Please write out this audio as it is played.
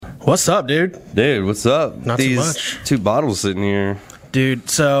What's up, dude? Dude, what's up? Not too much. Two bottles sitting here. Dude,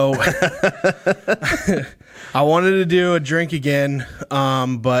 so I wanted to do a drink again,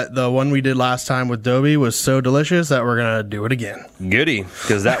 but the one we did last time with Dobie was so delicious that we're going to do it again. Goody,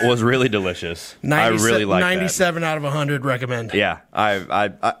 because that was really delicious. I really like 97 out of 100 recommend. Yeah, I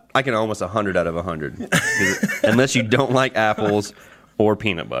can almost 100 out of 100. Unless you don't like apples or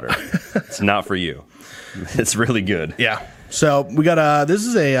peanut butter. It's not for you. It's really good. Yeah. So we got this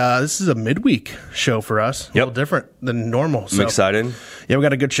is a midweek show for us. A little different than normal. So, I'm excited. Yeah, we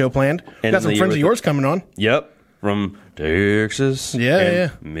got a good show planned. We got some friends of yours coming on. Yep. From Texas. Yeah.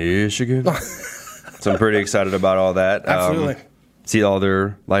 Michigan. So I'm pretty excited about all that. Absolutely. See all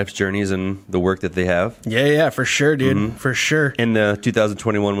their life's journeys and the work that they have. Yeah, for sure, dude. Mm-hmm. For sure. In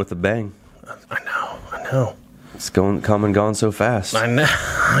 2021 with a bang. I know. It's come and gone so fast. I know.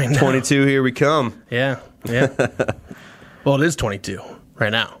 22, here we come. Yeah. Well, it is 22 right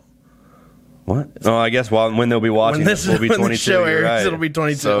now. What? Oh, I guess when they'll be watching this, we'll be 22. When the show airs, right. it'll be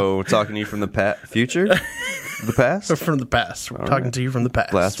 22. So we're talking to you from the future? The past? From the past. We're talking to you from the past.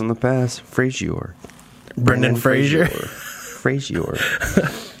 Blast from the past. Frazier. Brendan Frazier. Frazier.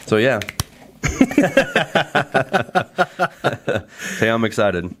 So, yeah. Hey, I'm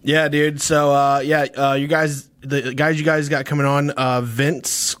excited. Yeah, dude. So, you guys, the guys you guys got coming on,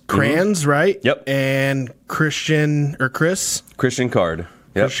 Vince Krans, right? Yep. And Chris. Christian Card.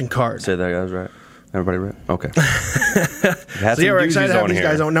 Yep. Christian Card. Say that guy's right. Everybody right? Okay. So, we're excited to have these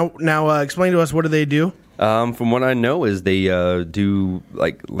guys on. Now, explain to us, what do they do? From what I know is they do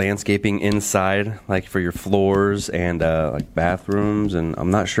like landscaping inside, like for your floors and like bathrooms, and I'm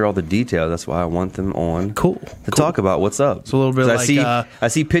not sure all the details. That's why I want them on. Cool. To talk about what's up. It's a little bit like I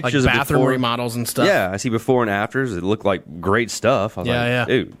see pictures like bathroom of before, remodels and stuff. Yeah, I see before and afters. It looked like great stuff. I was like,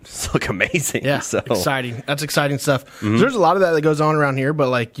 dude, this look amazing. Yeah, so exciting. That's exciting stuff. Mm-hmm. So there's a lot of that goes on around here, but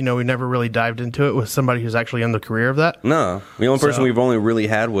like, we never really dived into it with somebody who's actually in the career of that. No, the only person we've only really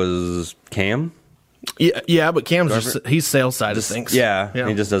had was Cam. Yeah, but Cam's he's sales side of things. Yeah,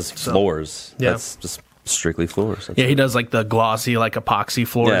 he just does floors. Yeah. That's just strictly floors. He does like the glossy, like epoxy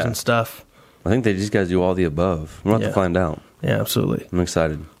floors and stuff. I think these guys do all the above. We'll have to find out. Yeah, absolutely. I'm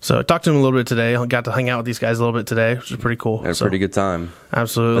excited. So I talked to him a little bit today. I got to hang out with these guys a little bit today, which is pretty cool. Had a pretty good time.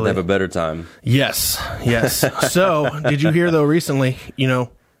 Absolutely. But they have a better time. Yes. So, did you hear, though, recently,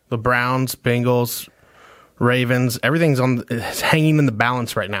 the Browns, Bengals, Ravens, everything's it's hanging in the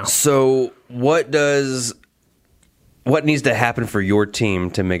balance right now. So what needs to happen for your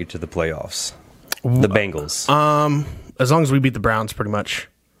team to make it to the playoffs? The Bengals. As long as we beat the Browns, pretty much.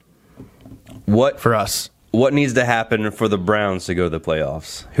 What for us? What needs to happen for the Browns to go to the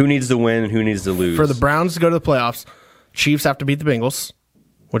playoffs? Who needs to win and who needs to lose? For the Browns to go to the playoffs, Chiefs have to beat the Bengals,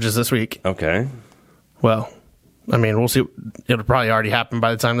 which is this week. Okay. Well, I mean, we'll see. It'll probably already happen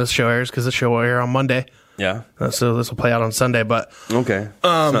by the time this show airs, because the show will air on Monday. Yeah. So this will play out on Sunday, but okay, it's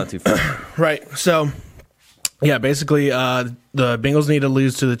not too far. Right. So, yeah, basically, the Bengals need to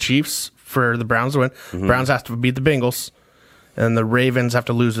lose to the Chiefs for the Browns to win. Mm-hmm. Browns have to beat the Bengals, and the Ravens have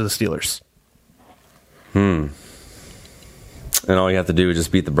to lose to the Steelers. And all you have to do is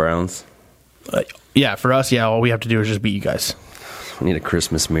just beat the Browns. Yeah, for us, all we have to do is just beat you guys. We need a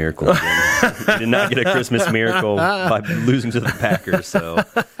Christmas miracle. We did not get a Christmas miracle by losing to the Packers. So,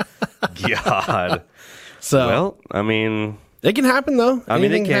 God. So, well, I mean, it can happen though.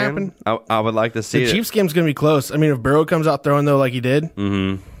 Anything can happen. I would like to see the Chiefs game's going to be close. I mean, if Burrow comes out throwing though like he did,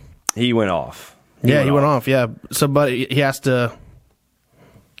 he went off. He went off. Yeah, so but he has to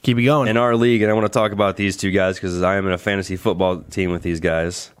keep it going in our league. And I want to talk about these two guys because I am in a fantasy football team with these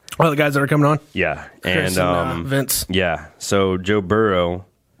guys. Oh, the guys that are coming on. Yeah, Chris and Vince. Yeah, so Joe Burrow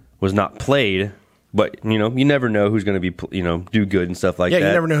was not played. But, you never know who's going to be, do good and stuff like that. Yeah,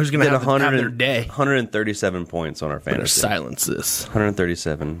 you never know who's going to have their day. 137 points on our fantasy. Silence this.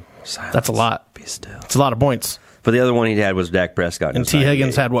 137. Silence. That's a lot. Be still. It's a lot of points. But the other one he had was Dak Prescott. And T.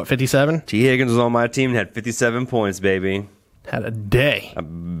 Higgins had, 57? T. Higgins was on my team and had 57 points, baby. Had a day. I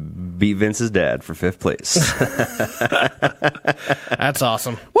beat Vince's dad for 5th place. That's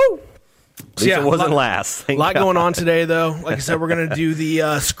awesome. Woo! At least it wasn't last. A lot going on today, though. Like I said, we're going to do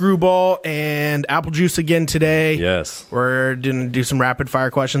the screwball and apple juice again today. Yes. We're going to do some rapid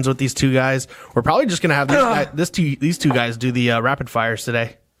fire questions with these two guys. We're probably just going to have these two guys do the rapid fires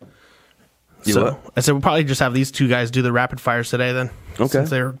today. I said we'll probably just have these two guys do the rapid fires today then. Okay. Since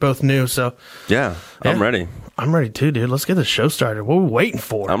they're both new. So yeah, I'm ready. I'm ready too, dude. Let's get the show started. What are we waiting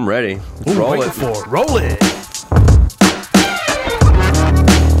for? I'm ready. Roll it.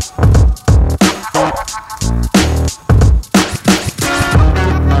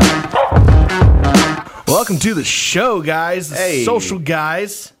 Welcome to the show, guys. The social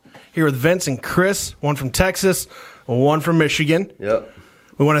guys. here with Vince and Chris, one from Texas, one from Michigan. Yep.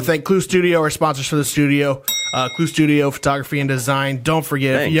 We want to thank Clue Studio, our sponsors for the studio. Clue Studio, photography and design. Don't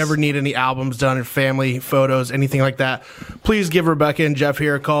forget, if you ever need any albums done or family photos, anything like that, please give Rebecca and Jeff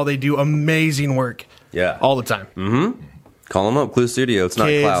here a call. They do amazing work. Yeah. All the time. Mm-hmm. Call them up, Clue Studio. It's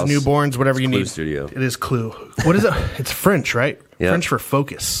Kids, not Klaus. Newborns, whatever it's you Clue need. Studio. It is Clue. What is it? It's French, right? Yep. French for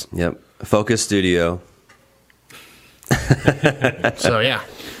focus. Yep. Focus Studio. So, yeah.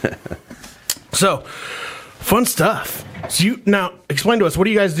 So, fun stuff. So now explain to us, what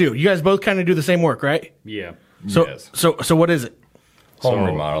do you guys do? You guys both kind of do the same work, right? Yeah. So Yes. so what is it? Home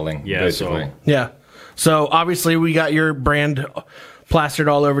remodeling, yeah, basically. Yeah. So obviously we got your brand plastered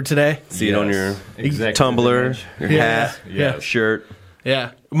all over today. See it on your Executive tumbler, image. your Yeah. hat, Yeah. shirt.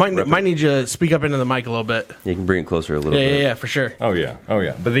 Yeah. Might need you to speak up into the mic a little bit. You can bring it closer a little Yeah, bit. yeah, for sure. Oh yeah.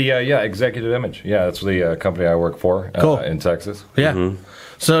 But the executive image. Yeah, that's the company I work for Cool. in Texas. Yeah. Mm-hmm.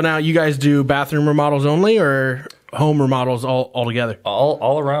 So now you guys do bathroom remodels only or home remodels all together?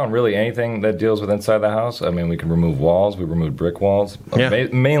 All around, really, anything that deals with inside the house. I mean, we can remove walls. We remove brick walls. Yeah.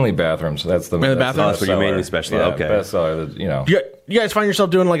 Mainly bathrooms. That's the Mainly that's bathrooms? the That's what you bestseller. mainly specialize- Yeah, okay. bestseller. You know, You guys find yourself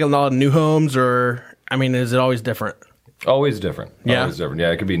doing like a lot of new homes, or I mean, is it always different? always different. Yeah. Always different.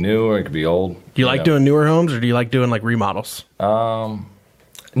 Yeah, it could be new or it could be old. Do you like doing newer homes, or do you like doing like remodels?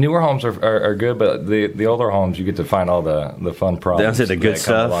 Newer homes are good, but the older homes, you get to find all the fun problems. That's it, the good that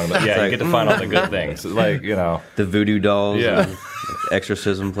come stuff? along. It's Yeah, like- you get to find all the good things. Like, you know. The voodoo dolls, Yeah. and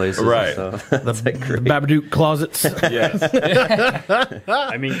exorcism places, Right. And stuff. That's like The great. Babadook closets. Yes.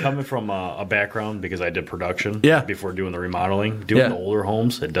 I mean, coming from a background, because I did production Yeah. before doing the remodeling, doing Yeah. the older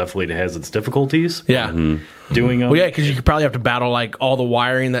homes, it definitely has its difficulties. Yeah. Mm-hmm. Doing them. Well, yeah, because you could probably have to battle like all the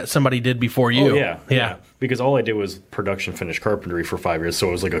wiring that somebody did before you. Oh, yeah. Yeah. Because all I did was production finished carpentry for 5 years. So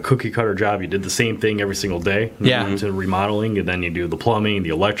it was like a cookie cutter job. You did the same thing every single day. Yeah. To remodeling, and then you do the plumbing, the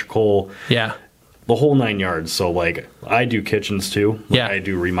electrical, Yeah. the whole 9 yards. So like I do kitchens too. Yeah. I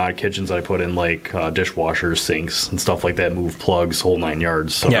do remod kitchens. I put in like dishwashers, sinks, and stuff like that. Move plugs, whole 9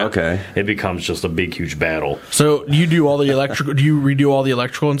 yards. So Yeah. Okay. it becomes just a big, huge battle. So you do all the electrical? Do you redo all the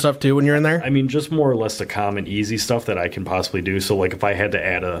electrical and stuff too when you're in there? I mean, just more or less the common, easy stuff that I can possibly do. So, like, if I had to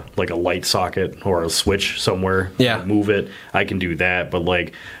add a light socket or a switch somewhere, Yeah. move it, I can do that. But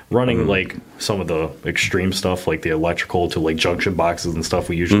like running like some of the extreme stuff, like the electrical to like junction boxes and stuff,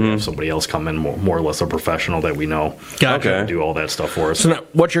 we usually have somebody else come in, more or less a professional that we know, Gotcha. to do all that stuff for us. So now,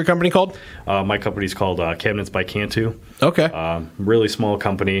 what's your company called? My company's called Cabinets by Cantu. Okay. Really small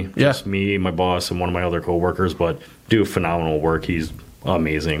company, Yeah. just me, my boss, and one of my other coworkers, but do phenomenal work. He's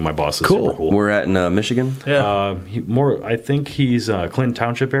amazing. My boss is super cool. We're at in Michigan. yeah. I think he's Clinton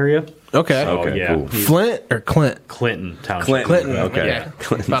Township area. Okay. So, Okay, yeah, cool. he's Flint or Clint? Clinton Township. Clinton. Clinton. Okay. Yeah.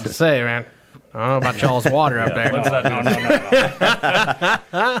 I was about to say, man. I don't know about y'all's water up there. No.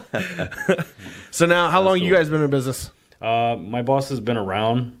 So now, how long you guys been in business? My boss has been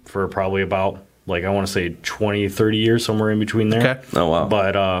around for probably about, like, I want to say 20, 30 years, somewhere in between there. Okay. Oh, wow.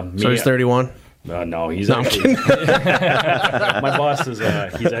 But me, So he's 31. no, he's No, I'm actually, my boss is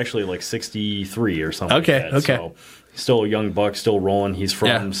he's actually like 63 or something. Okay, like that. okay. So still a young buck, still rolling. He's from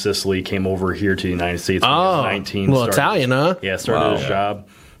Yeah. Sicily, came over here to the United States when he Oh, was 19. a little Italian, huh? Yeah, started his job.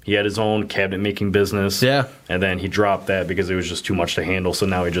 He had his own cabinet making business. Yeah. And then he dropped that because it was just too much to handle. So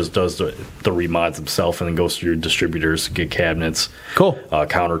now he just does the remods himself and then goes through distributors to get cabinets, Cool.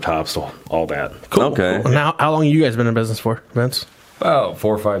 countertops, all that. Cool. Okay. Well, now, how long you guys been in business for, Vince? About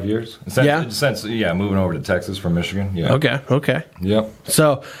 4 or 5 years. Since, Yeah? Since moving over to Texas from Michigan. Yeah. Okay. Yep.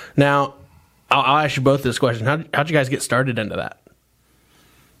 So now, I'll ask you both this question. How'd you guys get started into that?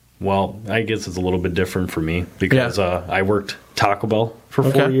 Well, I guess it's a little bit different for me because I worked Taco Bell for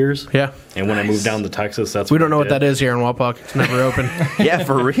 4 years. Yeah. And when I moved down to Texas, that's We don't know what that is here in Wapak. It's never open. Yeah,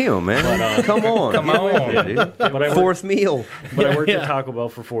 for real, man. Come on. Come on. Dude. But I worked, Fourth meal. but I worked Yeah. at Taco Bell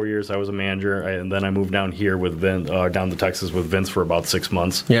for 4 years. I was a manager, and then I moved down here with Vince, down to Texas with Vince for about 6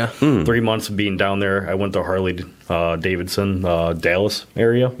 months. Yeah. 3 months of being down there, I went to Harley Davidson, Dallas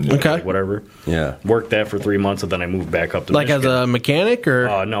area. Okay. Like whatever. Yeah. Worked that for 3 months, and then I moved back up to Like as Michigan. a mechanic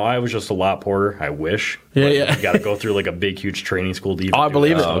or? No, I was just a lot porter. I wish. Yeah, But yeah. You got to go through like a big, huge training school to even I do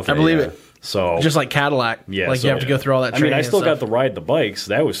believe that it. stuff. I believe it. So Just like Cadillac. yeah, Like so- you have to go through all that I training. mean, I still and got stuff. to ride the bikes.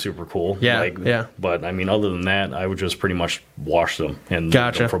 That was super cool. Yeah, yeah. But I mean, other than that, I would just pretty much wash them and move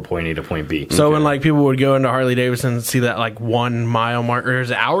Gotcha. them from point A to point B. So when like people would go into Harley Davidson and see that like 1 mile mark, or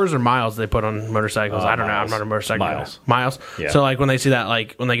is it hours or miles they put on motorcycles? I don't know. I'm miles. not a motorcycle guy. Miles. Miles. Yeah. So like when they see that,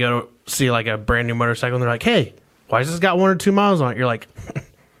 like when they go to see like a brand new motorcycle, and they're like, "Hey, why has this got 1 or 2 miles on it?" You're like,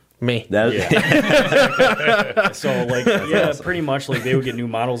 Me. Yeah. So like, yeah, awesome. Pretty much like they would get new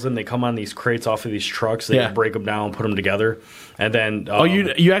models in. They come on these crates off of these trucks. They would break them down, put them together, and then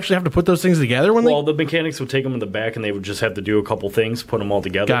you actually have to put those things together when the mechanics would take them in the back and they would just have to do a couple things, put them all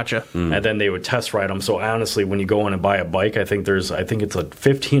together. Gotcha. And then they would test ride them. So honestly, when you go in and buy a bike, I think it's a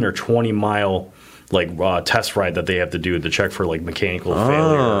 15 or 20 mile test ride that they have to do to check for like mechanical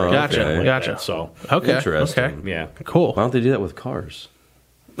failure. Gotcha. That. So interesting. Okay. Yeah. Cool. Why don't they do that with cars?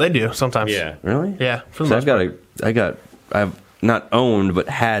 They do sometimes. Yeah. Really? Yeah. I've not owned but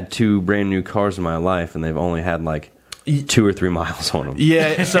had 2 brand new cars in my life, and they've only had like 2 or 3 miles on them.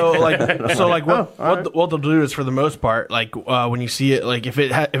 Yeah. So what they'll do is, for the most part, like when you see it, like if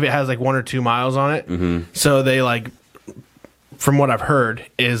it has like 1 or 2 miles on it, so they like, from what I've heard,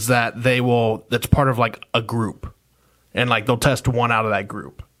 is that that's part of like a group, and like they'll test one out of that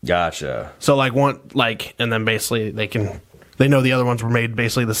group. Gotcha. So like and then basically they know the other ones were made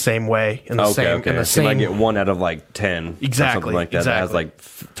basically the same way in the same. Okay. In the So same, you might get 1 out of like 10. Exactly. Something like that. Exactly. That has like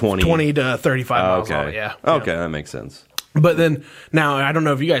 20 to 35 miles on it. Yeah. Okay, that makes sense. But then now, I don't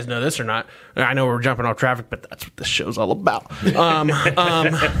know if you guys know this or not. I know we're jumping off traffic, but that's what this show's all about.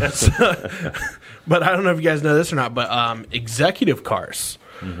 But I don't know if you guys know this or not. But executive cars.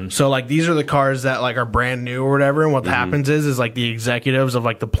 So like these are the cars that like are brand new or whatever. And what happens is like the executives of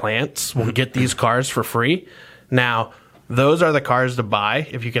like the plants will get these cars for free. Now those are the cars to buy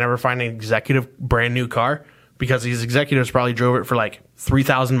if you can ever find an executive brand new car, because these executives probably drove it for like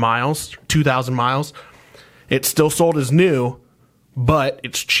 3,000 miles, 2,000 miles. It's still sold as new, but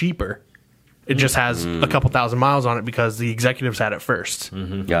it's cheaper. It just has a couple thousand miles on it because the executives had it first.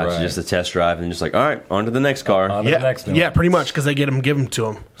 Gotcha. Right. Just a test drive and just like, all right, on to the next car. The next one. Yeah, pretty much, because they give them to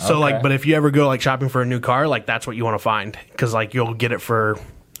them. So like, but if you ever go like shopping for a new car, like that's what you want to find, because like you'll get it for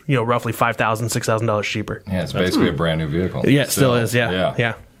roughly $5,000, $6,000 cheaper. Yeah, it's basically a brand new vehicle. Yeah, it still is.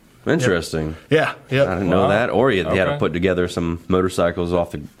 Yeah. Interesting. Yeah. I didn't know that. Or you had to put together some motorcycles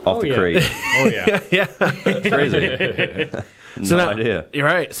off the crate. Oh yeah. Yeah. Crazy. Idea. You're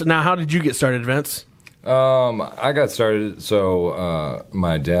right. So now, how did you get started, Vince? I got started. So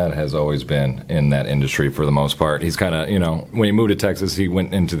my dad has always been in that industry for the most part. He's kind of, when he moved to Texas, he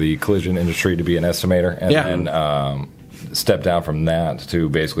went into the collision industry to be an estimator, and then stepped down from that to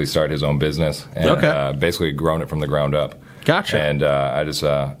basically start his own business and basically grown it from the ground up. Gotcha. And I just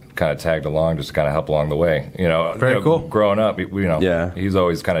kind of tagged along just to kind of help along the way. Very cool. Growing up, he's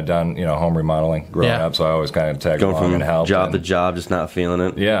always kind of done, home remodeling growing up, so I always kind of tagged along and helped. Job to job, just not feeling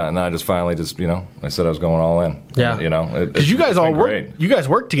it. Yeah, and I just finally I said I was going all in. Yeah. Because you guys all work. You guys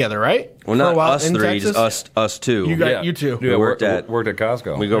work together, right? Well, not us three, just us two. You two. Yeah, worked at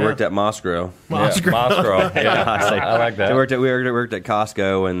Costco. We worked at Moscow. Moscow. Yeah, I like that. We worked at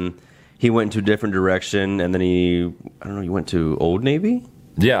Costco, and he went into a different direction, and then he went to Old Navy?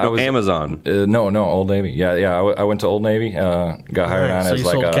 Yeah, I was Amazon. No, Old Navy. Yeah. I went to Old Navy. Got hired on so as you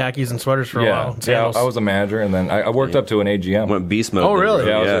like sold khakis and sweaters for a while. Yeah, I was a manager, and then I worked up to an AGM. Went beast mode. Oh, really?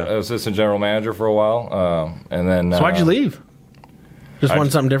 Yeah, I was assistant general manager for a while, and then. So why'd you leave? Just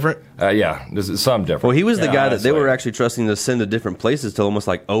wanted something different? Yeah, this is something different. Well, he was the guy that they were actually trusting to send to different places to almost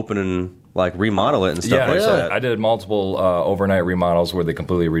like open and like remodel it and stuff like that. I did multiple overnight remodels where they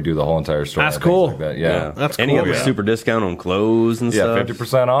completely redo the whole entire store. That's cool. Like that. Yeah, that's cool. And he got the super discount on clothes and stuff.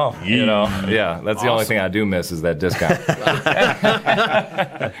 50% off. That's the only thing I do miss is that discount.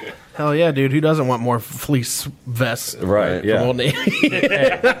 Hell yeah, dude! Who doesn't want more fleece vests? Right. Yeah. Old Navy?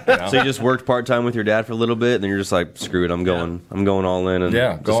 So you just worked part time with your dad for a little bit, and then you're just like, screw it, I'm going all in,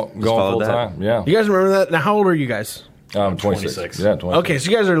 and going full time. Yeah. You guys remember that? Now, how old are you guys? 26. Yeah, 26. Okay,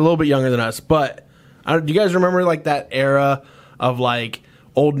 so you guys are a little bit younger than us, but do you guys remember like that era of like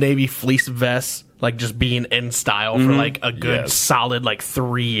Old Navy fleece vests, like just being in style for like a good solid like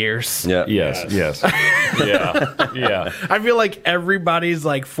 3 years? Yeah. Yes. Yeah. I feel like everybody's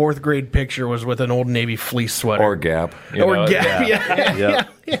like fourth grade picture was with an Old Navy fleece sweater or Gap. Gap. Yeah.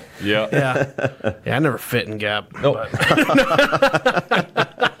 Yeah, I never fit in Gap. Nope.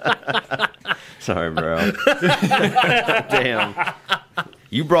 Sorry, bro. Damn.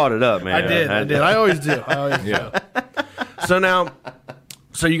 You brought it up, man. I did. I always do. do. So now,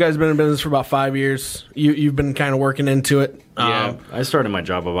 you guys have been in business for about 5 years. You've been kind of working into it. Yeah, I started my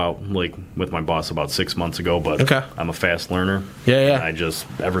job with my boss about 6 months ago, but I'm a fast learner. Yeah. I just,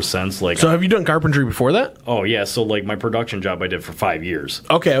 ever since, So have you done carpentry before that? Oh, yeah. So, my production job I did for 5 years.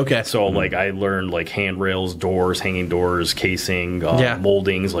 Okay. So, I learned, handrails, doors, hanging doors, casing,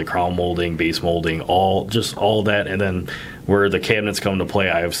 moldings, crown molding, base molding, all that. And then where the cabinets come to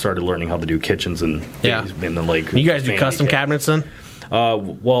play, I've started learning how to do kitchens and then, and then, you guys do custom cabinets then?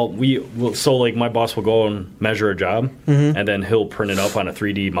 So like my boss will go and measure a job, and then he'll print it up on a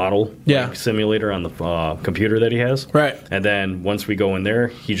 3D model simulator on the computer that he has. Right. And then once we go in there,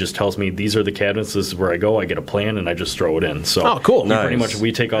 he just tells me these are the cabinets. This is where I go. I get a plan and I just throw it in. So cool. Pretty much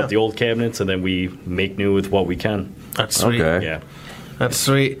we take out the old cabinets and then we make new with what we can. That's sweet. Okay. Yeah. That's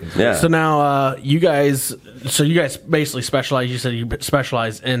sweet. Yeah. So now you guys basically specialize. You said you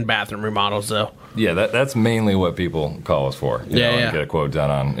specialize in bathroom remodels, though. Yeah, that's mainly what people call us for. You know, and get a quote done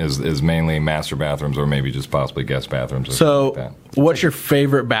on is mainly master bathrooms or maybe just possibly guest bathrooms. Or so, like that. What's your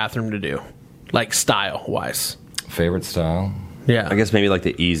favorite bathroom to do, like style wise? Favorite style? Yeah, I guess maybe like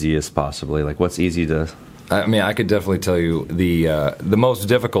the easiest, possibly. Like what's easy to. I mean, I could definitely tell you the most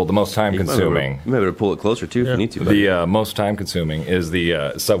difficult, the most time consuming. You might be able to pull it closer too if you need to. The most time consuming is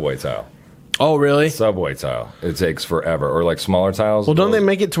the subway tile. Oh, really? Subway tile. It takes forever. Or like smaller tiles. Well, don't they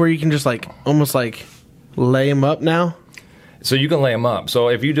make it to where you can just like almost like lay them up now? So you can lay them up. So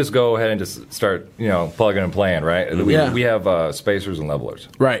if you just go ahead and just start, plugging and playing, right? We have spacers and levelers.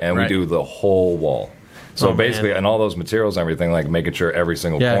 Right. And we do the whole wall. So basically, and all those materials and everything, like making sure every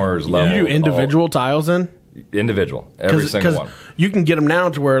single corner is level. You do individual tiles in? Individual. Every single one. You can get them now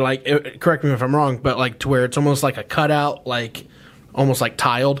to where, like, correct me if I'm wrong, but like to where it's almost like a cutout, like almost like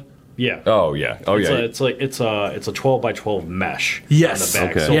tiled. Yeah. Oh yeah. It's a 12 by 12 mesh. Yes. On the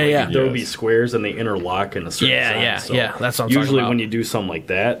back. Okay. So there will Yes. be squares and they interlock in a certain size. So That's what I'm talking usually about. when you do something like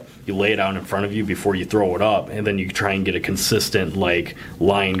that, you lay it out in front of you before you throw it up, and then you try and get a consistent like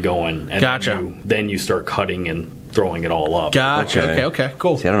line going. And Gotcha. Then you start cutting and throwing it all up. Gotcha. Okay.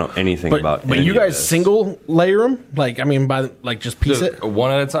 Cool. See, I don't know anything about. But any you of guys this. single layer them? Like, I mean, by like just piece it.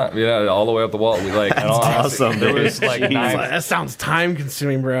 One at a time. Yeah, all the way up the wall. We like. That's awesome, There dude. was like 9. That sounds time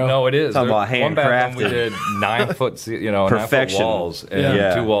consuming, bro. No, it is. Talking about One bathroom we handcrafted. did 9 foot, 9 foot Perfection. walls,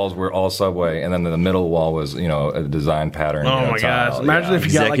 and 2 walls were all subway, and then the middle wall was, a design pattern. Oh my tile. gosh! Imagine if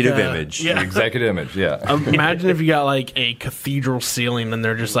you got like Executive a, image. Yeah. Executive image. Yeah. Imagine if you got like a cathedral ceiling, and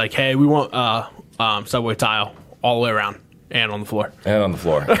they're just like, "Hey, we want subway tile all the way around and on the floor." And on the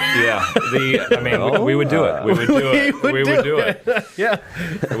floor. Yeah. We would do it. We would do it. We would do it. Yeah.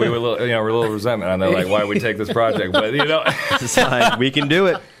 We would, we're a little resentment on that, like, why we take this project, but It's like, we can do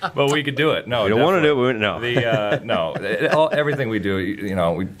it. but we could do it. No, We don't want to do it. no. Everything we do,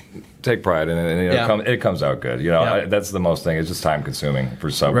 we take pride in it, and it comes out good. That's the most thing. It's just time consuming for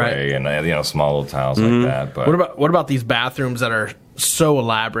subway and small little tiles like that. But What about these bathrooms that are so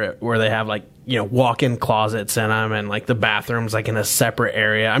elaborate, where they have like walk-in closets in them, and like the bathrooms like in a separate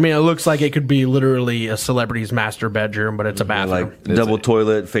area? I mean, it looks like it could be literally a celebrity's master bedroom, but it's a bathroom. Like double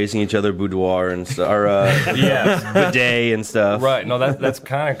toilet facing each other, boudoir and stuff, or bidet and stuff. Right. No, that's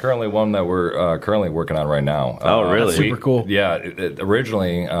kind of currently one that we're currently working on right now. Oh, really? Super cool. Yeah.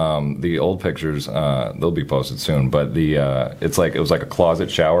 Originally, the old pictures they'll be posted soon, but it was like a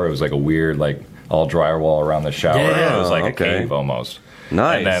closet shower. It was like a weird like all drywall around the shower. Yeah. It was like Okay. a cave almost.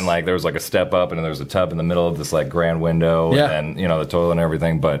 Nice. And then like there was like a step up, and then there was a tub in the middle of this like grand window, Yeah. and then the toilet and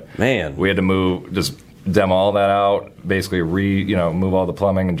everything. But Man. we had to just demo all that out, basically move all the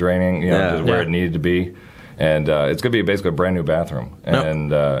plumbing and draining, just where it needed to be. And it's going to be basically a brand new bathroom,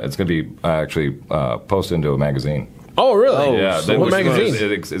 and it's going to be actually posted into a magazine. Oh, really? Oh, Yeah, so what magazine?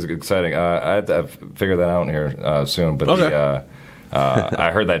 It's exciting. I have to figure that out here soon. But Okay.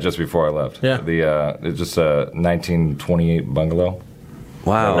 I heard that just before I left. Yeah. It's just a 1928 bungalow.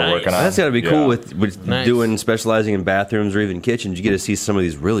 Wow, We're working on. that's got to be cool with Nice. doing specializing in bathrooms or even kitchens. You get to see some of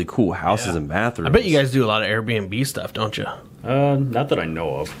these really cool houses and bathrooms. I bet you guys do a lot of Airbnb stuff, don't you? Not that I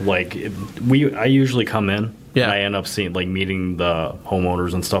know of. Like I usually come in. Yeah. And I end up meeting the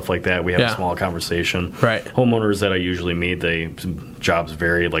homeowners and stuff like that. We have Yeah. a small conversation. Right. Homeowners that I usually meet, jobs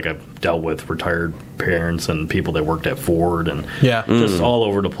vary. Like I've dealt with retired parents and people that worked at Ford and just all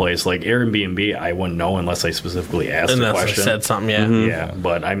over the place. Like Airbnb, I wouldn't know unless I specifically asked the Unless I question. said something, yeah. Yeah,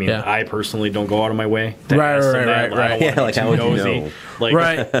 but I mean, Yeah. I personally don't go out of my way to Right, ask them right, that. right, I don't right. wanna be Yeah, like, too how would you nosy. know? Like,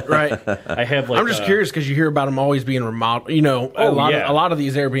 Right. I have like I'm just curious because you hear about them always being remodeled. A lot of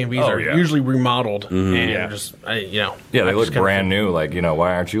these Airbnbs are yeah. usually remodeled, and Yeah. yeah, Yeah, they look brand new. Like,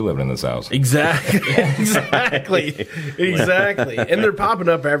 why aren't you living in this house? Exactly, exactly, and they're popping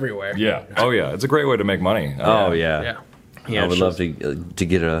up everywhere. Yeah. Oh, yeah. It's a great way to make money. Oh yeah. Yeah. Yeah, I would it's love just- to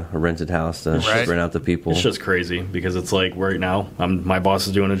get a rented house to Right. rent out to people. It's just crazy because it's like right now, my boss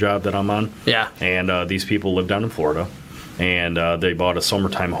is doing a job that I'm on. Yeah. And these people live down in Florida. and they bought a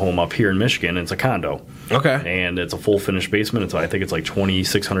summertime home up here in Michigan. It's a condo. Okay. And it's a full finished basement. I think it's like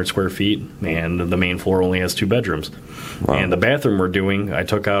 2,600 square feet, and the main floor only has 2 bedrooms. Wow. And the bathroom we're doing, I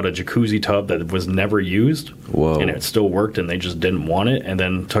took out a jacuzzi tub that was never used. Whoa. And it still worked, and they just didn't want it. And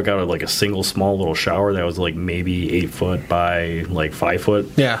then took out like a single small little shower that was like maybe 8 foot by like 5 foot.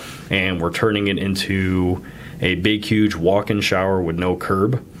 Yeah. And we're turning it into a big, huge walk-in shower with no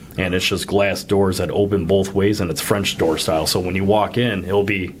curb. And it's just glass doors that open both ways, and it's French door style. So when you walk in, it'll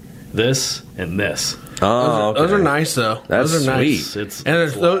be this and this. Oh, those are nice though. That's those are sweet.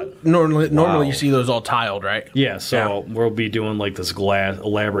 Nice. Normally you see those all tiled, right? Yeah. So we'll be doing like this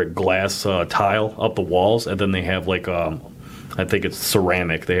elaborate glass tile up the walls, and then they have like I think it's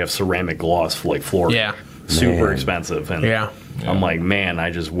ceramic. They have ceramic gloss for like floor. Yeah. Super expensive. And I'm like, man, I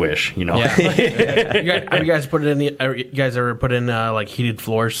just wish, you know. Yeah. Have you guys put it in? You guys ever put in like heated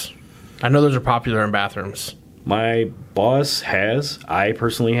floors? I know those are popular in bathrooms. My boss has. I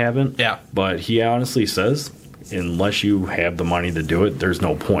personally haven't. Yeah. But he honestly says, unless you have the money to do it, there's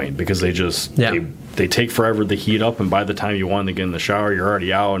no point, because they just they take forever to heat up, and by the time you want to get in the shower, you're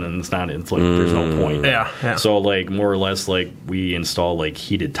already out, and it's like there's no point. Yeah. So like more or less like we install like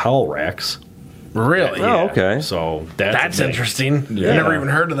heated towel racks. Really? Oh, okay. So that's interesting. Yeah. I never even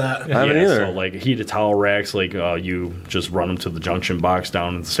heard of that. I haven't either. So like heated towel racks, like you just run them to the junction box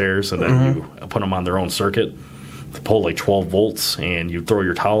down the stairs, and then you put them on their own circuit. Pull like 12 volts, and you throw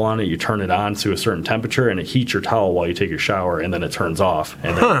your towel on it, you turn it on to a certain temperature, and it heats your towel while you take your shower, and then it turns off,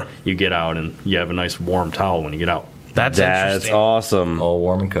 and then you get out and you have a nice warm towel when you get out. That's interesting. Awesome. All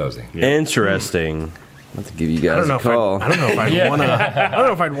warm and cozy. Yeah. Interesting. I'll have to give you guys a call. I don't know if I'd want to. I don't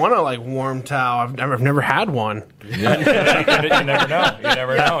know if I'd want a like warm towel. I've never had one. You never know. You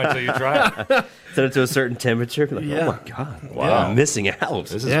never know until you try it. Set it to a certain temperature. Like, oh my god! Wow, I'm missing out.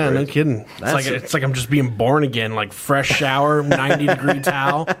 This is no great. kidding. It's like I'm just being born again. Like fresh shower, 90-degree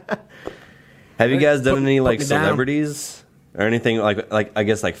towel. Have you guys done any like celebrities or anything like I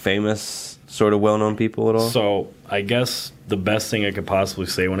guess like famous sort of well-known people at all? So I guess the best thing I could possibly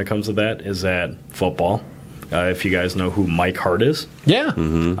say when it comes to that is that football. If you guys know who Mike Hart is. Yeah.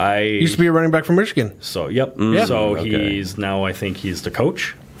 I used to be a running back for Michigan. So, So he's now, I think he's the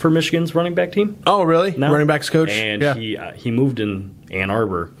coach for Michigan's running back team. Oh, really? Now. Running backs coach? And he moved in Ann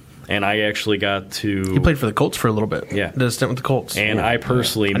Arbor, and I actually got to... He played for the Colts for a little bit. Yeah. Did a stint with the Colts. And I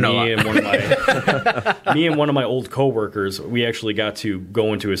personally, me and one of my old coworkers, we actually got to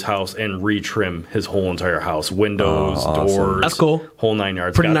go into his house and retrim his whole entire house. Windows, doors. That's cool. Whole 9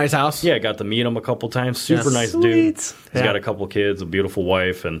 yards. Pretty nice house. Yeah, got to meet him a couple times. Super nice dude. He's got a couple kids, a beautiful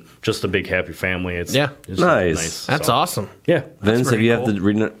wife, and just a big happy family. It's nice. That's awesome. Yeah. Vince, have you have to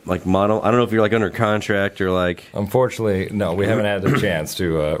read like model? I don't know if you're like under contract or like. Unfortunately, no, we haven't had the chance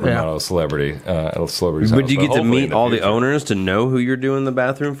to remodel a celebrity's house. But you get to meet all the owners to know who you're doing the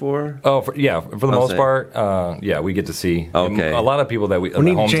bathroom for? Oh, for the most part, we get to see. Okay. A lot of people that we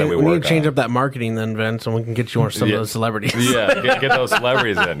need homes that we we work need to change on. up that marketing then, Vince, and we can get you on some of those celebrities. Yeah, get those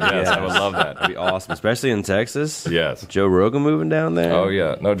celebrities in. Yes, I would love that. That'd be awesome, especially in Texas. Yes. Joe Rogan moving down there. Oh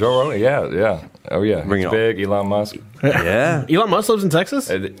yeah, no, Joe Rogan. Yeah. Oh yeah, Bring he's it big. Elon Musk. Yeah. Elon Musk lives in Texas?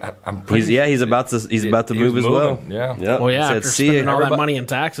 He's about to move as well. Yeah. Yep. Well, yeah, Said, after see spending ya. all that money in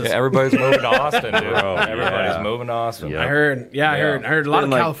taxes. Yeah, everybody's moving to Austin, dude. Everybody's moving to Austin. I heard a lot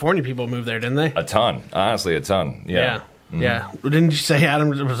of California people moved there, didn't they? A ton. Honestly, a ton. Yeah. Yeah. Didn't you say,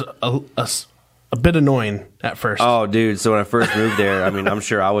 Adam, it was a bit annoying at first? Oh, dude. So when I first moved there, I mean, I'm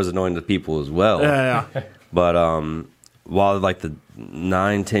sure I was annoying to people as well. Yeah. But while like the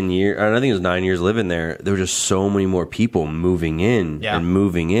 9-10 years, I think it was 9 years living there, there were just so many more people moving in and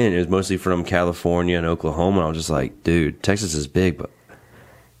moving in. It was mostly from California and Oklahoma. And I was just like, dude, Texas is big, but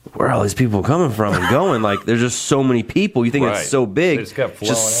where are all these people coming from and going? Like, there's just so many people. You think it's so big,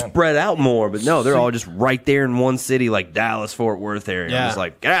 just spread out more. But no, they're all just right there in one city, like Dallas, Fort Worth area. I'm just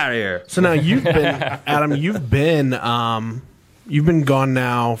like, get out of here. So now you've been, Adam, you've been gone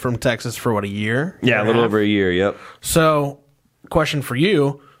now from Texas for what, a year? Yeah, a little over a year. Yep. So, question for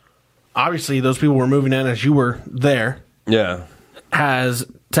you. Obviously, those people were moving in as you were there. Yeah. Has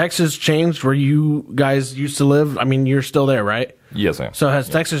Texas changed where you guys used to live? I mean, you're still there, right? Yes, I am. So has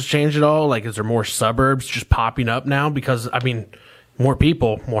Texas changed at all? Like, is there more suburbs just popping up now? Because, I mean, more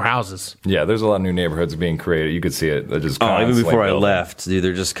people, more houses. Yeah, there's a lot of new neighborhoods being created. You could see it. Just even before I left, dude,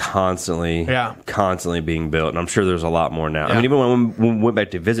 they're just constantly being built. And I'm sure there's a lot more now. Yeah. I mean, even when we went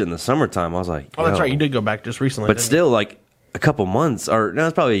back to visit in the summertime, I was like, oh, that's right. You did go back just recently. But still, like, a couple months, or no,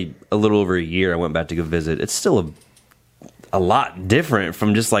 it's probably a little over a year I went back to go visit. It's still a lot different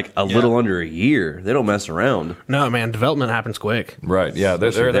from just like a little under a year. They don't mess around. No, man, development happens quick. Right? Yeah,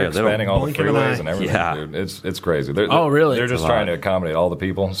 they're expanding all the freeways and everything. Yeah. Dude. It's crazy. Really? They're just trying to accommodate all the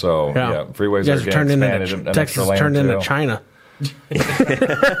people. So freeways are getting expanded. Texas turned into China.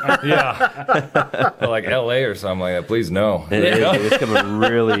 Yeah, like LA or something like that. Please no. It's coming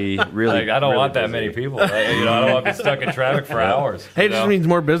really. Like, I don't want that many people. I don't want to be stuck in traffic for hours. Hey, it just means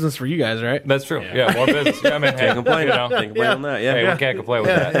more business for you guys, right? That's true. Yeah, more business. Yeah, I mean, can't complain. Can't complain on that. Yeah, hey, we can't complain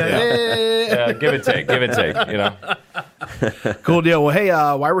with that. Yeah, give and take. Give and take. Cool deal. Well, hey,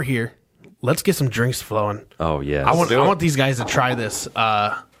 while we're here, let's get some drinks flowing. Oh yeah, I want these guys to try this.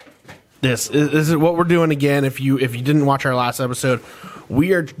 This is what we're doing again. If you didn't watch our last episode,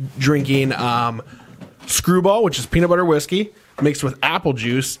 we are drinking Screwball, which is peanut butter whiskey mixed with apple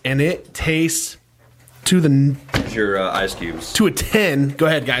juice, and it tastes to your ice cubes to a 10. Go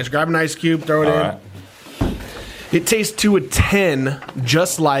ahead, guys, grab an ice cube, throw it in. Right. It tastes to a 10,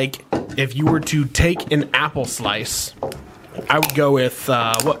 just like if you were to take an apple slice. I would go with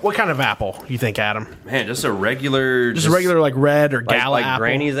what kind of apple you think, Adam? Man, just a regular, like red or gala like apple,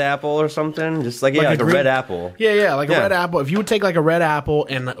 Granny's apple or something. Just like a red apple. Yeah, like a red apple. If you would take like a red apple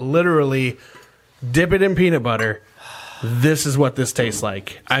and literally dip it in peanut butter, this is what this tastes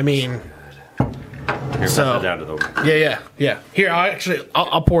like. I mean, here, so down to the yeah. Here,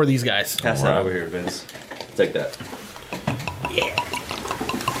 I'll pour these guys. Pass that over here, Vince. Take that. Yeah.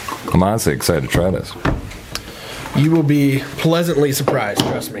 I'm honestly excited to try this. You will be pleasantly surprised,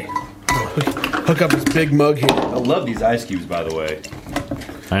 trust me. Hook up this big mug here. I love these ice cubes, by the way.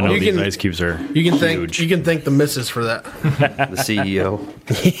 I know these ice cubes are huge. You can thank the missus for that. The CEO.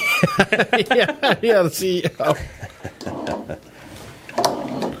 yeah, the CEO.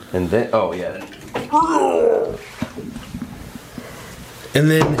 And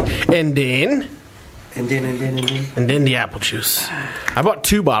then, And then the apple juice. I bought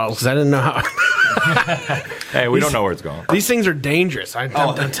 2 bottles because I didn't know how. Hey, we don't know where it's going. These things are dangerous. I'm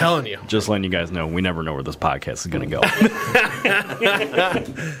telling you. Just letting you guys know, we never know where this podcast is going to go.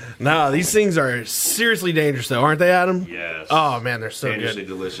 No, these things are seriously dangerous, though, aren't they, Adam? Yes. Oh man, they're so dangerously good.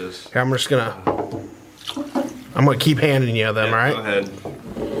 Delicious. Here, I'm gonna keep handing you them. All right. Go ahead.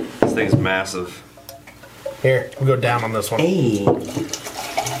 This thing's massive. Here, we'll go down on this one. Hey.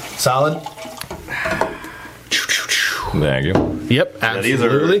 Solid. Thank you. Yep,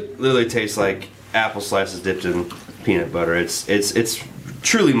 absolutely. These literally taste like apple slices dipped in peanut butter. It's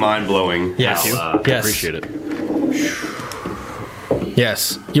truly mind blowing. Yes, yes. Appreciate it.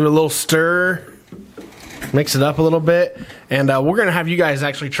 Yes, give it a little stir, mix it up a little bit, and we're gonna have you guys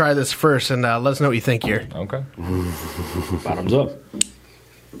actually try this first and let us know what you think here. Okay. Bottoms up.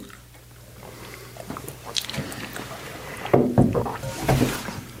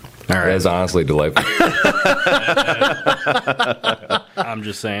 All right. That is honestly delightful. I'm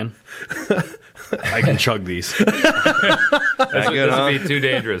just saying. I can chug these. This would be too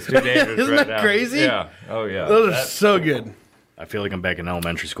dangerous. Too dangerous. Isn't right that now. crazy? Yeah. Oh, yeah. Those are so good. I feel like I'm back in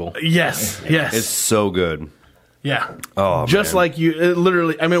elementary school. Yes. It's so good. Yeah. Oh, just man. like you,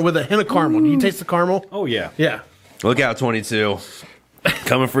 literally, I mean, with a hint of caramel. Do you taste the caramel? Oh, yeah. Yeah. Look out, 22.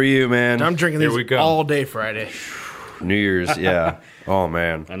 Coming for you, man. I'm drinking these all day Friday. New Year's, yeah. Oh,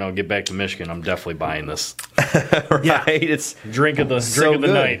 man. I know, get back to Michigan. I'm definitely buying this. Right? Yeah. It's drink of the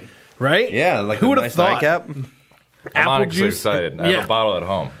night. Right? Yeah, like who would have thought? I'm honestly excited. I have a bottle at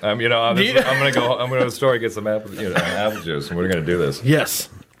home. I'm gonna go to the store and get some apple juice, and we're gonna do this. Yes.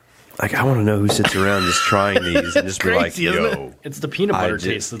 Like, I want to know who sits around just trying these and just crazy, be like, yo. It? It's the peanut butter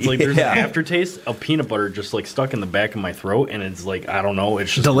taste. It's like there's an aftertaste of peanut butter just like stuck in the back of my throat, and it's like, I don't know.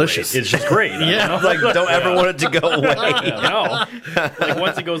 It's just delicious. Great. It's just great. Yeah. Like, don't ever want it to go away. No. Like,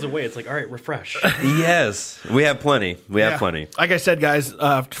 once it goes away, it's like, all right, refresh. Yes. We have plenty. We have plenty. Like I said, guys,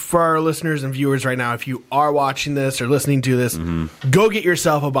 for our listeners and viewers right now, if you are watching this or listening to this, go get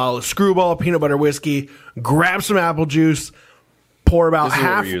yourself a bottle of Screwball peanut butter whiskey, grab some apple juice, pour about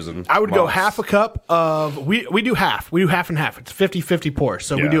half. I would go half a cup of. We do half. We do half and half. It's 50-50 pour.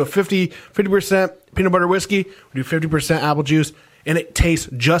 So we do a 50% peanut butter whiskey. We do 50% apple juice, and it tastes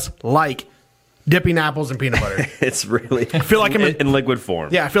just like dipping apples in peanut butter. It's really. I feel like I'm in liquid form.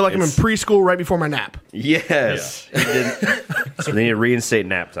 Yeah, I feel like I'm in preschool right before my nap. Yes. Yeah. So they need to reinstate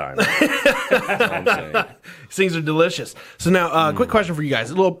nap time. That's all I'm saying. These things are delicious. So now, quick question for you guys.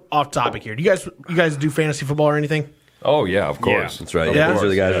 A little off topic here. Do you guys do fantasy football or anything? Oh, yeah, of course. Yeah, that's right. Yeah. These are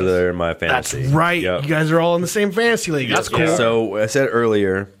the guys that are in my fantasy. That's right. Yep. You guys are all in the same fantasy league. That's cool. So I said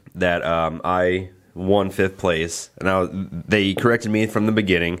earlier that I won 5th place. Now, they corrected me from the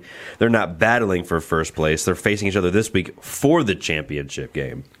beginning. They're not battling for first place. They're facing each other this week for the championship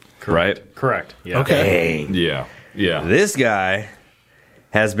game. Correct. Right? Correct. Yeah. Okay. Yeah. Yeah. This guy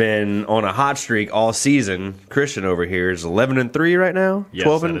has been on a hot streak all season. Christian over here is 11-3 right now. Yes,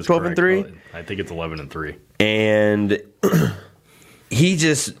 12-3. I think it's 11-3. And he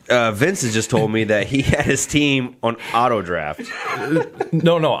just Vince has just told me that he had his team on auto draft.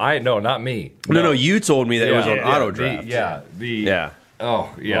 No, not me. No, you told me that it was on auto draft. Yeah.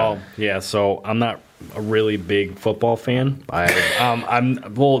 Oh, yeah. Well, yeah. So I'm not a really big football fan.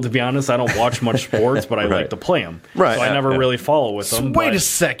 To be honest, I don't watch much sports, but I like to play them. Right. So I never really follow with them. Wait a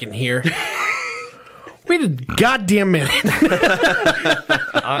second here. Wait a goddamn minute.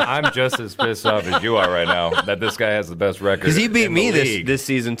 I'm just as pissed off as you are right now that this guy has the best record. Because he beat in me the league. this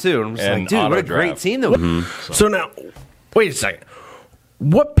season, too. And I'm just And like, dude, what a great auto-draft. team that was. So now, wait a second.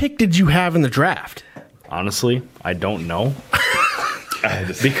 What pick did you have in the draft? Honestly, I don't know.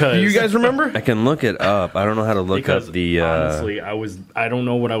 Because Do you guys remember? I can look it up. I don't know how to look up the... honestly, I don't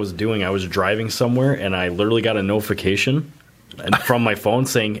know what I was doing. I was driving somewhere, and I literally got a notification from my phone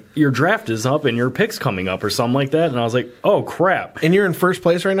saying, your draft is up and your pick's coming up or something like that. And I was like, oh, crap. And you're in first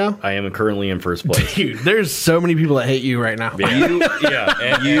place right now? I am currently in first place. Dude, there's so many people that hate you right now.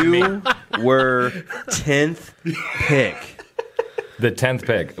 You were 10th pick. The 10th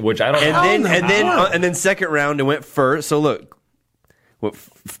pick, which I don't And then second round it went first. So look,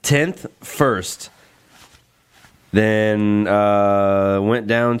 10th first. Then went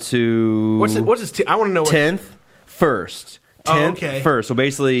down to What's his team? I want to know. 10th first. 10th first. So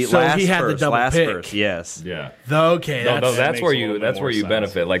basically, So last he had first. the double Last pick. first. Yes. Yeah. Okay, That's makes where a you little bit that's more where you sense.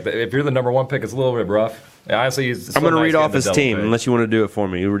 benefit. Like if you're the number one pick, it's a little bit rough. Yeah, honestly, I'm going to read off his team unless you want to do it for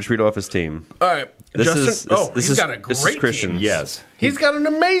me. You just read off his team. All right, This Justin. is he's got a great this is Christian. team. Yes. He's got an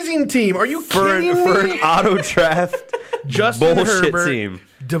amazing team. Are you kidding For me? an auto draft Justin bullshit Herbert, team.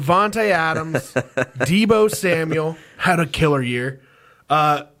 Devontae Adams, Debo Samuel had a killer year.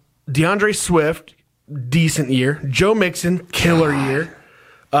 DeAndre Swift, decent year. Joe Mixon, killer year.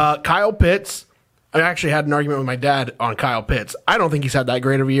 Kyle Pitts. I actually had an argument with my dad on Kyle Pitts. I don't think he's had that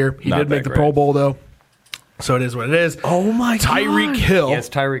great of a year. He Not did make that the great. Pro Bowl, though. So it is what it is. Oh, my God. Tyreek Hill. Yes,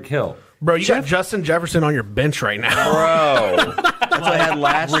 Tyreek Hill. Bro, you got Justin Jefferson on your bench right now. Bro. That's what I had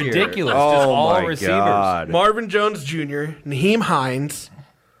last year. Ridiculous. Oh, Just all my receivers. God. Marvin Jones Jr., Naheem Hines.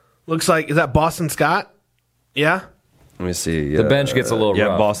 Looks like, is that Boston Scott? Yeah? Let me see. The bench gets a little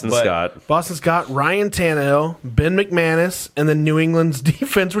rough. Boston but Scott. Boston Scott, Ryan Tannehill, Ben McManus, and then New England's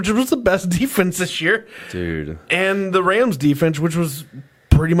defense, which was the best defense this year. Dude. And the Rams defense, which was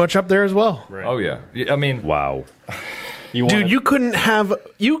pretty much up there as well. Right. Oh yeah. I mean, Wow. Dude, you couldn't have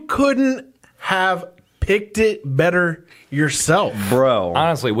picked it better yourself. Bro.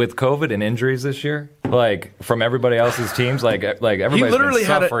 honestly, with COVID and injuries this year, like from everybody else's teams, like everybody's He literally been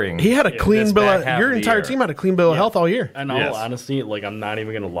suffering. had a clean this bill. back half Your of the entire year. team had a clean bill of health all year. In all Yes. honesty, like I'm not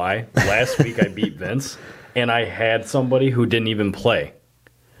even gonna lie. Last week I beat Vince, and I had somebody who didn't even play,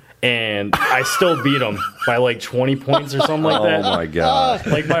 and I still beat him by like 20 points or something like that. Oh, my God.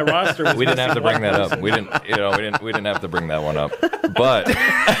 Like my roster was We didn't have to bring that up. We didn't have to bring that one up. But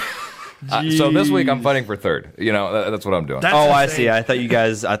so this week I'm fighting for third. That's what I'm doing. That's I insane. see.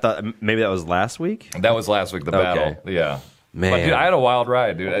 I thought maybe that was last week. That was last week. The battle. Yeah. Man. But dude, I had a wild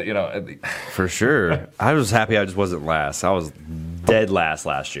ride, dude. For sure. I was happy I just wasn't last. I was dead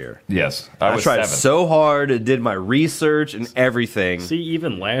last year. Yes, I was tried seventh. so hard and did my research and everything. See,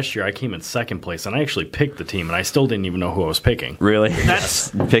 even last year I came in second place, and I actually picked the team, and I still didn't even know who I was picking. Really?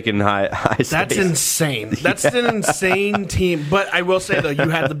 That's- picking high That's stakes. insane. That's an insane team. But I will say, though, you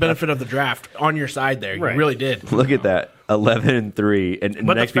had the benefit of the draft on your side there. You Right. really did. Look at that. 11-3, and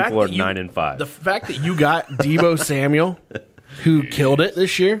But next the fact people are that you- 9-5. The fact that you got Debo Samuel, who killed it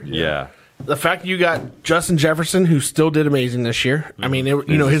this year. Yeah. The fact that you got Justin Jefferson, who still did amazing this year. I mean,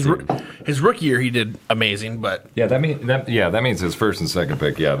 his rookie year he did amazing, but Yeah, that means his first and second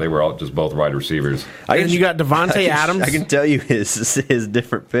pick. Yeah, they were all just both wide receivers. and you got Devontae Adams. I can tell you his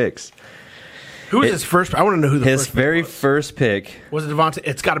different picks. Who was his first? I want to know who the His first pick very was. first pick. Was it Devontae?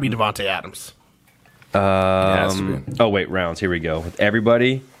 It's got to be Devontae Adams. It has to be. Oh wait, rounds. Here we go. With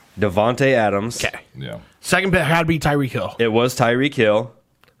everybody, Devontae Adams. Okay. Yeah. Second pick had to be Tyreek Hill. It was Tyreek Hill.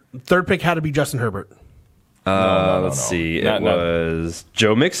 Third pick had to be Justin Herbert. Let's see. It was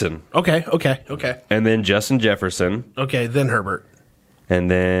Joe Mixon, Okay. and then Justin Jefferson, Okay, then Herbert.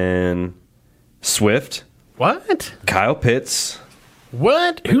 and then Swift, What? Kyle Pitts.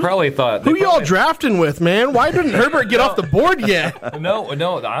 What? They probably thought. Who y'all drafting with, man? Why didn't Herbert get off the board yet? No.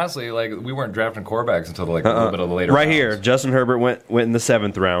 Honestly, like we weren't drafting quarterbacks until like a little bit of the later. Right rounds. here, Justin Herbert went in the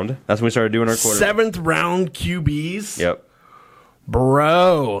 7th round. That's when we started doing our quarterback. 7th round QBs? Yep.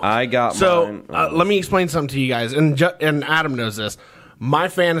 Bro. I got So mine. let me explain something to you guys, and Adam knows this. My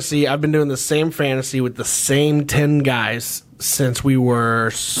fantasy, I've been doing the same fantasy with the same 10 guys since we were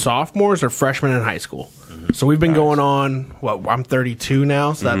sophomores or freshmen in high school. Mm-hmm. So we've been going on, I'm 32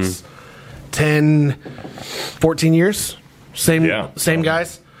 now, so that's 10, 14 years. Same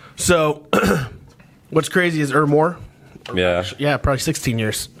guys. So what's crazy is Moore. Yeah. Yeah, probably 16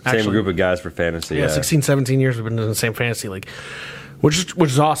 years. Same group of guys for fantasy. Yeah, 16, 17 years we've been doing the same fantasy league, which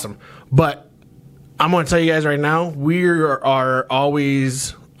is awesome. But I'm going to tell you guys right now, we are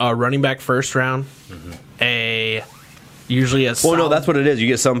always a running back first round, usually a solid. Well, no, that's what it is. You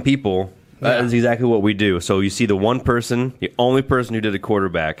get some people. That is exactly what we do. So you see the only person who did a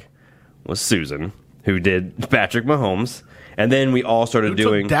quarterback was Susan, who did Patrick Mahomes. And then we all started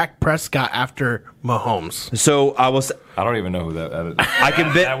doing Dak Prescott after Mahomes. So I don't even know who that is.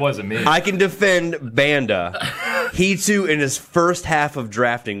 That wasn't me. I can defend Banda. He too, in his first half of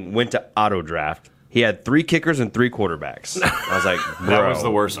drafting, went to auto draft. He had 3 kickers and 3 quarterbacks. I was like, bro, that was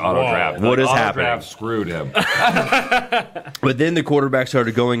the worst auto draft. What is auto happening? Draft screwed him. But then the quarterbacks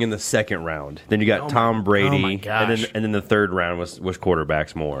started going in the second round. Then you got Tom Brady, and then the third round was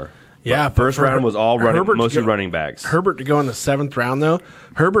quarterbacks more. Yeah, first round was all mostly running backs. Herbert to go in the 7th round though.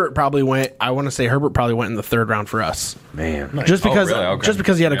 Herbert probably went in the 3rd round for us. Man, just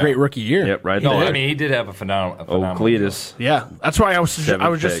because he had a great rookie year. Yep, right. No, I mean he did have a phenomenal. Cletus. Yeah, that's why I was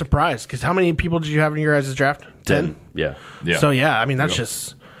just surprised because how many people did you have in your guys' draft? 10. Yeah. So yeah, I mean that's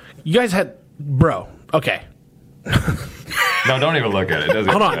just you guys had okay. No, don't even look at it.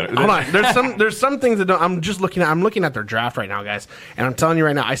 Hold on. There's some things that I'm looking at their draft right now, guys, and I'm telling you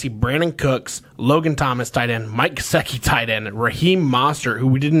right now, I see Brandon Cooks, Logan Thomas tight end, Mike Gesicki tight end, Raheem Mostert, who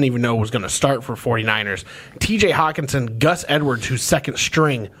we didn't even know was going to start for 49ers, TJ Hawkinson, Gus Edwards, who's second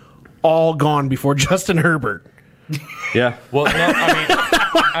string, all gone before Justin Herbert. Yeah. Well, no,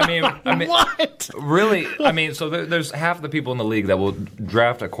 I mean, what? Really? I mean, so there's half the people in the league that will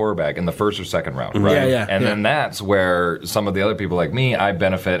draft a quarterback in the 1st or 2nd round, right? Yeah. And then that's where some of the other people like me, I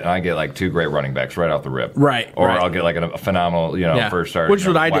benefit and I get like 2 great running backs right off the rip, right? Or I'll get like a phenomenal, first start. Which is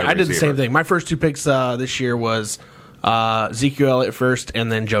what I did. I did the same thing. My first 2 picks this year was Ezekiel Elliott first,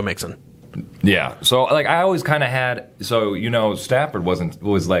 and then Joe Mixon. Yeah, so like I always kind of had Stafford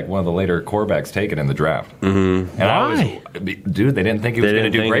was like one of the later quarterbacks taken in the draft. Mm-hmm. And Why? Dude, they didn't think he was going to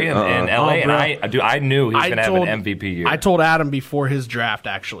do great in LA, and I knew he was going to have an MVP year. I told Adam before his draft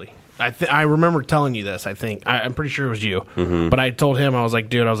actually. I remember telling you this. I think I'm pretty sure it was you, but I told him I was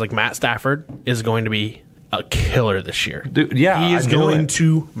like, Matt Stafford is going to be a killer this year. Dude, yeah, he is going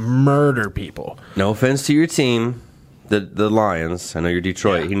to murder people. No offense to your team. The Lions, I know you're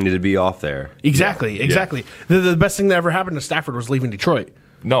Detroit. He needed to be off there. Exactly. The best thing that ever happened to Stafford was leaving Detroit.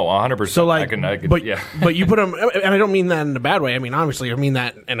 No, 100%. So but you put him, and I don't mean that in a bad way. I mean, obviously, I mean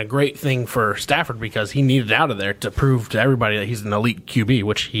that in a great thing for Stafford because he needed out of there to prove to everybody that he's an elite QB,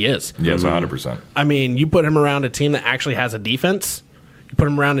 which he is. Yes, 100%. I mean, you put him around a team that actually has a defense. You put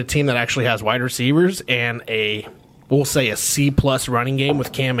him around a team that actually has wide receivers and we'll say a C+ running game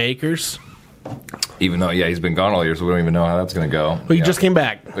with Cam Akers. Even though, he's been gone all year, so we don't even know how that's going to go. But he just came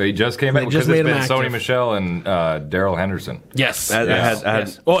back. He just came back because it's been Sony Michel and Daryl Henderson. Yes. I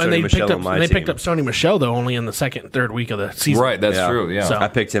had and they picked up Sony Michel, though, only in the 2nd, 3rd week of the season. Right, that's true, yeah. So I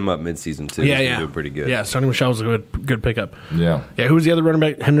picked him up mid-season, too. Yeah, He's doing pretty good. Yeah, Sony Michel was a good pickup. Yeah. Yeah, who was the other running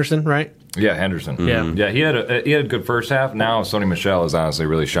back? Henderson, right? Yeah, Henderson. Mm-hmm. Yeah, he had a good first half. Now Sony Michel is honestly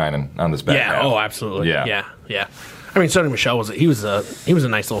really shining on this back half. Oh, absolutely. Yeah. I mean, Sony Michel was a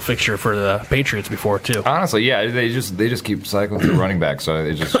nice little fixture for the Patriots before too. Honestly, yeah, they just keep cycling through running backs, so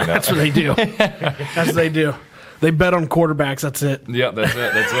they just that's what they do. That's what they do. They bet on quarterbacks. That's it. Yeah,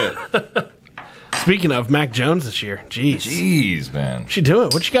 that's it. Speaking of Mac Jones this year, jeez, man, what you doing?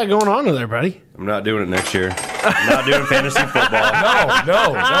 What you got going on there, buddy? I'm not doing it next year. I'm not doing fantasy football.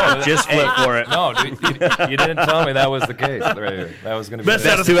 No. Just flip for it. No, dude, you didn't tell me that was the case. That was going to be best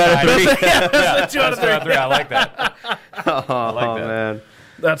out of 2 out of 3. Best 2 out of 3. I like that. Man.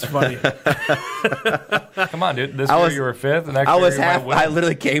 That's funny. Come on, dude. This year you were 5th. The next year I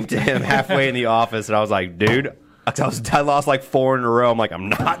literally came to him halfway in the office, and I was like, dude, I lost like 4 in a row. I'm like, I'm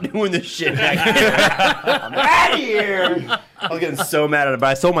not doing this shit next year. I'm out of here. I was getting so mad at it, but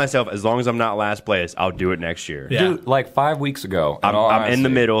I told myself, as long as I'm not last place, I'll do it next year. Yeah. Dude, like 5 weeks ago. I'm in the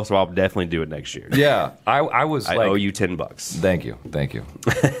middle, so I'll definitely do it next year. Yeah. I owe you $10. Thank you.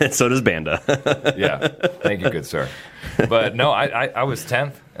 So does Banda. Yeah. Thank you, good sir. But no, I was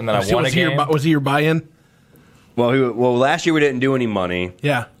 10th, and then I won a game. Was he your buy-in? Well, last year we didn't do any money.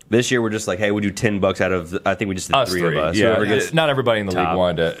 Yeah. This year we're just like, hey, we do $10 out of. I think we just did 3 of us. Yeah, not everybody in the league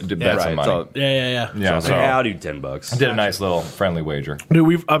wanted to bet some money. Yeah. So I'll do $10. I did a nice little friendly wager. Dude,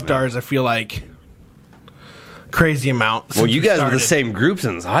 we've upped ours. I feel like crazy amount. Well, you guys were the same group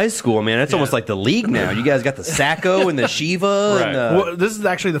since high school, man. It's almost like the league now. You guys got the Sacco and the Shiva. Right. And Well, this is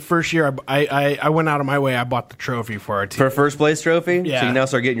actually the first year I went out of my way. I bought the trophy for our team. for first place trophy. Yeah. So you now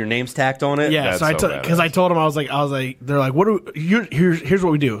start getting your names tacked on it. Yeah, That's so because I told them I was like, they're like, here's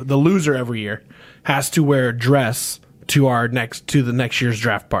what we do. The loser every year has to wear a dress to the next year's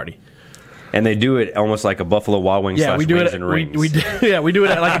draft party. And they do it almost like a Buffalo Wild Wings. Yeah, we do it. And rings. We do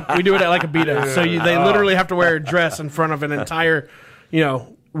it at like a beat-up. So they literally have to wear a dress in front of an entire,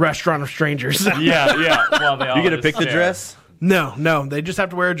 restaurant of strangers. Yeah. Well, You get to pick the dress. No, they just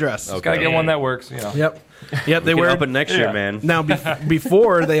have to wear a dress. Just gotta get one that works. Yep. They They wear up it next year, man. Now,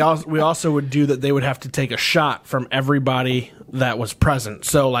 before we also would do that. They would have to take a shot from everybody that was present.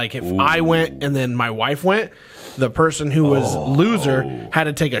 So, like, if I went and then my wife went, the person who was loser had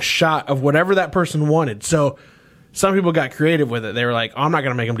to take a shot of whatever that person wanted. So, some people got creative with it. They were like, I'm not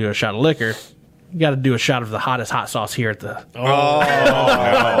going to make them do a shot of liquor. You got to do a shot of the hottest hot sauce here at the. No.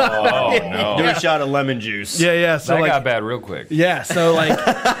 Do a shot of lemon juice. Yeah. So That like, got bad real quick. yeah. So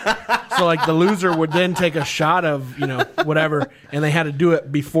like the loser would then take a shot of whatever, and they had to do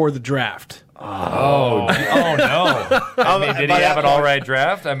it before the draft. Oh no! I mean, did he have an all right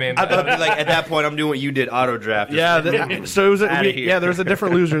draft? I mean, I thought, like, at that point, I'm doing what you did, auto draft. So it was Outta here. there was a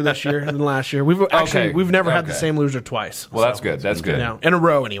different loser this year than last year. We've never had the same loser twice. well, that's good. That's good. In a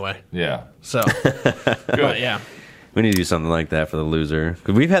row anyway. Yeah. So, but yeah. We need to do something like that for the loser.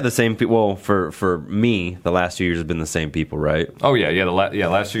 Because we've had the same people. Well, for me, the last 2 years have been the same people, right? Oh yeah.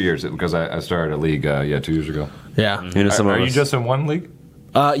 Last 2 years because I started a league 2 years ago. Yeah. Are you just in one league?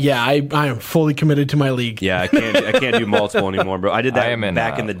 Yeah, I am fully committed to my league. Yeah, I can't do multiple anymore, bro. I did that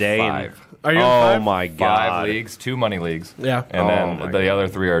back in the day. 5. Are you in Oh five? my god! 5 leagues, 2 money leagues. Yeah. and then the other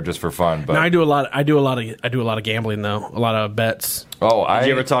 3 are just for fun. But No, I do a lot of gambling though. A lot of bets. Did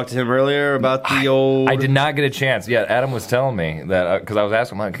you ever talk to him earlier about the old? I did not get a chance. Yeah, Adam was telling me that because I was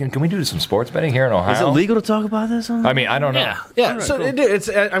asking him, like, can we do some sports betting here in Ohio? Is it legal to talk about this? I mean, I don't know. Yeah. So it's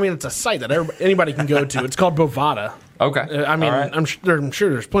a site that anybody can go to. It's called Bovada. Okay. I mean, All right. I'm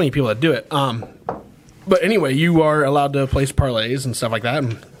sure there's plenty of people that do it. But anyway, you are allowed to place parlays and stuff like that.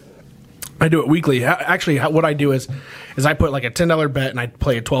 And I do it weekly. Actually, what I do is I put like a $10 bet and I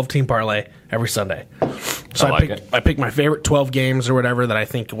play a 12-team parlay every Sunday. So I pick my favorite 12 games or whatever that I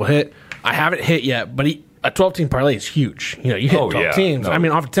think will hit. I haven't hit yet, but a 12-team parlay is huge. You hit 12 teams. No. I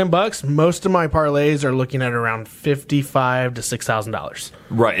mean, off of $10, most of my parlays are looking at around $5,500 to $6,000.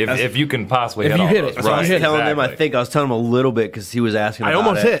 Right. If you can possibly if hit you all hit those. it. That's what I was Right. telling him. Exactly. I was telling him a little bit because he was asking. I about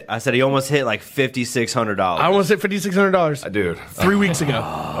almost it. hit. I said he almost hit like $5,600. I almost hit $5,600. Dude. 3 weeks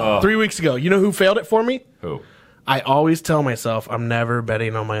ago. 3 weeks ago. You know who failed it for me? Who? I always tell myself I'm never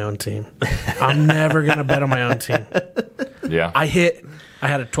betting on my own team. I'm never going to bet on my own team. Yeah. I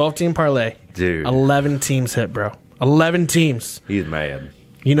had a 12-team parlay. Dude. 11 teams hit, bro. 11 teams. He's mad.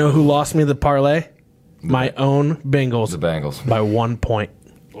 You know who lost me the parlay? My own Bengals. The Bengals. By 1 point.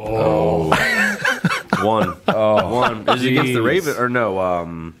 One. One. Is it against the Ravens or no?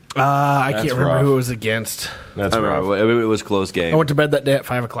 I That's can't remember rough. who it was against. That's I right. remember it was a close game. I went to bed that day at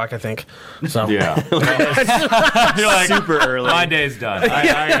 5 o'clock, I think. So Yeah. You're like, super early. My day's done.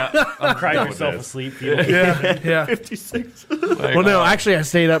 I'm crying done with yourself this. asleep. yeah. 56. Well, no, actually, I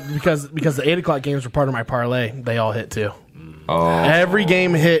stayed up because the 8 o'clock games were part of my parlay. They all hit too. Oh. Every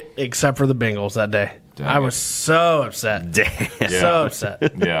game hit except for the Bengals that day. Dang I it. was so upset. Damn. So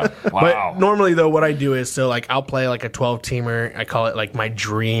upset. Yeah. But Wow. normally, though, what I do is I'll play like a 12-teamer. I call it like my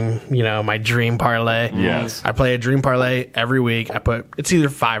dream, my dream parlay. Yes. I play a dream parlay every week. It's either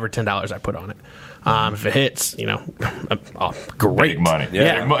 $5 or $10 I put on it. If it hits, great Big money.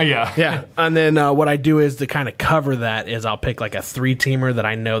 Yeah. Yeah. And then what I do is to kind of cover that is I'll pick like a 3-teamer that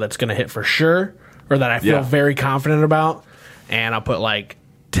I know that's going to hit for sure or that I feel very confident about. And I'll put like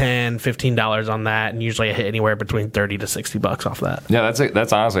 $10, $15 on that, and usually I hit anywhere between $30 to $60 off that. Yeah,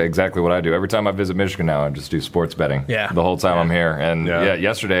 that's honestly exactly what I do. Every time I visit Michigan now, I just do sports betting. Yeah. The whole time I'm here. And Yeah.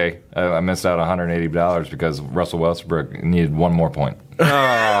 yesterday I missed out on $180 because Russell Westbrook needed one more point.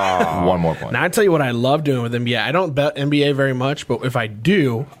 One more point. Now I tell you what I love doing with NBA. I don't bet NBA very much, but if I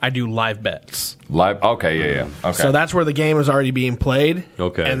do live bets. Live? Okay, yeah. Okay. So that's where the game is already being played.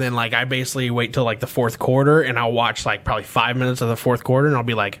 Okay. And then I basically wait till the fourth quarter, and I'll watch probably 5 minutes of the fourth quarter, and I'll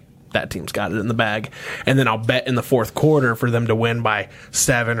be like, that team's got it in the bag. And then I'll bet in the fourth quarter for them to win by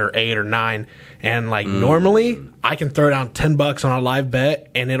 7 or 8 or 9. And normally I can throw down $10 on a live bet,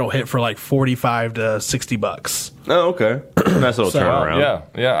 and it'll hit for $45 to $60. Oh, okay. Nice little turnaround.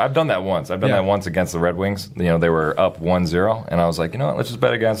 Yeah. I've done that once. I've done that once against the Red Wings. They were up 1-0, and I was like, you know what? Let's just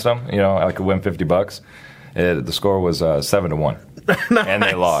bet against them. I could win $50. The score was 7-1. Nice. And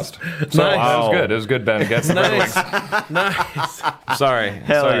they lost. So Nice. It was good. It was good bet against the Red Wings. Nice. Sorry,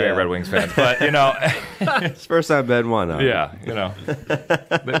 yeah. Red Wings fans, but It's the first time Ben won. Huh? yeah,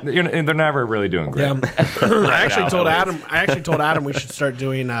 they're never really doing great. Yeah. I actually told Adam we should start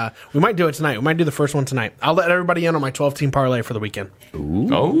doing. We might do it tonight. We might do the first one tonight. I'll let everybody in on my 12-team parlay for the weekend. Ooh.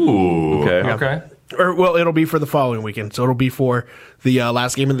 Oh, okay. Or it'll be for the following weekend. So it'll be for the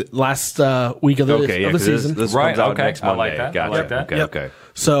last week of the season. This Right, comes out okay. next I like Monday. that. Gotcha. I like that. Okay.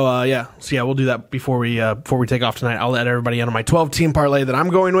 So we'll do that before we take off tonight. I'll let everybody in on my 12-team parlay that I'm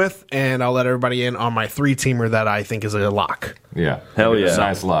going with, and I'll let everybody in on my 3-teamer that I think is a lock. Yeah. Hell yeah.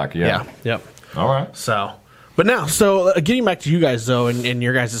 Nice lock. Yeah. Yep. All right. So, but now, getting back to you guys though, and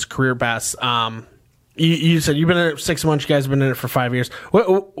your guys' career paths. You said you've been in it 6 months. You guys have been in it for 5 years.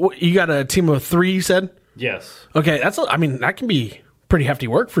 What you got a team of 3? You said. Yes. Okay, that can be pretty hefty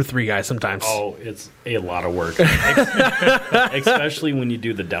work for 3 guys sometimes. Oh, it's a lot of work. Especially when you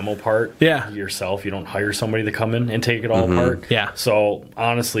do the demo part yourself. You don't hire somebody to come in and take it all apart. Yeah. So,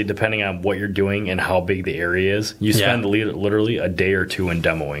 honestly, depending on what you're doing and how big the area is, you spend literally a day or 2 in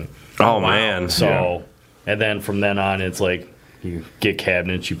demoing. Oh, man. So, and then from then on, it's like you get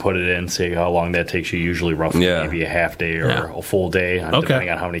cabinets, you put it in, say how long that takes you, usually roughly maybe a half day or a full day,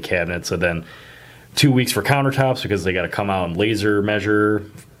 depending on how many cabinets. And then 2 weeks for countertops because they got to come out and laser measure.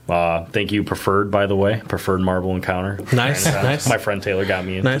 Thank you, Preferred, by the way. Preferred Marble and Counter. Nice, nice. My friend Taylor got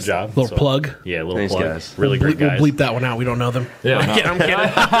me into the job. Little plug. Yeah, little Thanks, plug. Guys. Really great guys. We'll bleep that one out. We don't know them. Yeah, I'm kidding.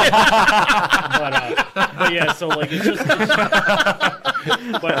 But yeah, so like it's just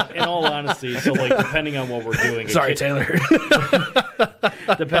but in all honesty, so like depending on what we're doing. Sorry, Taylor.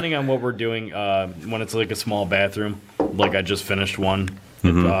 Depending on what we're doing, when it's like a small bathroom, like I just finished one.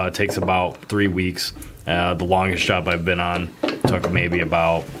 It takes about 3 weeks. The longest job I've been on took maybe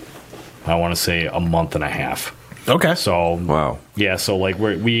about, I want to say, a month and a half. Okay. So Wow. Yeah, so like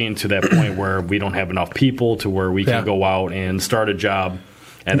we into that point where we don't have enough people to where we can go out and start a job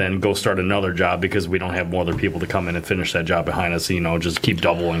and then go start another job because we don't have more other people to come in and finish that job behind us. Just keep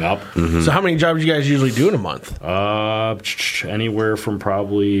doubling up. So how many jobs do you guys usually do in a month? Anywhere from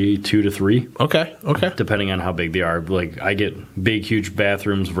probably 2 to 3. Okay. Depending on how big they are. Like I get big, huge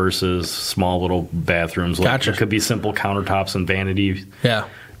bathrooms versus small little bathrooms. Like, Gotcha. It could be simple countertops and vanity. Yeah.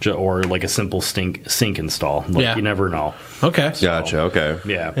 Or like a simple sink install. Like, you never know. Okay. So, Gotcha. Okay.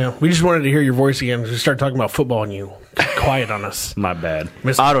 Yeah. We just wanted to hear your voice again. We start talking about football and you quiet on us. My bad.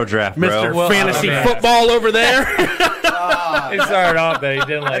 Auto draft, bro. Mr. Fantasy Football over there. He started off that he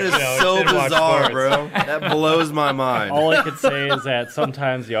didn't like. That is so bizarre, bro. That blows my mind. All I could say is that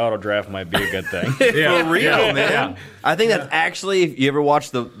sometimes the auto draft might be a good thing. For real, man. Yeah. I think that's actually, if you ever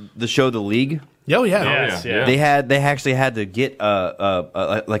watched the show The League. Oh yeah. Yes, yeah. They actually had to get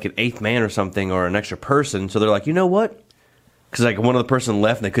like an 8th man or something or an extra person. So they're like, you know what? Because like one of the person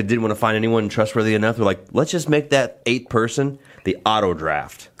left and they didn't want to find anyone trustworthy enough. They're like, let's just make that 8th person the auto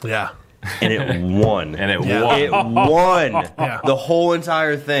draft. Yeah. And it won. It won the whole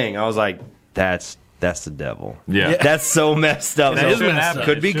entire thing. I was like, that's the devil. Yeah. That's so messed up. That is messed up.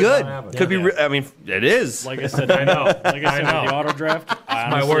 Could be good. Could be. I mean, it is. Like I said, I know. Like I said, with the auto draft,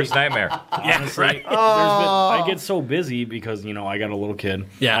 My worst nightmare. Honestly, I get so busy because I got a little kid.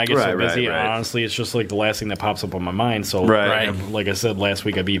 Yeah, I get so busy. Right. And honestly, it's just like the last thing that pops up on my mind. So, like I said last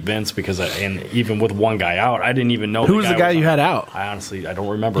week, I beat Vince because, and even with one guy out, I didn't even know who was the guy you had out. I honestly, I don't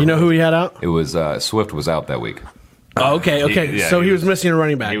remember. You know who he had out? It was Swift was out that week. Oh, okay. So he was missing a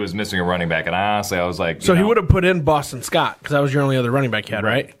running back. He was missing a running back, and honestly, I was like, so he would have put in Boston Scott because that was your only other running back you had,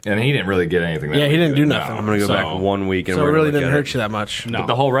 right? And he didn't really get anything. Yeah, he didn't do nothing. I'm gonna go back 1 week and so it we're really gonna didn't look at hurt you that much. No. But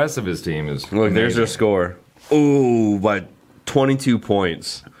the whole rest of his team is Look, there's their score. Ooh, by 22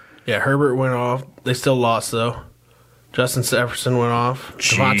 points. Yeah, Herbert went off. They still lost though. Justin Jefferson went off.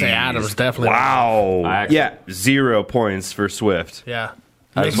 Devontae Adams definitely. Wow. Yeah, 0 points for Swift. Yeah.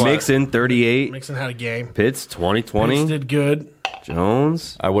 Mixon 38. Mixon had a game. Pitts 2020. Pitts did good.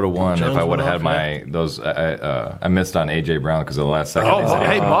 Jones. I would have won Jones if I would have went had I missed on AJ Brown because of the last second.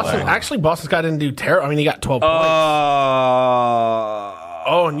 Hey, Boston. Actually, Boston Scott didn't do terrible. I mean, he got 12 points.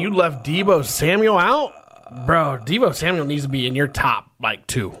 And you left Deebo Samuel out, bro. Deebo Samuel needs to be in your top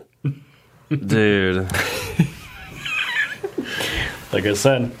 2. Dude. Like I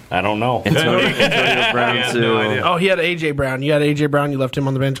said, I don't know. Antonio Brown too. Oh, he had AJ Brown. You had AJ Brown. You left him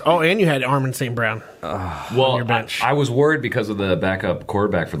on the bench. Oh, and you had Armin St. Brown. Well, your bench. I was worried because of the backup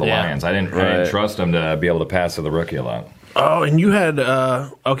quarterback for the Lions. I didn't trust him to be able to pass to the rookie a lot. Oh, and you had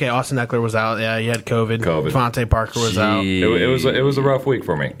Austin Eckler was out. Yeah, you had COVID. Devontae Parker was out. It was a rough week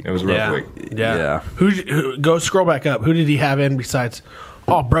for me. It was a rough week. Yeah. Who go scroll back up? Who did he have in besides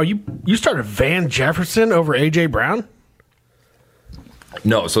Oh, bro, you started Van Jefferson over A.J. Brown?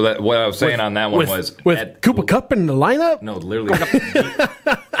 No, so that what I was saying on that one was with Cooper Kupp in the lineup. No, literally.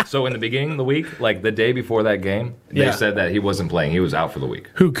 So in the beginning of the week, like the day before that game, they said that he wasn't playing; he was out for the week.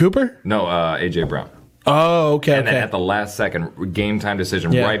 Who, Cooper? No, AJ Brown. Oh, okay. And then at the last second, game time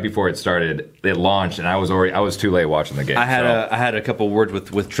decision, right before it started, it launched, and I was too late watching the game. I had a couple words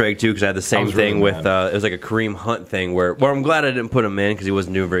with Trey too, because I had the same thing with it was like a Kareem Hunt thing where I'm glad I didn't put him in because he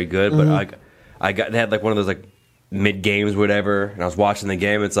wasn't doing very good, but they had like one of those like mid games, whatever, and I was watching the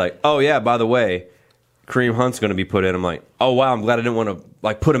game. It's like, oh yeah, by the way, Kareem Hunt's going to be put in. I'm like, oh wow, I'm glad I didn't want to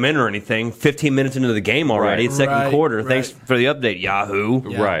like put him in or anything. 15 minutes into the game already, it's second quarter. Thanks for the update, Yahoo.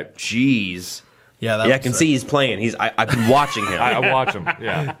 Yeah. Right, jeez. Yeah, I can see he's playing. I've been watching him. I watch him.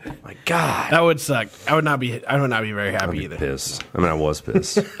 Yeah. My God, that would suck. I would not be very happy either. Pissed. I mean, I was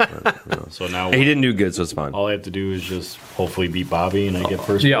pissed. But, So now he didn't do good, so it's fine. all I have to do is just hopefully beat Bobby and I get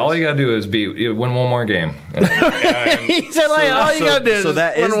first. Yeah, all you gotta do is win one more game. He said, like, all you gotta do is so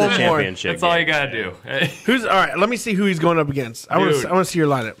that is win the one championship. That's all you gotta do. Who's all right? Let me see who he's going up against. I want to see your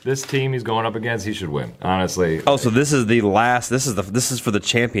lineup. This team he's going up against, he should win. Honestly. Oh, so this is the last. This is for the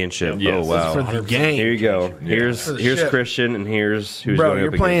championship. Yes, oh wow. For the game. Here you go. Here's ship. Christian, and here's who's Bro, going you're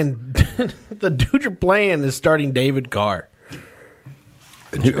up against. playing. The dude you're playing is starting David Carr.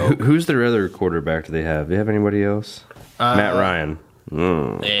 Who's their other quarterback? Do they have? Do they have anybody else? Matt Ryan.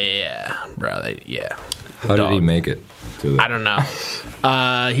 Yeah, bro. How did he make it to I don't know.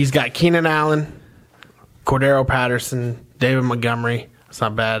 He's got Keenan Allen, Cordero Patterson, David Montgomery. That's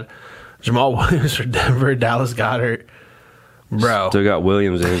not bad. Jamal Williams for Denver, Dallas Goedert. Bro. Still got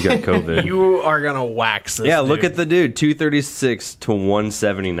Williams, and he's got COVID. You are going to wax this Yeah, look at the dude. 236 to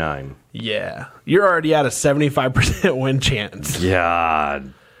 179. Yeah. You're already at a 75% win chance.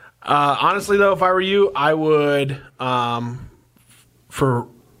 God. Honestly, though, if I were you, I would,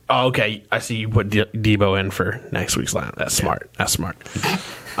 okay. I see you put Debo in for next week's lineup. That's smart. That's smart.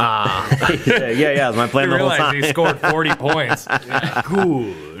 Yeah. It was my plan the whole time. He scored 40 points.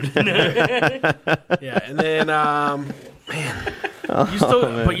 Good. Yeah, and then, man,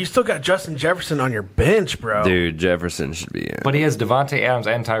 you still got Justin Jefferson on your bench, bro. Dude, Jefferson should be in. But he has Devontae Adams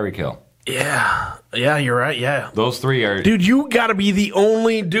and Tyreek Hill. Yeah, you're right. Yeah, Those three are. dude, you got to be the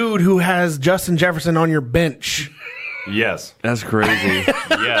only dude who has Justin Jefferson on your bench. Yes. That's crazy.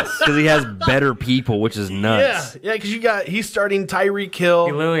 Yes. Because he has better people, which is nuts. Yeah, because he's starting Tyreek Hill,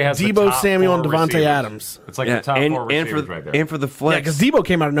 He literally has the Debo top Samuel, and four Devontae receivers. Adams. It's like the top four receivers right there. And for the flex. Yeah, because Debo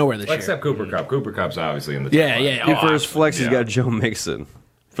came out of nowhere this year. Except Cooper Kupp. Cooper Kupp's obviously in the top five. Dude, for his flex, he's got Joe Mixon.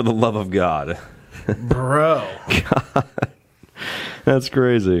 For the love of God. Bro. God. That's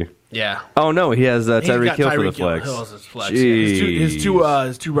crazy. Yeah. Oh, no, he has He's Tyreek got Hill for the Tyreek Hill. flex. Hill is his flex. Yeah.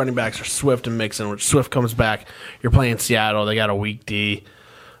 His two running backs are Swift and Mixon, which Swift comes back. You're playing Seattle. They got a weak D.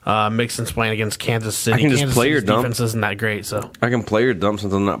 Mixon's playing against Kansas City. I can just Kansas play your City's dump. defense isn't that great, so. I can play your dump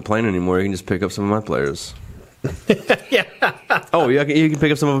since I'm not playing anymore. You can just pick up some of my players. Yeah. Oh, you can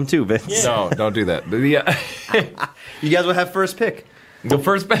pick up some of them too, Vince. Yeah. No, don't do that. But yeah. You guys will have first pick. The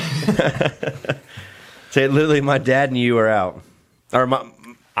first Say literally, my dad and you are out. Or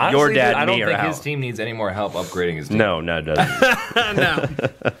Honestly, your dad I and don't me are think out. his team needs any more help upgrading his team. No, it doesn't.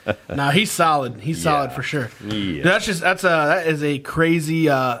 No, he's solid. He's solid for sure. Yeah. That is a crazy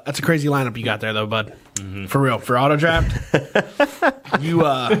lineup you got there though, bud. Mm-hmm. For real, for auto draft. You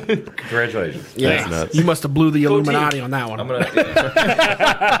Congratulations. yeah, That's nuts. you must have blew the Illuminati on that one. I'm gonna.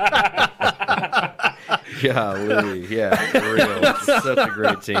 Golly, yeah, for real. It's such a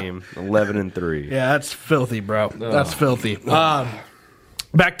great team. 11-3. Yeah, that's filthy, bro. That's filthy.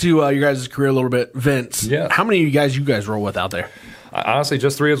 Back to your guys' career a little bit, Vince. Yeah. How many of you guys roll with out there? Honestly,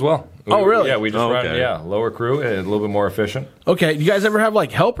 just three as well. Oh, really? Yeah, we just run lower crew and a little bit more efficient. Okay, do you guys ever have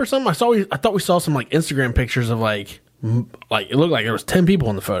like help or something? I thought we saw some like Instagram pictures of like it looked like there was 10 people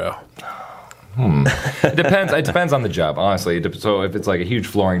in the photo. It depends on the job, honestly. So if it's like a huge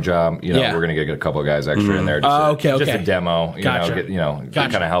flooring job, we're gonna get a couple of guys extra in there. Just just a demo, Gotcha.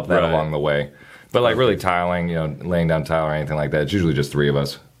 kind of help that along the way. But like really tiling, laying down tile or anything like that, it's usually just three of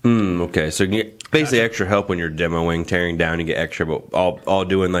us. Okay, so you get basically extra help when you're demoing, tearing down. You get extra, but all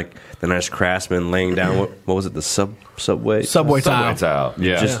doing like the nice craftsman laying down. What was it? The subway tile.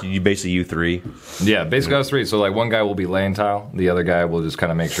 Yeah, just you three. Yeah, basically us three. So like one guy will be laying tile, the other guy will just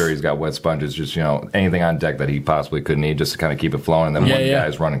kind of make sure he's got wet sponges, just anything on deck that he possibly could need, just to kind of keep it flowing. And then one guy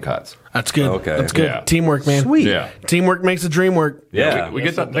is running cuts. That's good. Okay. That's good. Yeah. Teamwork, man. Sweet. Yeah. Teamwork makes the dream work. Yeah, we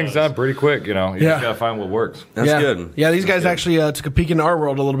get things done pretty quick. You just gotta find what works. That's good. Yeah, these guys actually took a peek into our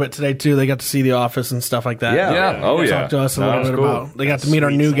world a little bit today too. They got to see the office and stuff like that. Yeah. Oh, yeah. Talk to us a little bit about. They got to meet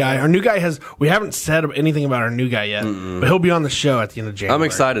our new guy. Our new guy we haven't said anything about our new guy yet. But he'll be on the show at the end of January. I'm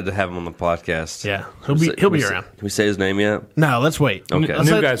excited to have him on the podcast. Yeah, he'll be around. Can we say his name yet? No, let's wait. Okay.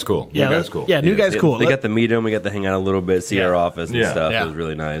 New guy's cool. Yeah, new guy's cool. Yeah, new guy's cool. We got to meet him. We got to hang out a little bit, see our office and stuff. Yeah. It was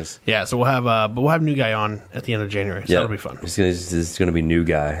really nice. Yeah, so we'll have new guy on at the end of January. So that'll be fun. It's going to be new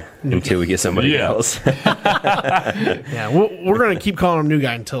guy until we get somebody else. Yeah, we're going to keep calling him new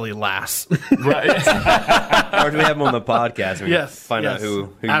guy until he lasts. Right. Or do we have him on the podcast? And find out who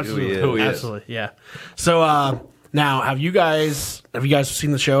he is. Absolutely, yeah. So now, have you guys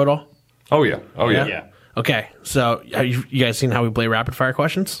seen the show at all? Oh yeah. Yeah. Okay, so have you guys seen how we play rapid fire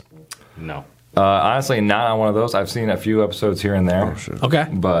questions? No. Honestly, not on one of those. I've seen a few episodes here and there. Okay,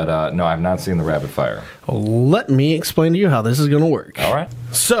 But no, I've not seen the rapid fire. let me explain to you how this is going to work. All right.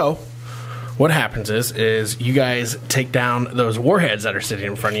 So, what happens is you guys take down those warheads that are sitting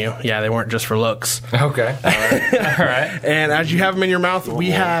in front of you. Yeah, they weren't just for looks. Okay. All right. All right. And as you have them in your mouth,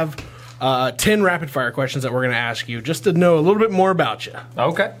 we have 10 rapid fire questions that we're going to ask you just to know a little bit more about you.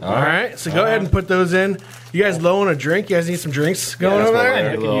 Okay. All right. So go ahead and put those in. You guys low on a drink? You guys need some drinks going over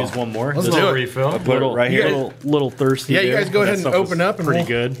there? I can use one more. Let's Just do it. Refill. Put it right here. Little thirsty. Yeah, you guys go ahead and open up, and pretty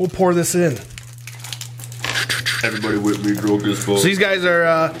good. We'll pour this in. Everybody with me drunk as fuck. So these guys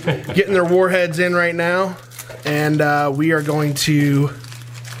are getting their warheads in right now, and we are going to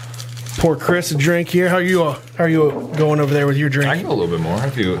pour Chris a drink here. How are you going over there with your drink? I can go a little bit more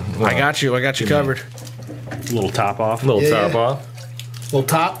if you. I got you covered. Little top off. Little top Yeah. off, Little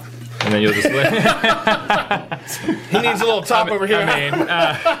top. and then you'll just. He needs a little top over here.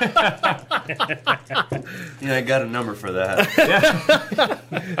 Yeah, I got a number for that.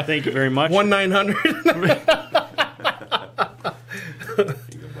 Thank you very much. 1-900.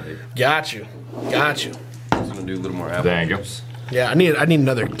 Got you. I'm gonna do a little more apple. There you go. juice. Yeah, I need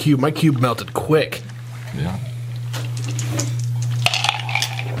another cube. My cube melted quick. Yeah.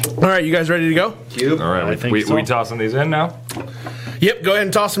 All right, you guys ready to go? Cube. All right. I think we so. tossing these in now. Yep, go ahead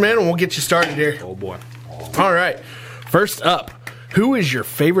and toss them in, and we'll get you started here. Oh boy. All right. First up, who is your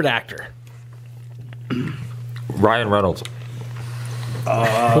favorite actor? Ryan Reynolds.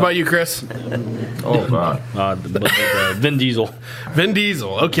 What about you, Chris? Oh God. Vin Diesel. Vin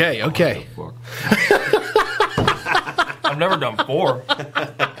Diesel. Okay. Fuck. I've never done 4.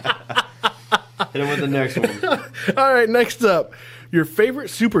 Hit him with the next one. All right, next up, your favorite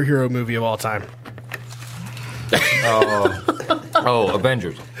superhero movie of all time? Oh,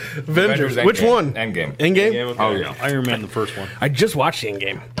 Avengers. Avengers. Endgame. One? Endgame. Endgame? Oh yeah. Iron Man, the first one. I just watched the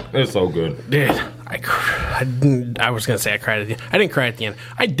Endgame. It's so good. Dude, I was going to say I cried at the end. I didn't cry at the end.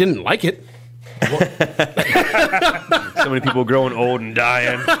 I didn't like it. So many people growing old and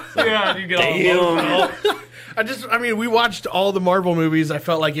dying. Yeah, you get all we watched all the Marvel movies. I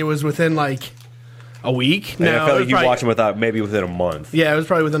felt like it was within like a week. And I No, felt it like was you probably- watch them within a month. Yeah, it was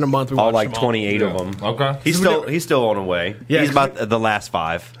probably within a month. We All watched like them 28 of them. Okay. He's still on the way. Yeah, He's 'cause about the last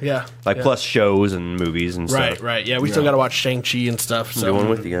 5. Yeah. Like yeah. plus shows and movies and Right, stuff. right. Yeah, we still got to watch Shang-Chi and stuff. So. Going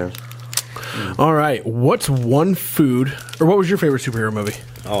with you guys. All right. What's one food, or what was your favorite superhero movie?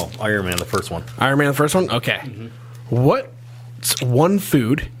 Oh, Iron Man, the first one. Iron Man, the first one? Okay. What's one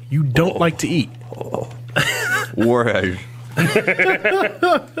food you don't like to eat? Warhead.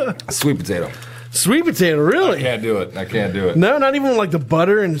 Sweet potato. Sweet potato, really? I can't do it. No, not even like the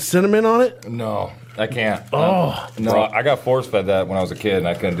butter and cinnamon on it? No, I can't. Oh. No, I got force fed that when I was a kid and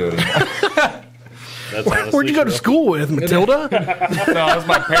I couldn't do it anymore. That's honestly Where'd you go to true. school with, Matilda? No, that's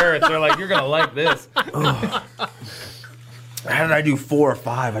my parents. They're like, you're going to like this. How did I do 4 or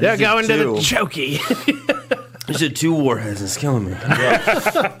 5? I Yeah, just go did into 2. the chokey. I did 2 warheads. It's killing me.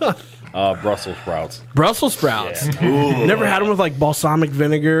 Brussels sprouts. Brussels sprouts. Never had them with like balsamic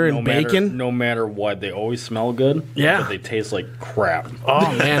vinegar and bacon? No matter what, they always smell good. Yeah. But they taste like crap.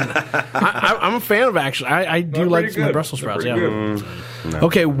 Oh, man. I'm a fan of actually. I do like pretty some good. Brussels sprouts, They're yeah. pretty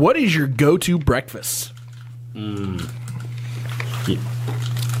Okay, what is your go-to breakfast?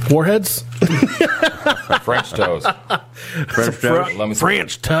 Warheads? French toast. French toast. Let me see.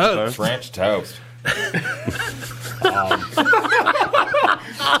 French toast. French toast.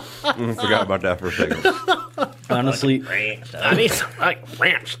 Forgot about that for a second. Honestly, I need some like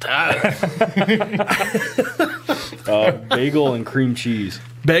French toast. bagel and cream cheese.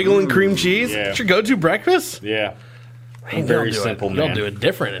 Bagel and cream cheese? Yeah. That's your go-to breakfast? Yeah. Man, very y'all do simple, Y'all man. do it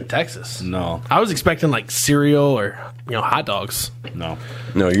different in Texas. No. I was expecting like cereal or hot dogs. No.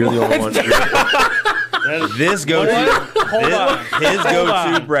 No, you're the only one. This his go-to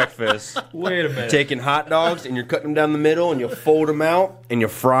breakfast. Wait a minute. Taking hot dogs and you're cutting them down the middle and you fold them out and you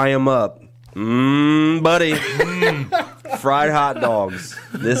fry them up. Buddy. Fried hot dogs.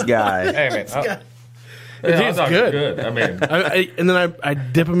 This guy. Hey, man. It's hot dogs good. are good. I mean, And then I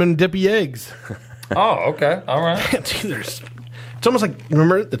dip them in dippy eggs. Oh, okay. All right. Dude, it's almost like,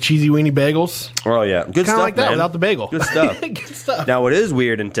 remember the cheesy weenie bagels? Oh, yeah. Good stuff, Like that man. without the bagel. Good stuff. Good stuff. Now, what is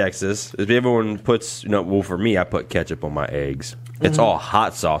weird in Texas is everyone puts, well, for me, I put ketchup on my eggs. It's all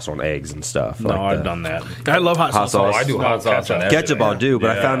hot sauce on eggs and stuff. No, like I've that. done that. I love hot sauce. sauce. Oh, I do hot sauce on everything. Ketchup I'll do, but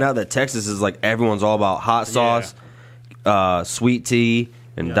I Yeah. found out that Texas is like everyone's all about hot sauce, sweet tea,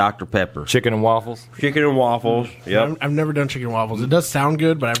 and Dr. Pepper. Chicken and waffles. Chicken and waffles. Yep. I've never done chicken waffles. It does sound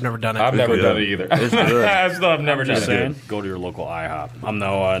good, but I've never done it. I've never good. done it either. It's good. I've never done Just it. saying, go to your local IHOP. I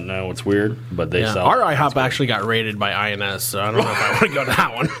know it's weird, but they Yeah. sell. Our IHOP actually got rated by INS, so I don't know if I want to go to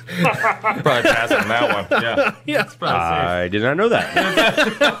that one. Probably pass on that one. Yeah. Yeah, it's probably safe. I did not know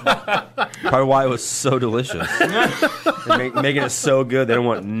that. Probably why it was so delicious. Making it so good, they don't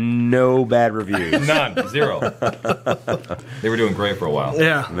want no bad reviews. None. Zero. They were doing great for a while.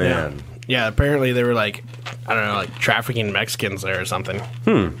 Yeah, Man. Yeah, apparently they were like, I don't know, like trafficking Mexicans there or something.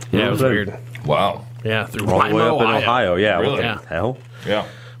 Yeah, it was weird. Wow. Yeah, through All the way up in Ohio. Yeah. Really? What the Yeah. hell? Yeah.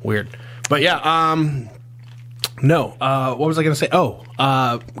 Weird. But yeah, no. What was I going to say? Oh,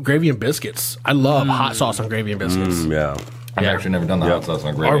 gravy and biscuits. I love hot sauce on gravy and biscuits. Yeah. I've actually never done the hot sauce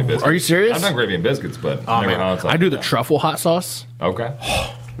on gravy and biscuits. Are you serious? I've done gravy and biscuits, but Oh, never man. hot sauce. I do the truffle hot sauce. Okay.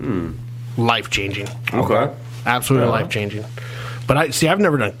 Life changing. Okay. Absolutely life changing. But I've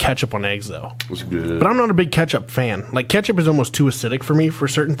never done ketchup on eggs though. It's good. But I'm not a big ketchup fan. Like ketchup is almost too acidic for me for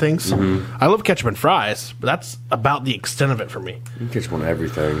certain things. I love ketchup and fries, but that's about the extent of it for me. You ketchup on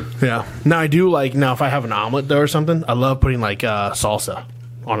everything. Yeah. Now I do like if I have an omelet though or something, I love putting like salsa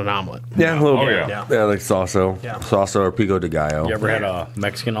on an omelet. Yeah, a little Oh, bit. yeah. Yeah, like salsa. Yeah. Salsa or pico de gallo. You ever had a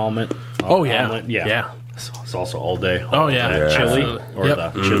Mexican omelet? Oh yeah. Omelet? Yeah. Yeah. Salsa all day. Oh yeah. That chili Absolutely. or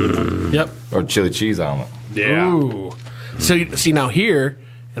Yep. the chili one. Yep. Or chili cheese omelet. Yeah. Ooh. So see now here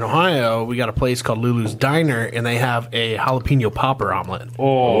in Ohio, we got a place called Lulu's Diner, and they have a jalapeno popper omelet.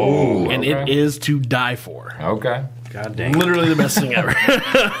 Oh, And it is to die for. Okay. god dang. Literally the best thing ever.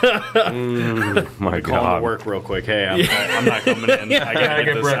 My Calling God. to work real quick. Hey, I'm not coming in.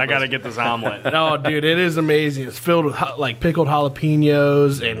 I gotta get this omelet. Oh, dude, it is amazing. It's filled with like pickled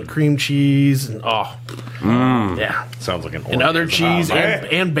jalapenos and cream cheese, and yeah, Sounds like an and other orgasm. cheese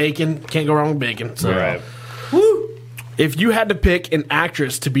and bacon. Can't go wrong with bacon. So, Right. if you had to pick an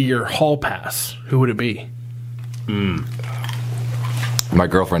actress to be your hall pass, who would it be? My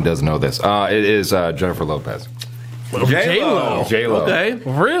girlfriend doesn't know this. It is Jennifer Lopez. J-Lo. J-Lo. Okay,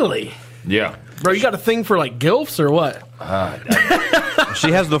 really, Yeah. bro? You got a thing for like gilfs or what?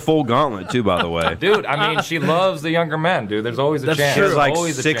 She has the full gauntlet, too, by the way. Dude, I mean, she loves the younger men, dude. There's always a That's chance. true. She has like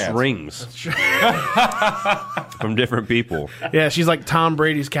Always a 6 chance. rings from different people. Yeah, she's like Tom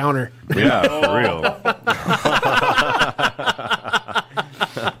Brady's counter. Yeah, for real.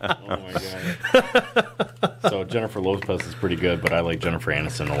 Oh my god. So Jennifer Lopez is pretty good, but I like Jennifer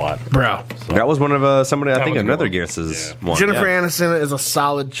Aniston a lot. Bro, That was one of somebody, I think, was a good another one. guess's one. Jennifer Yeah. Aniston is a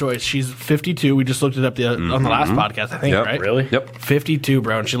solid choice. She's 52. We just looked it up on the last podcast, I think, Yep. right? Really? Yep. 52,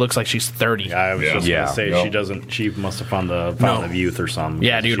 bro, and she looks like she's 30. Yeah, I was just Yeah. gonna say Yeah. she doesn't. She must have found the fountain of youth or something.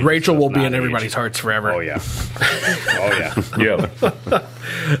 Yeah, dude, She Rachel does will be not in age. everybody's hearts forever. Oh yeah. Oh yeah. Yeah.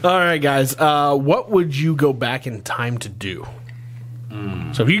 All right, guys. What would you go back in time to do?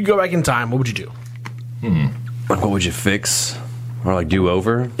 So if you could go back in time, what would you do? What would you fix? Or like do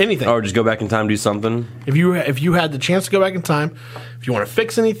over? Anything. Or just go back in time, do something? If you had the chance to go back in time, if you want to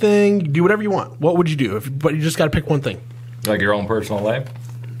fix anything, you do whatever you want. What would you do? But you just got to pick one thing. Like your own personal life?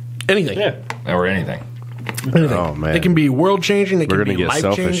 Anything. Yeah. Or anything. Anything. Oh, man. It can be world changing. It We're can going be to get life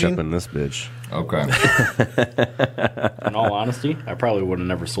selfish changing. up in this bitch. Okay. In all honesty, I probably would have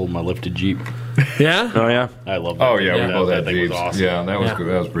never sold my lifted Jeep. Yeah, Oh, yeah? I love that. Oh, yeah, That- we both that had thing was Jeeps. awesome. Yeah, that was Yeah. good.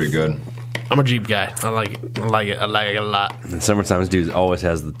 That was pretty good. I'm a Jeep guy. I like it. I like it a lot. And summertime, dude always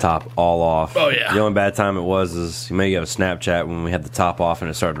has the top all off. Oh, yeah. The only bad time it was is you may have a Snapchat when we had the top off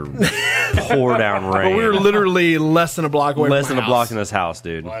and it started to pour down rain. But we were literally less than a block away. less from than my a block house. in this house,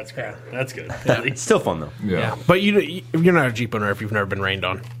 dude. Well, that's good. That's good. It's still fun, though. Yeah, but you're not a Jeep owner if you've never been rained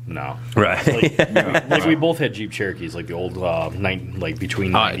on. No. Right. Like we both had Jeep Cherokees, like the old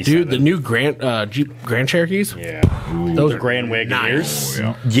between 97. Dude, the new Jeep Grand Cherokees. Yeah. Those The are Grand Wagoneers. nice.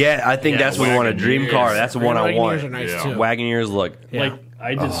 Yeah. Yeah, I think Yeah, that's when you want a dream car. Wagoneers. That's the one I Wagoneers want. are nice, Yeah. too. Wagoneers look. Yeah. Like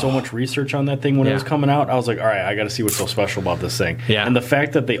I did so much research on that thing when it was Yeah. coming out. I was like, all right, I got to see what's so special about this thing. Yeah. And the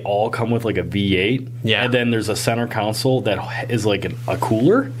fact that they all come with like a V8. Yeah. And then there's a center console that is like a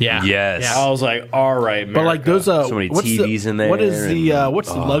cooler. Yeah. Yes. Yeah. I was like, all right, But like those, So many what's TVs in there What is the and- what's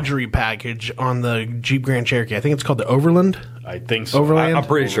the luxury package on the Jeep Grand Cherokee? I think it's called the Overland. I think so. Overland. I'm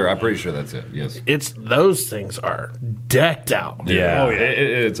pretty sure that's it. Yes. It's those things are decked out. Yeah. Oh, yeah.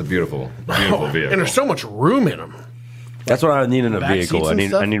 It's a beautiful vehicle. And there's so much room in them. That's what I need in a Back vehicle. seats I and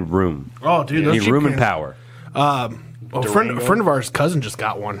need stuff? room. Oh, dude, I those need Jeep room and Grand- power. A friend of ours' cousin just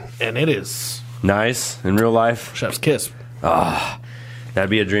got one, and it is Nice in real life. chef's kiss. That'd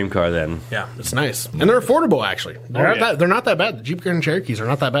be a dream car then. Yeah, it's nice, and they're affordable. Actually, they're not that bad. The Jeep Grand Cherokees are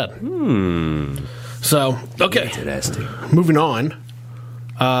not that bad. So okay, Interesting. moving on.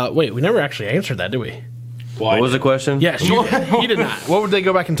 Wait, we never actually answered that, did we? What was the question? Yeah, he did not. What would they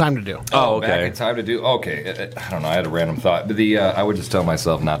go back in time to do? Oh, Back okay. in time to do. Okay, I don't know. I had a random thought. But I would just tell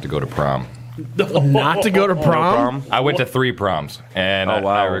myself not to go to prom. Not to go to prom? I went to 3 proms, and Oh,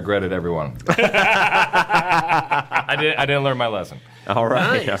 wow. I regretted every one. I didn't learn my lesson. All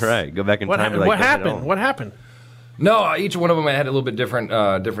right. Nice. All right. Go back in What, time. what happened? What happened? No, each one of them I had a little bit different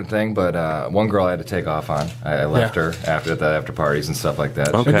thing, but one girl I had to take off on. I left her after parties and stuff like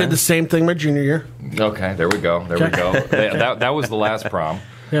that. Okay. I did the same thing my junior year. Okay, there we go. That was the last prom.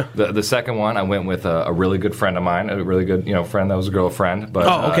 Yeah. The second one, I went with a really good friend of mine, a really good friend that was a girlfriend. But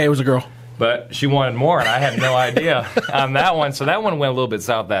Oh, okay, it was a girl. but she wanted more, and I had no idea on that one. So that one went a little bit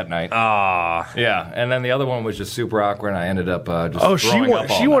south that night. Yeah, and then the other one was just super awkward, and I ended up just throwing up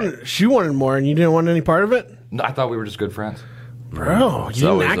all night. She wanted more, and you didn't want any part of it, No, I thought we were just good friends. bro. You didn't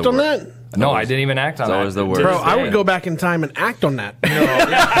always act the on worst. that, No, I didn't even act on that. always the worst. bro. I would go back in time and act on that.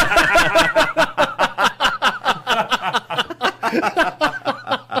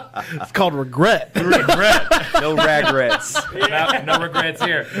 It's called regret. No regrets. No regrets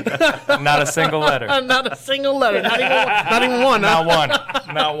here. Not a single letter. Not a single letter. Not even one. Not one.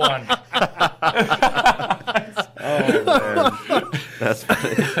 Not one. That's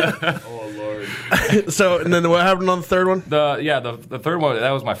funny. So, and then what happened on the third one? The third one,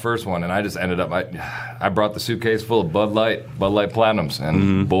 that was my first one, and I just ended up, I brought the suitcase full of Bud Light Platinums,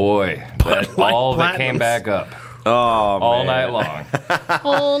 and boy, all that came back up. Oh, All man. night long.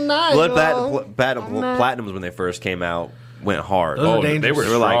 All night. Platinums when they first came out went hard. Those are Oh, dangerous. they were They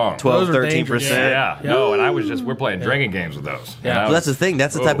were like strong. 12, Those are 13%. dangerous. Yeah. No, and I was we're playing drinking games with those. Yeah. And I Well, that's was- the thing.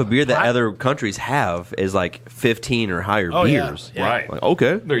 That's the type of beer that Plat- other countries have is like 15 or higher Oh, yeah. beers. Yeah. Right. Like,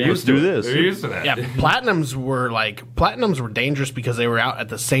 okay, They're let's used do to this. They're used to that. Yeah, platinums were dangerous because they were out at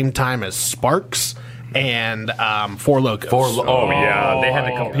the same time as Sparks and Four Locos. They had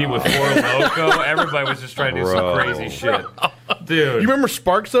to compete with Four Loco. Everybody was just trying to do some Bro. crazy shit. Dude. You remember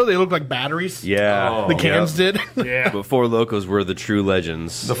Sparks though? They looked like batteries. Yeah. The cans did. Yeah. But Four Locos were the true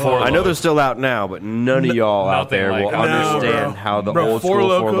legends. The Four I know Locos. they're still out now, but none of y'all out Nothing there like will that. understand how the old school Four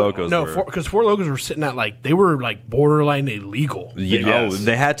Locos were. because Four Locos were sitting at they were borderline illegal. Oh,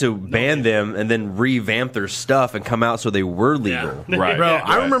 they had to ban them and then revamp their stuff and come out so they were legal. Right. Bro,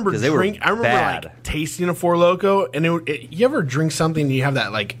 I remember 'Cause they were bad. tasting a Four Loco, and you ever drink something and you have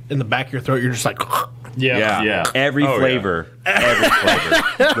that in the back of your throat, you're just like, Yeah. Every Oh, flavor. Every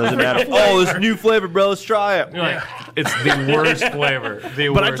flavor. Doesn't matter. Oh, this new flavor, bro. Let's try it. You're like, it's the worst flavor.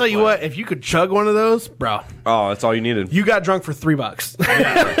 but I tell you what, if you could chug one of those, bro, Oh, that's all you needed. you got drunk for $3.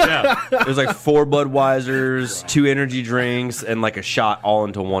 It was like 4 Budweisers, 2 energy drinks, and like a shot all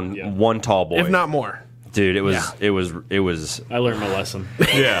into one tall boy. if not more. Dude, it was Yeah. it was I learned my lesson.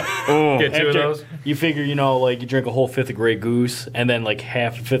 Yeah. Oh. Get 2 of After- those. You figure, you drink a whole fifth of Grey Goose and then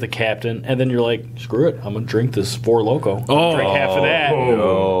half a fifth of Captain, and then you're like, screw it, I'm gonna drink this Four Loco. Oh. Drink half of that.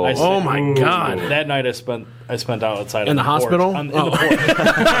 Oh. I Oh my God. That night I spent outside In on the porch. hospital? In the porch.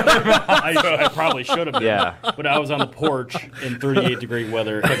 I probably should have been. Yeah. But I was on the porch in 38 degree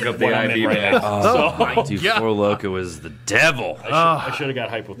weather. Pick up the when I'm in IV right bag. now. Oh my dude, God. Four Loco was the devil. I should have got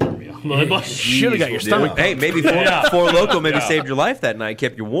hypothermia. Should have got your stomach. Hey, maybe Four Loco maybe saved your life that night,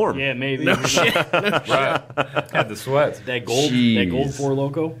 kept you warm. Yeah, maybe. Right. Had the sweats. That Jeez. gold Four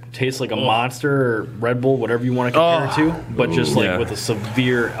Loco tastes like a Monster or Red Bull, whatever you want to compare it to, but just Yeah. with a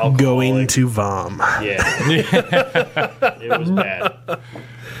severe alcohol. Going to vom. Yeah. It was bad.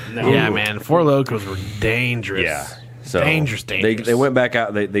 No. Yeah, man. Four Locos were dangerous. Yeah. So dangerous. They went back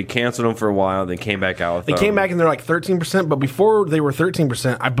out. They canceled them for a while. They came back out with They came back and they're like 13%, but before they were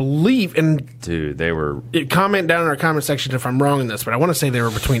 13%, I believe, and Dude, they were comment down in our comment section if I'm wrong in this, but I want to say they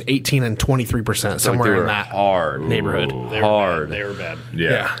were between 18 and 23%, somewhere they were in that hard neighborhood. They were hard. Bad. They were bad.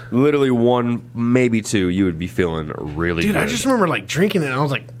 Yeah. Literally 1, maybe 2, you would be feeling really Dude, good. I just remember drinking it and I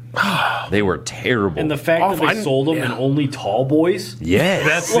was like, They were terrible. And the fact that I- they sold them in only tall boys. yes,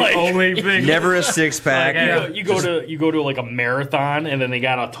 That's the only thing. never a 6-pack. You go to like a marathon and then they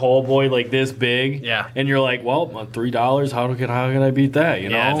got a tall boy like this big. Yeah. And you're like, well, $3, how can I beat that? You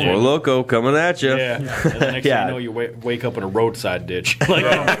know? Yeah, dude. Four Loco coming at you. Yeah. And the next Yeah. thing you know, you wake up in a roadside ditch. Like,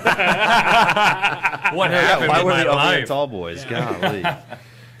 What happened Why in were my they only life? tall boys? Golly.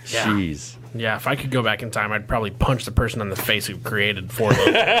 Yeah. Jeez. Yeah, if I could go back in time, I'd probably punch the person in the face who created Four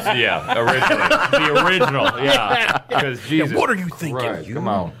Locos. Yeah, originally. The original, yeah. Because Jesus What are you thinking? Christ, come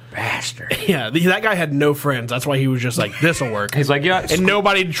on. Bastard. Yeah, that guy had no friends. That's why he was just like, this'll work. He's like, yeah. And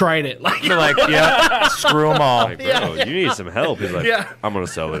nobody tried it. Like, They're like, yeah, screw them all. Like, bro, you need some help. He's like, Yeah. I'm going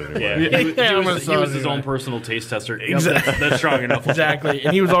to sell it anyway. Yeah, Yeah, he was his own personal taste tester. Yep, Exactly. that's strong enough. exactly.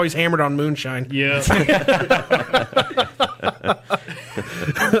 And he was always hammered on moonshine. Yeah.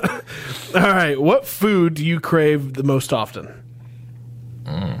 All right, what food do you crave the most often?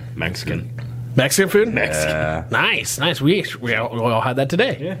 Mexican. Mexican food? Yeah. Nice. We all had that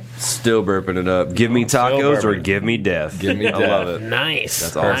today. Yeah. Still burping it up. Give me tacos or burping. give me death. Give me I love it. Nice.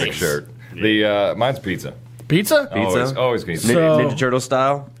 That's Perfect nice. shirt. The mine's pizza. Pizza? Pizza? Always pizza. So- Ninja Turtle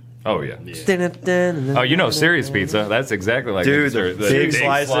style? Oh yeah. Oh, Oh, you know, serious pizza. That's exactly like Dude, the the big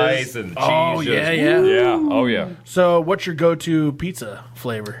slice slices. and cheese. Oh, just- yeah. yeah. Oh yeah. So, what's your go-to pizza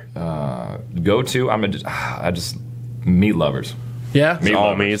flavor? Go to. I just meat lovers. Yeah. Meat all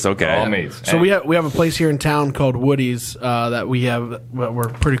lovers. meats, okay. All meats. So we have a place here in town called Woody's that we're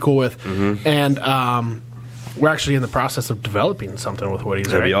pretty cool with, and we're actually in the process of developing something with Woody's.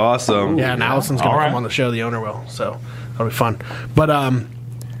 That'd be right? awesome. Yeah, and Allison's gonna All right. come on the show. The owner will, so that'll be fun. But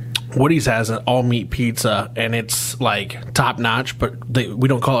Woody's has an all meat pizza, and it's like top notch. But we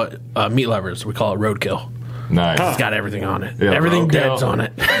don't call it meat lovers; we call it roadkill. Nice. It's got everything on it. Yeah, Everything roadkill. dead's on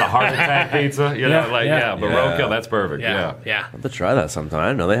it. The heart attack pizza. You know, Yeah, but yeah. roadkill, that's perfect. Yeah. Yeah. I have to try that sometime. I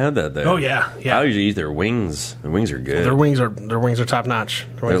didn't know they had that there. Oh yeah, yeah. I usually eat their wings. Their wings are good. Their wings are top notch.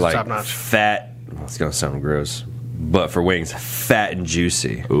 Their They're wings are like top notch. fat. Well, it's going to sound gross. But for wings, fat and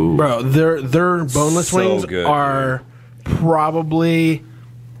juicy. Bro, their boneless So wings good, are probably,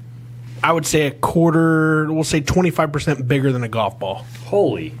 I would say, we'll say 25% bigger than a golf ball.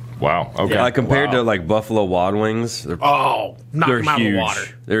 Holy. Wow. Okay. Like compared Wow. to like Buffalo Wild Wings, they're, Oh, knock they're them out of huge. the water.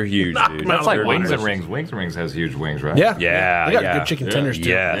 They're huge, Knock dude. them out That's like They're Wings and delicious. Rings. Wings and Rings has huge wings, right? Yeah. Yeah, They got yeah. good chicken Yeah. tenders, too.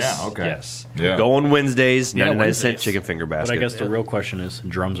 Yes. Yeah, okay. Yes. Yeah. Go on Wednesdays, 99 Wednesdays. cent chicken finger But basket. I guess the real question is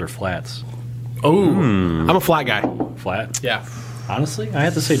drums or flats? Oh, I'm a flat guy. Flat? Yeah. Honestly, I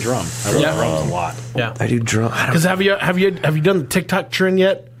have to say drum. I love Yeah. drums a lot. Yeah. I do drum. Because have you done the TikTok trend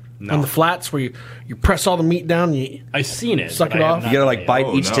yet? No. On the flats where you press all the meat down and you I've seen it. Suck but it I have off? not You gotta done like it. bite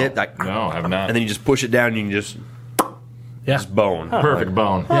Oh, each no. tip, like, No, I have not. and then you just push it down and you can just bone. Perfect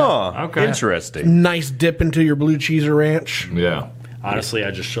bone. Oh, Okay. interesting. nice dip into your blue cheese or ranch. Yeah. Honestly, I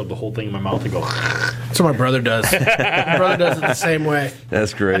just shoved the whole thing in my mouth and go. That's what my brother does. My brother does it the same way.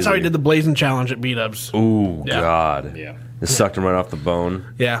 That's crazy. That's how he did the blazing challenge at B-Dubs. Ooh, Yeah. God. Yeah. It sucked him right off the bone.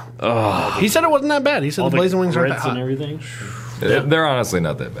 Yeah. He said it wasn't that bad. He said All the blazing wings aren't that grits and hot. everything. They're honestly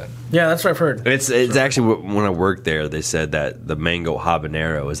not that bad. Yeah, that's what I've heard. It's actually when I worked there, they said that the mango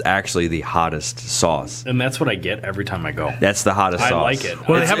habanero is actually the hottest sauce. And that's what I get every time I go. That's the hottest I sauce. like it.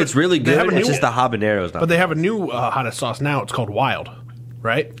 Well, they it's, have it's a- really they have good. a It's new- just the habanero is not. But they have a new hottest sauce now. It's called Wild,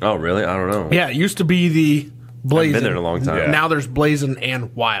 right? Oh, really? I don't know. Yeah, it used to be the blazing. been there in a long time. Yeah. Now there's blazing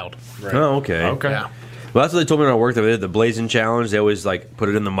and wild. Oh, okay. Okay. Yeah. Well, that's what they told me when I worked there. They did the blazing challenge. They always like put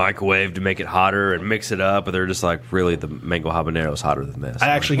it in the microwave to make it hotter and mix it up. But they're just like, really, the mango habanero is hotter than this. I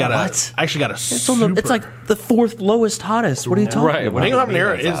actually got What? a It's, on the, it's like the fourth lowest hottest. What are you talking Right. about? mango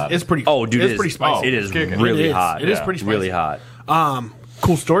habanero That's hot. is pretty. Oh, dude, it's pretty spicy. It is kicking. really It is. hot. It is pretty spicy. Really hot.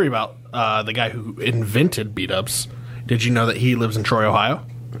 Cool story about the guy who invented B-Dubs. Did you know that he lives in Troy, Ohio?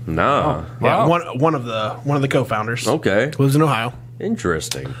 No. Yeah, Wow. one of the co-founders. Okay. Lives in Ohio.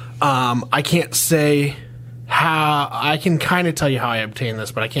 Interesting. I can't say how. I can kind of tell you how I obtained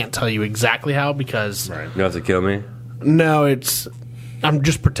this, but I can't tell you exactly how because You don't have to kill me. no, I'm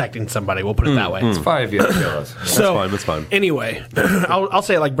just protecting somebody. We'll put it that way. It's fine if you don't kill us. So fine, that's fine. Anyway, I'll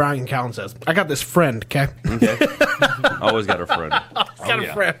say it like Brian Callen says. I got this friend. Okay, Always got a friend. got a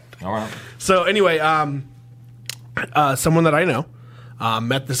yeah. friend. All right. So anyway, someone that I know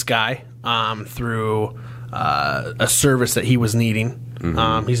met this guy through a service that he was needing.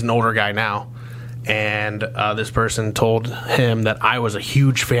 He's an older guy now, and this person told him that I was a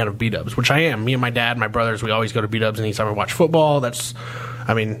huge fan of B-Dubs, which I am. Me and my dad, and my brothers, we always go to B-Dubs anytime we watch football.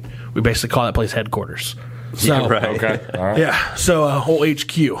 We basically call that place headquarters. So, Yeah, right. Okay. All right. yeah, so whole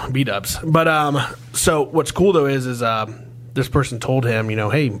HQ, B-Dubs. But so what's cool though is this person told him,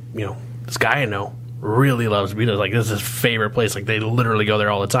 hey, this guy I know really loves B-Dubs. Like this is his favorite place. Like they literally go there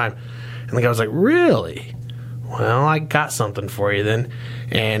all the time. And the guy was like, really? Well, I got something for you then.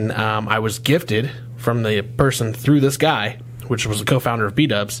 And I was gifted from the person through this guy, which was the co-founder of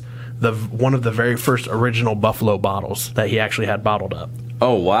B-Dubs, one of the very first original Buffalo bottles that he actually had bottled up.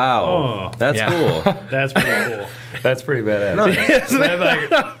 Oh, wow. That's cool. That's pretty cool. That's pretty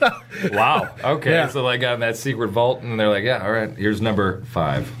badass. Wow. Okay. Yeah. So got in that secret vault, and they're like, "Yeah, all right. Here's number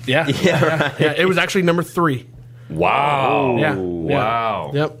 5." Yeah. Right. Yeah. It was actually number 3. Wow. Yeah.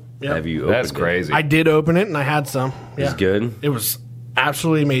 Wow. Yep. Have you? That's crazy. I did open it, and I had some. Yeah. It's good. It was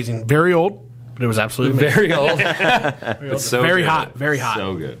absolutely amazing. Very old, but it was absolutely amazing. Very old. It's so very good. hot. Very hot.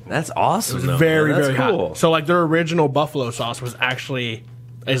 So good. That's awesome. It was very, That's very cool. hot. So their original buffalo sauce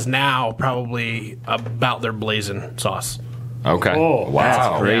is now probably about their blazing sauce. Okay. Oh, wow.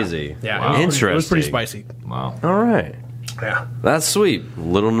 That's crazy. Yeah. Wow. It was pretty spicy. Wow. All right. Yeah. That's sweet.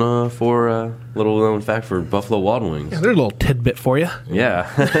 Little known fact for Buffalo Wild Wings. Yeah, there's a little tidbit for you. Yeah.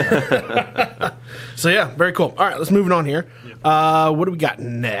 So yeah, very cool. All right, let's move on here. What do we got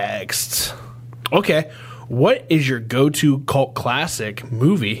next? Okay. What is your go-to cult classic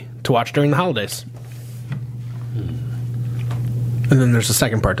movie to watch during the holidays? And then there's a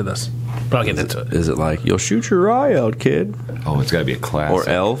second part to this, but I'll get into it. Is it like, you'll shoot your eye out, kid? Oh, it's got to be a classic. Or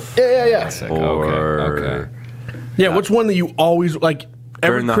Elf? Yeah. Okay. Yeah, which one that you always like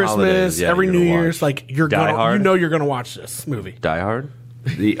every During the Christmas, holidays, yeah, every you're New gonna Year's, watch. like you're Die Hard? you're gonna watch this movie. Die Hard?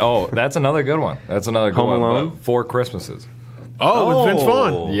 That's another good one. That's another good Home one. Alone? 4 Christmases. Oh, with Vince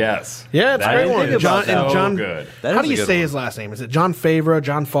Vaughn. Yes. Yeah, it's a great one. John so John. good. That How is do a you good say one. his last name? Is it John Favreau?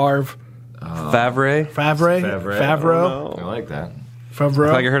 John Favre? Favre? Favreau? I like that.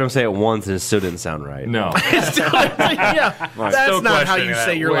 Favreau? I heard him say it once and it still didn't sound right. No. Yeah, that's not how you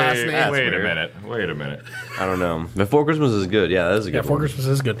say your last name. Wait a minute. I don't know. Before Christmas is good. Yeah, that is a good Yeah, Four one. Christmas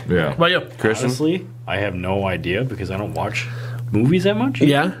is good. Yeah. But yeah, Christian? Honestly, I have no idea because I don't watch movies that much.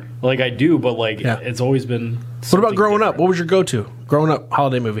 yeah. Like I do, but Yeah. it's always been. What about growing up? What was your go-to growing up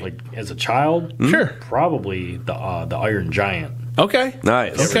holiday movie? Like as a child, Sure. probably the Iron Giant. Okay.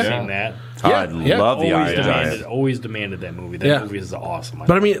 Nice. Ever Okay. seen that? I Yeah. love the Always Iron demanded, Giant. always demanded that movie. That Yeah. movie is awesome.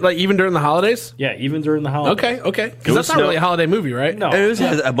 But I mean, like even during the holidays. Yeah, even during the holidays. Okay. Because was that's not snow- really a holiday movie, right? No, It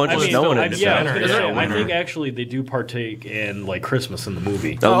has a bunch I of mean, snow in I- it. yeah, Winter, yeah, yeah, I think actually they do partake in like Christmas in the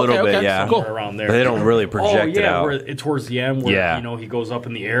movie. A little okay, bit, yeah. cool. Around there, But they don't really project it out. Where towards the end, where Yeah. he goes up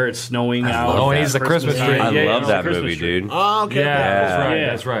in the air, it's snowing out. Oh, and he's the Christmas tree. I Yeah, love he's that the Christmas movie, tree. dude. Oh, okay. Yeah.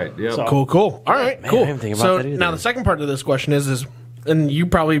 That's right. Yep. So- Cool. All right, cool. I didn't think about So that either. now the second part of this question is, and you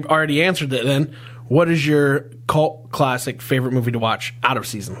probably already answered it then, what is your cult classic favorite movie to watch out of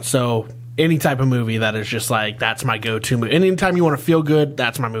season? So any type of movie that is just like, that's my go-to movie. Anytime you want to feel good,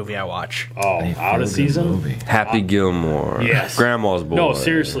 that's my movie I watch. Oh, out of season? Happy Gilmore. Yes. Grandma's Boy. No,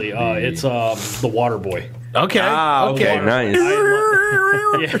 seriously, it's The Water Boy. Okay. Okay, nice.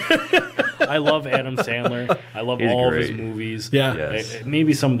 I love Adam Sandler. I love He's all of great. his movies. Yeah. Yes.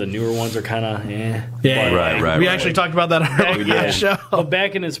 Maybe some of the newer ones are kind of Yeah. Right. We actually talked about that on the show. But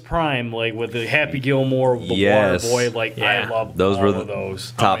back in his prime, like with the Happy Gilmore, the Yes. Water Boy, like Yeah. I love Those all were of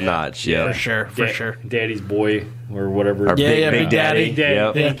those. top notch. Yeah. For sure. Daddy's Boy or whatever. Our Yeah, Big Big Daddy. Big Daddy.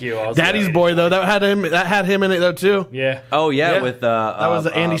 Yep. Thank you. I was Daddy's like, Boy though, that had him in it though too. Yeah. Oh yeah, Yeah. with That was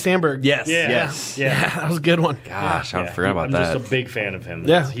Andy Samberg. Yes. Yeah. Yes. Yeah. That was a good one. Gosh, I Yeah. forgot about I'm that. just a big fan of him.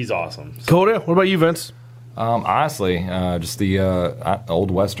 Yeah. He's awesome. Cool deal. What about you, Vince? Honestly, just the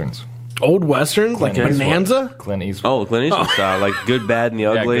old westerns. Old Westerns? Like Clint Eastwood. Bonanza? Clint Eastwood. Oh, Clint Eastwood style, like Good, Bad, and the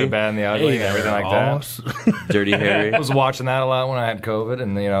Yeah, Ugly, Good, Bad, and the Ugly, and everything like that. Awesome. Dirty Harry. I was watching that a lot when I had COVID,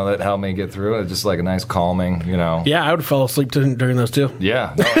 and that helped me get through it. Just like a nice calming, Yeah, I would have fell asleep during those too.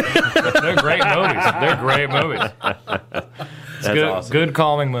 Yeah, they're great movies. They're great movies. It's That's good, awesome. good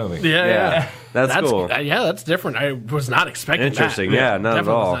calming movie. Yeah. That's cool. Yeah, that's different. I was not expecting Interesting. that. Yeah, not at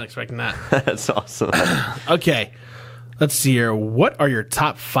Definitely all. was not expecting that. That's awesome. Okay. Let's see here. What are your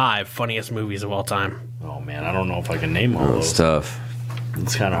top 5 funniest movies of all time? Oh man, I don't know if I can name all It's those. tough.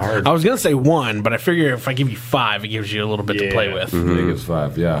 It's kind of hard. I was going to say 1, but I figure if I give you 5, it gives you a little bit to play Yeah. with. I think it's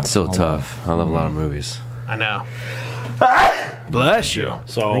 5. Yeah, So tough. I love a lot of movies. I know. Bless you.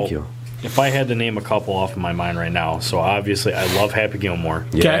 So Thank you. if I had to name a couple off in my mind right now, so obviously I love Happy Gilmore.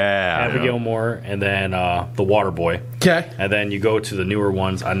 Happy Gilmore, and then The Water Boy. Okay. And then you go to the newer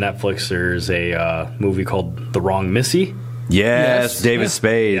ones on Netflix. There's a movie called The Wrong Missy. Yes, David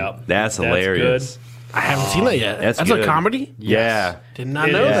Spade. Yep. That's hilarious. I haven't seen that yet. That's a good. comedy? Yeah. Did not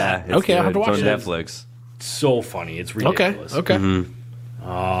It know is. that. It's Okay, I'll have to good. watch It's it. on Netflix. So funny. It's Okay. ridiculous. Okay.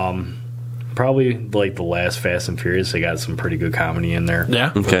 Probably like the last Fast and Furious. They got some pretty good comedy in there.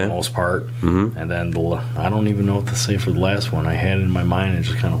 Yeah. For Okay. the most part. Mm-hmm. And then I don't even know what to say for the last one. I had it in my mind and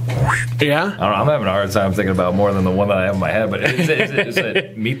just kind of. Yeah. I don't know, I'm having a hard time thinking about more than the one that I have in my head. But is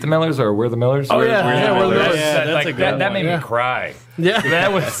it Meet the Millers or We're the Millers? Oh, yeah. We're Yeah, the We're the Millers. Millers. Yeah, that's a good that one. made me cry. Yeah.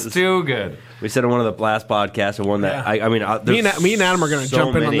 That was too good. We said on one of the last podcasts, and one that me and Adam are going to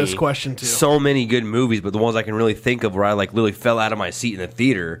jump in on this question too. So many good movies, but the ones I can really think of where I like literally fell out of my seat in the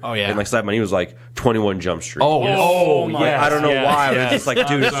theater. Oh yeah, and like slapped my knee was like 21 Jump Street. Yeah. I don't know why. I was just like,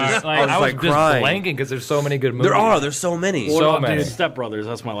 dude, it's just, I was crying. Blanking because there's so many good movies. There's so many. So many. Step Brothers.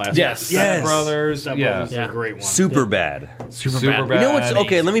 That's my last one. Yes. Step Brothers. Step Brothers is a great one. Super bad. Super bad. You know what's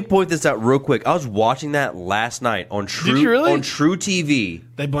okay? Let me point this out real quick. I was watching that last night on True. Did you really? On True TV.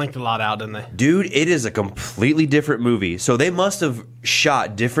 They blanked a lot out, didn't they? Dude, it is a completely different movie. So they must have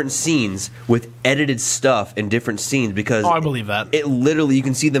shot different scenes with edited stuff in different scenes because I believe that. It literally, you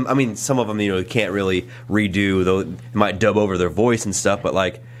can see them. I mean, some of them, you can't really redo, though they might dub over their voice and stuff, but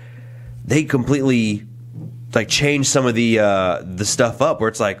like they completely like changed some of the stuff up where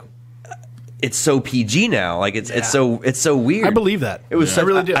it's like it's so PG now. Like it's so weird. I believe that. It was I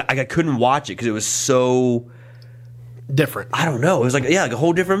really did. I couldn't watch it because it was so different. I don't know. It was like a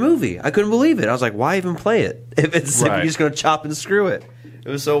whole different movie. I couldn't believe it. I was like, why even play it if you're just going to chop and screw it? It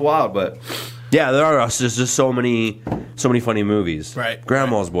was so wild, but yeah, there are just so many funny movies. Right.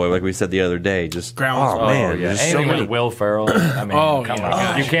 Grandma's Boy, like we said the other day, just Grandma's Boy. Man, Yeah. there's Anything so many. with Will Ferrell. I mean, come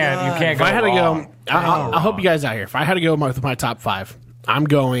on. You can't If go I had to wrong. go, I'll help you guys out here. If I had to go with my top 5, I'm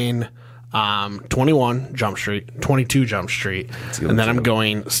going 21 Jump Street, 22 Jump Street, and then I'm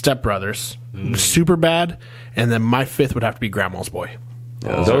going Step Brothers, Super Bad, and then my 5th would have to be Grandma's Boy.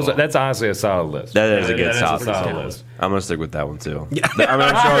 That's honestly a solid list. That is a good solid list. I'm gonna stick with that one too. Yeah.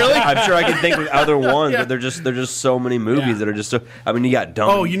 I'm sure I can think of other ones, but they're just so many movies that are just so. I mean, you got Dumb.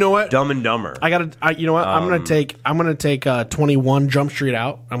 Oh, you know what? Dumb and Dumber. You know what? I'm gonna take 21 Jump Street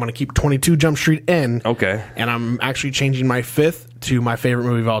out. I'm gonna keep 22 Jump Street in. Okay. And I'm actually changing my 5th to my favorite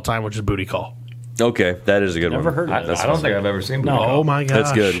movie of all time, which is Booty Call. Okay, that is a good Never one. heard of it. I don't think I've ever seen. Oh my gosh,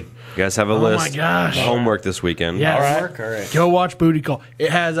 That's good. You guys have a list. Oh my gosh. Homework this weekend. Yeah. All right. Go watch Booty Call.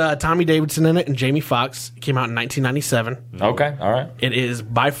 It has Tommy Davidson in it and Jamie Foxx. It came out in 1997. Okay, all right. It is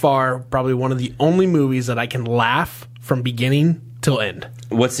by far probably one of the only movies that I can laugh from beginning till end.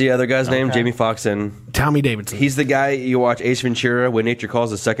 What's the other guy's name? Jamie Foxx and Tommy Davidson. he's the guy you watch Ace Ventura: When Nature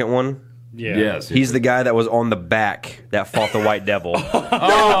Calls, the second one. Yeah. Yes. He's the guy that was on the back that fought the White Devil.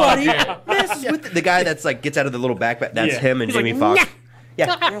 Nobody messes with the guy that's like gets out of the little backpack. That's him and Jamie Foxx.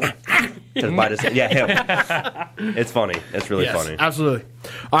 Yeah. Just bite his head. Yeah, him. It's funny. It's really funny. Absolutely.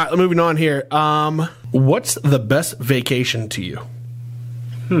 All right, moving on here. What's the best vacation to you?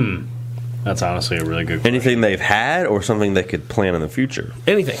 That's honestly a really good question. Anything they've had or something they could plan in the future?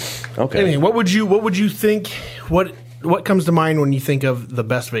 Anything. Okay. Anything. What would you think? What comes to mind when you think of the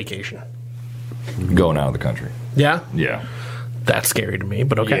best vacation? Going out of the country. Yeah. Yeah. That's scary to me,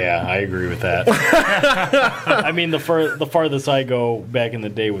 but okay. Yeah, I agree with that. I mean, the farthest I go back in the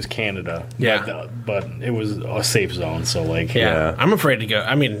day was Canada. Yeah. But it was a safe zone, so like... Yeah. I'm afraid to go.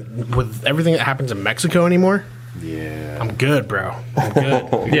 I mean, with everything that happens in Mexico anymore, Yeah. I'm good, bro. I'm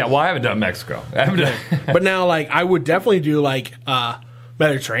good. Yeah, well, I haven't done Mexico. I haven't done... But now, like, I would definitely do, like,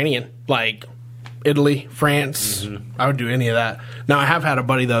 Mediterranean, like Italy, France. I would do any of that. Now, I have had a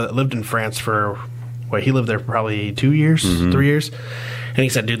buddy, though, that lived in France for... he lived there for probably 2 years, 3 years. And he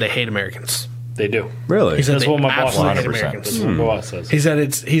said, dude, they hate Americans. They do. Really? He said That's they what my boss absolutely says. hate 100%. Americans. That's what my boss says. He said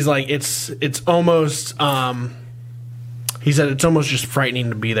it's almost he said it's almost just frightening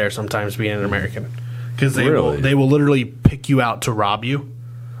to be there sometimes being an American because they will literally pick you out to rob you.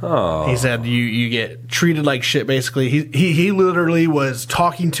 Oh. He said you get treated like shit basically. He literally was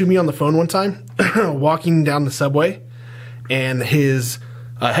talking to me on the phone one time, walking down the subway, and his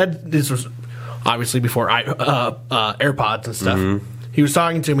this was obviously before AirPods and stuff. He was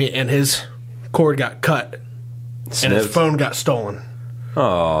talking to me and his cord got cut and his phone got stolen.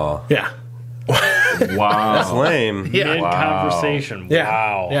 Oh. Yeah. Wow. That's lame. Yeah. Mid-conversation. Yeah.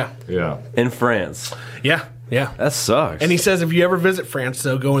 Wow. Yeah. Yeah. In France. Yeah. Yeah. That sucks. And he says if you ever visit France,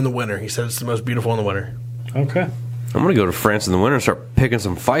 they'll go in the winter. He says it's the most beautiful in the winter. Okay. I'm going to go to France in the winter and start picking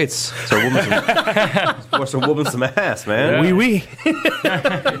some fights. Start whooping some ass, man. Wee wee.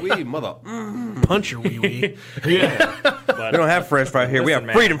 Wee, mother. Punch your wee wee. Yeah. We don't have French fries here. We have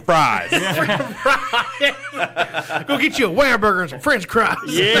freedom fries. Go get you a Whataburger and some French fries.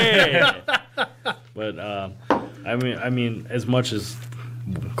 Yeah. But I mean, as much as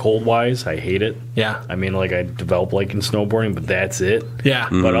cold wise, I hate it. Yeah. I mean, like I developed like in snowboarding, but that's it. Yeah.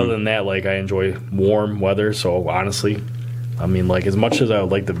 But other than that, like I enjoy warm weather. So honestly, I mean, like as much as I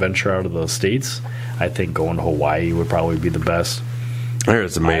would like to venture out of the States, I think going to Hawaii would probably be the best. I hear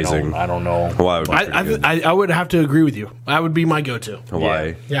it's amazing. I don't know. Hawaii would be pretty good. I would have to agree with you. That would be my go-to.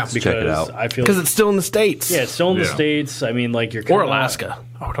 Hawaii. Yeah. Check it out. I feel because it's still in the States. Yeah, it's still in the States. I mean, like you're or Alaska.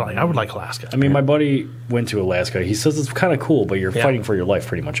 I would like Alaska. I mean, my buddy went to Alaska. He says it's kind of cool, but you're fighting for your life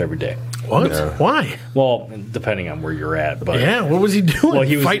pretty much every day. What? Yeah. Why? Well, depending on where you're at. But yeah, what was he doing? Well,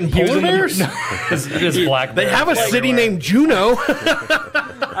 he was fighting polar bears. His black bear. They have a city named Juneau.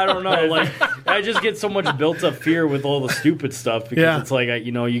 I don't know. Like, I just get so much built up fear with all the stupid stuff because it's like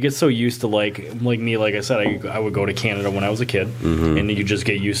you get so used to like me. Like I said, I would go to Canada when I was a kid, and you just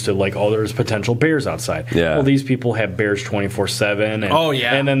get used to like, oh, there's potential bears outside. Yeah. Well, these people have bears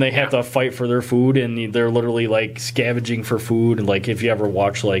 24/7. And then they have to fight for their food, and they're literally like scavenging for food. And like if you ever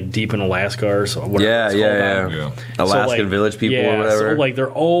watch like Deep in Alaska or so, whatever it's called, Alaskan village people or whatever. So like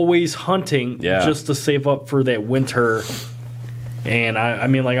they're always hunting just to save up for that winter. And I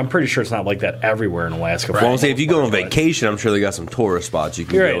mean, like, I'm pretty sure it's not like that everywhere in Alaska. Well, if you go on vacation, I'm sure they got some tourist spots you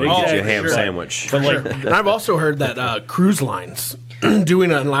can go and get you a ham sandwich. But like, and I've also heard that cruise lines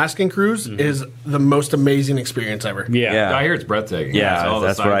doing an Alaskan cruise is the most amazing experience ever. Yeah. I hear it's breathtaking. Yeah,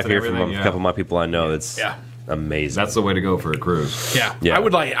 that's what I hear from a couple of my people I know. It's amazing. That's the way to go for a cruise. Yeah. I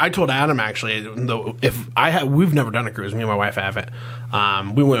would like. I told Adam actually, though, we've never done a cruise. Me and my wife haven't.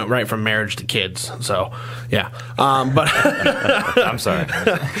 We went right from marriage to kids. So yeah. But I'm sorry.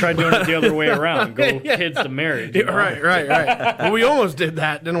 Try doing it the other way around. Go kids to marriage. You know? Right. Well, we almost did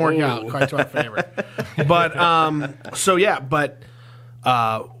that. Didn't work out quite to our favor. But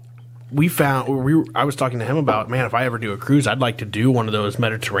we found I was talking to him about, man, if I ever do a cruise, I'd like to do one of those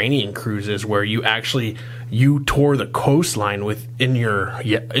Mediterranean cruises where you tour the coastline in your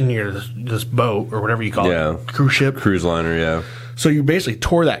this boat or whatever you call it, cruise ship, cruise liner, So you basically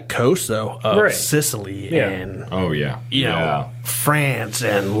tour that coast though of Sicily and France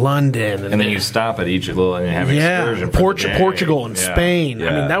and London, and then you stop at each little and have excursion. Portugal and Spain.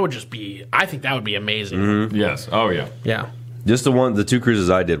 I mean, that would just be. I think that would be amazing. Mm-hmm. Yes. Oh yeah. Yeah. Just the two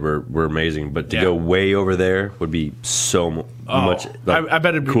cruises I did were amazing, but to go way over there would be so much. Like, I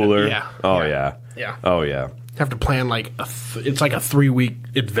bet it'd be cooler. Yeah. Oh yeah. Oh yeah. Have to plan like it's like a 3-week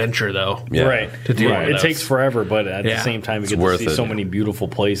adventure though. Yeah. Right. To do it takes forever, but at the same time, you get to see so many beautiful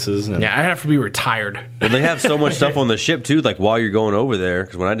places. And I have to be retired. Well, they have so much stuff on the ship too. Like while you're going over there,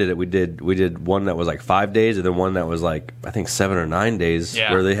 because when I did it, we did one that was like 5 days, and then one that was like I think 7 or 9 days,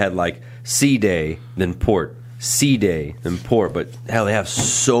 where they had like sea day, then port. Sea day then port, but hell, they have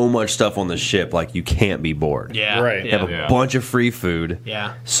so much stuff on the ship, like you can't be bored. Yeah, right. They have a bunch of free food.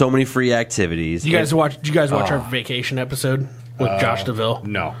 Yeah, so many free activities. Did you guys watch our vacation episode with Josh DeVille?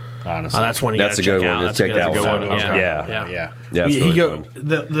 No, honestly, that's one. That's a good one. That's check that one. Yeah.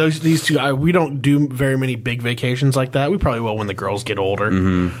 These two. We don't do very many big vacations like that. We probably will when the girls get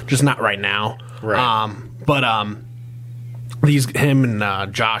older. Just not right now. Right. Him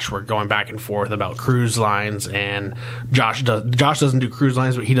and Josh were going back and forth about cruise lines, and Josh doesn't do cruise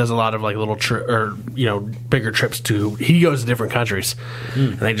lines, but he does a lot of like little bigger trips to. He goes to different countries,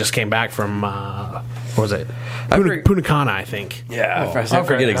 and they just came back from what was it? Punta Cana, I think. Yeah, I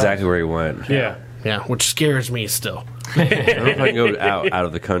forget exactly where he went. Yeah, which scares me still. I don't know if I can go out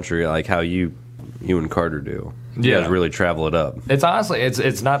of the country like how you and Carter do. You guys really travel it up. It's honestly,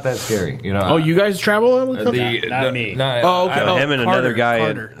 it's not that scary. You know. Oh, you guys travel? Not me. Him and another guy.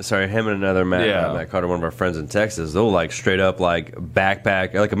 Carter. Him and another Matt Carter, one of our friends in Texas. They'll like straight up like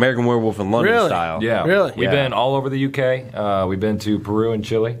backpack, like American Werewolf in London style. Yeah, really. We've been all over the UK. We've been to Peru and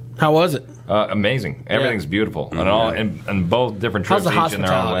Chile. How was it? Amazing. Everything's beautiful, and both different trips. How's the each in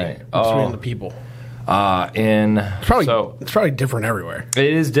their own way. Between the people? It's probably different everywhere.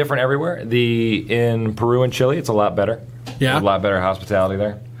 It is different everywhere. In Peru and Chile, it's a lot better. Yeah, a lot better hospitality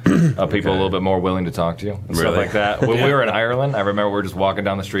there. People a little bit more willing to talk to you and stuff like that. When we were in Ireland, I remember we were just walking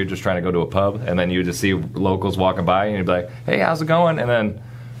down the street, just trying to go to a pub, and then you would just see locals walking by, and you'd be like, "Hey, how's it going?" And then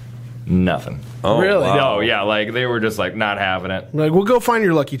nothing. Oh, really? Wow. No, yeah, like they were just like not having it. Like, we'll go find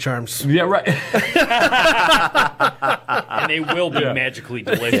your Lucky Charms. Yeah, right. And they will be magically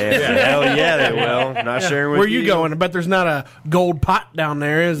delicious. Hell yeah, they will. Not sharing with Where you going? I bet there's not a gold pot down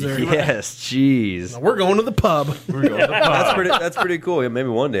there, is there? Yes, jeez. We're going to the pub. That's pretty cool. Yeah, maybe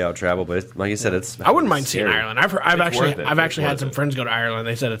one day I'll travel, but like you said, I wouldn't mind seeing Ireland. I've actually had some friends go to Ireland.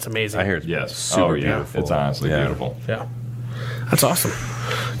 They said it's amazing. I hear it's super beautiful. It's honestly beautiful. Yeah, that's awesome.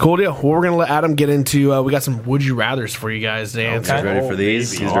 Cool deal. Well, we're gonna let Adam get into. We got some would you rather's for you guys to answer. Okay. Ready for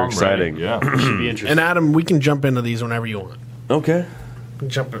these? These are exciting. Yeah, should be interesting. And Adam, we can jump into these whenever you want. Okay.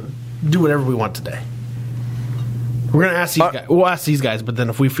 Jump in. Do whatever we want today. We're gonna ask these guys. We'll ask these guys, but then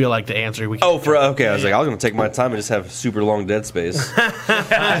if we feel like the answer, we can. Okay. I was gonna take my time and just have super long dead space.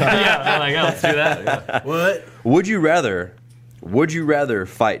 let's do that. Yeah. What? Would you rather Would you rather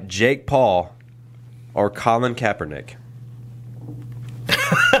fight Jake Paul or Colin Kaepernick?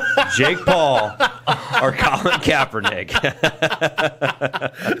 Jake Paul or Colin Kaepernick?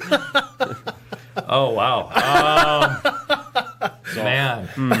 Oh, wow. Man.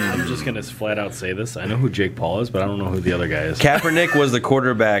 I'm just going to flat out say this. I know who Jake Paul is, but I don't know who the other guy is. Kaepernick was the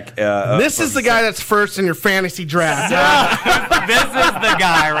quarterback. This is the guy that's first in your fantasy draft. This is the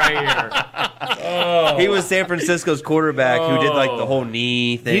guy right here. He was San Francisco's quarterback who did like the whole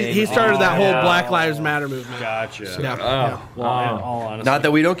knee thing. He started that whole Black Lives Matter movement. Gotcha. Yeah. Well, in all honesty, Not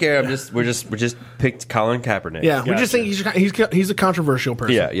that we don't care. We just picked Colin Kaepernick. Yeah, we just think he's a controversial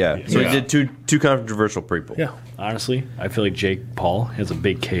person. Yeah. So he did two controversial people. Yeah. honestly, I feel like Jake Paul has a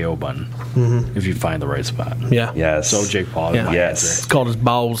big KO button if you find the right spot. Yeah. Yes. So Jake Paul is my Yes. It's called his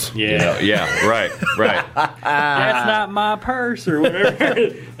balls. Yeah. Yeah, right. That's not my purse or whatever.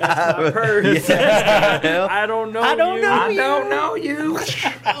 That's my purse. I don't know you.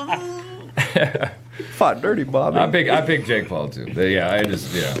 Fought dirty, Bobby. I pick Jake Paul too.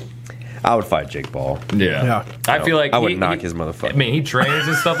 I would fight Jake Paul. Yeah. I feel like I would knock his motherfucker. I mean, he trains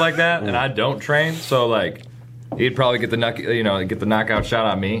and stuff like that, and I don't train, so like he'd probably get the knockout shot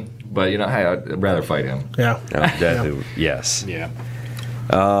on me. But hey, I'd rather fight him. Yeah. Yes. Yeah.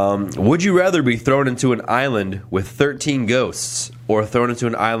 Would you rather be thrown into an island with 13 ghosts or thrown into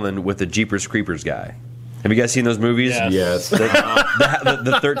an island with the Jeepers Creepers guy? Have you guys seen those movies? Yes.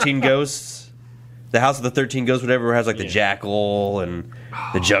 The 13 ghosts. The House of the 13 Ghosts, whatever, has like the jackal and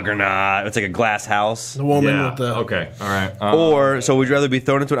the juggernaut. It's like a glass house. The woman with the... Okay, all right. So would you rather be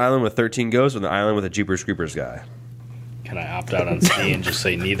thrown into an island with 13 ghosts or an island with a Jeepers Creepers guy? Can I opt out on C and just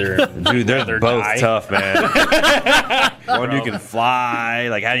say neither? Dude, they're rather both die? tough, man. One you can fly.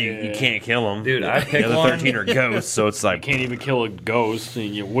 Like, how do you can't kill them. Dude, I pick the other one. 13 are ghosts, so it's like... Can't even kill a ghost.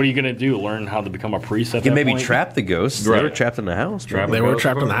 And what are you going to do? Learn how to become a priest at You can that maybe point? trap the ghosts. They Right. were trapped in the house. Trap man. They were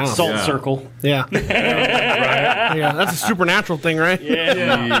trapped in the house. Salt circle. Yeah. Yeah, that's a supernatural thing, right?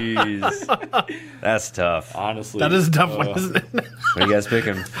 Yeah. Jeez. That's tough. Honestly. That is a tough one, isn't it? What are you guys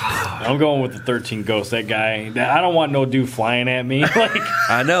picking? I'm going with the 13 ghosts. That guy. I don't want no dude flying at me. Like,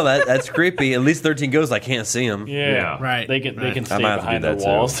 I know, that's creepy. At least 13 ghosts, I can't see them. yeah. Right. They can stay might have to do behind their that, too.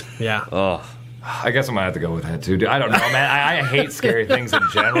 walls. Yeah. Oh. I guess I'm gonna have to go with that too, dude. I don't know, man. I hate scary things in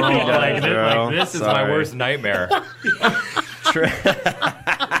general. This is my Sorry. worst nightmare.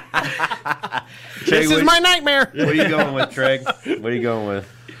 This is my nightmare. What are you going with, Treg? What are you going with?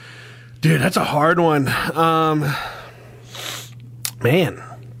 Dude, that's a hard one. Man,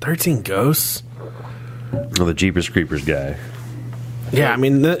 13 ghosts. Well, the Jeepers Creepers guy. Yeah, I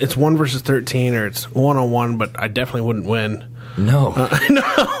mean, it's 1 versus 13, or it's 1-on-1, but I definitely wouldn't win. No.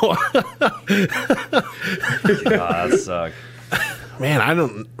 That sucked. Man, I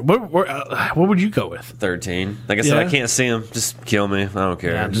don't... What would you go with? 13. Like I said, I can't see him. Just kill me. I don't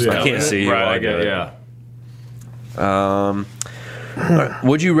care. Yeah, I can't see you. Right, while I I get do it. Yeah.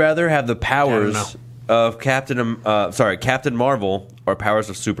 Would you rather have the I powers of Captain Marvel or powers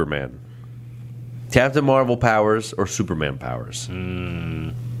of Superman? Captain Marvel powers or Superman powers?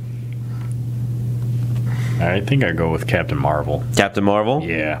 I think I go with Captain Marvel. Captain Marvel?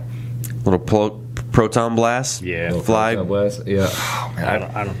 Yeah. Little proton blast? Yeah. Fly? Yeah. Oh, man.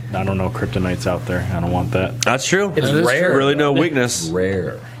 I don't know kryptonites out there. I don't want that. That's true. It's rare. Really no weakness.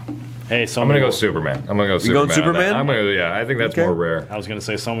 Rare. Hey, I'm gonna go Superman. I'm gonna go Superman. going Superman? I think that's more rare. I was gonna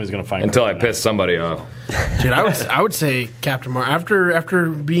say somebody's gonna find Until I kryptonite. piss somebody off. Dude, I would say Captain Marvel. After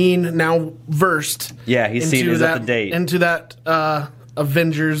being now versed... Yeah, he's seen into is that, up to date. into that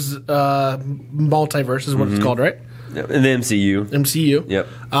Avengers multiverse is what it's called, right? In the MCU. MCU. Yep.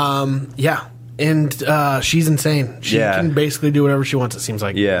 Yeah, and she's insane. She can basically do whatever she wants. It seems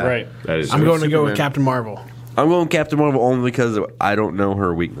like. Yeah. Right. That is I'm going to go with Superman. Captain Marvel. I'm going Captain Marvel only because I don't know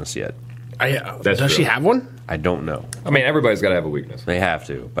her weakness yet. Does true. she have one? I don't know. I mean, everybody's got to have a weakness. They have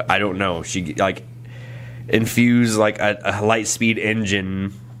to, but I don't know. She like infuse like a light speed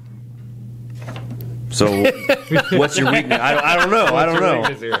engine. So what's your weakness? I don't know. I don't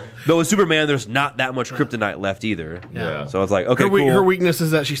know. Though with Superman, there's not that much kryptonite left either. Yeah. So it's like okay, Her, cool. her weakness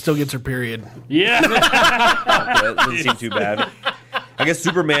is that she still gets her period. Yeah. That doesn't seem too bad. I guess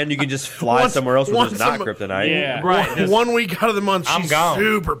Superman, you can just fly somewhere else where there's not kryptonite. Yeah. Right. One week out of the month, I'm she's gone.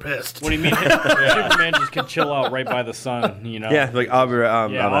 super pissed. What do you mean? Superman just can chill out right by the sun, you know? Yeah, like I'll be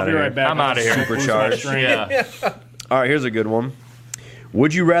right back. I'm outta here. Supercharged. Yeah. All right, here's a good one.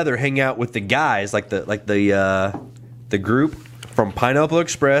 Would you rather hang out with the guys like the group from Pineapple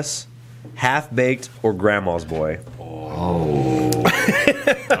Express, Half Baked, or Grandma's Boy?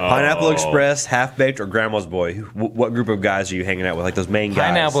 Pineapple Express, Half Baked, or Grandma's Boy? What group of guys are you hanging out with? Like those main guys?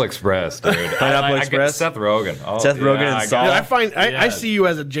 Pineapple Express, dude. Pineapple Express? Seth Rogen. Oh, Seth Rogen and Saul. I see you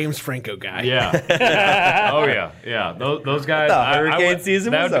as a James Franco guy. Yeah. Oh yeah. Those guys. Hurricane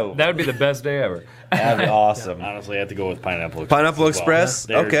season was over. That would be the best day ever. That'd be awesome. Honestly, I have to go with Pineapple Express. Pineapple Express?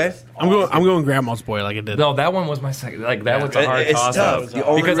 Okay. I'm going Grandma's Boy like I did. No, that one was my second. Like that was a hard It's toss tough. up The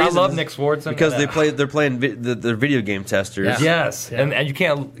only because I reason love is Nick Swartzen. Because they're playing they're video game testers. Yeah. Yes, and you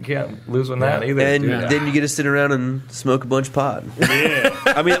can't lose on that either. And dude. then you get to sit around and smoke a bunch of pot. Yeah.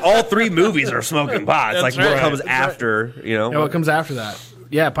 I mean, all 3 movies are smoking pot. It's That's like what right. comes That's after, you know? Yeah, what comes after that?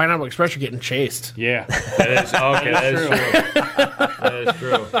 Yeah, Pineapple Express, you're getting chased. Yeah. That is okay. That is true. That is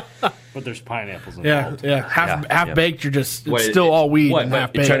true. But there's pineapples involved. Yeah. Half baked, you're just it's Wait, still all weed what, and but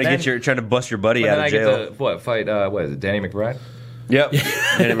half You're baked. trying to bust your buddy But out then of I jail. get to fight? What is it? Danny McBride? Yep.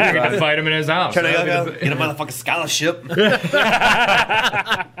 I fight him in his house. Trying to get a motherfucking scholarship.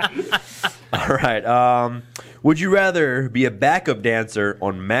 All right. Would you rather be a backup dancer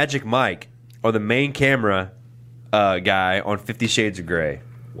on Magic Mike or the main camera guy on 50 Shades of Grey?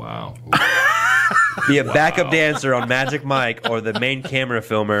 Wow. Be a backup dancer on Magic Mike or the main camera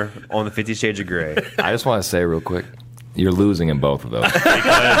filmer on the 50 Shades of Grey? I just want to say real quick, you're losing in both of those.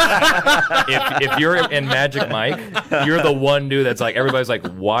 if you're in Magic Mike, you're the one dude that's like, everybody's like,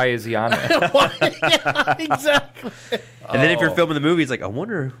 why is he on there? Yeah, exactly. And then if you're filming the movie, it's like, I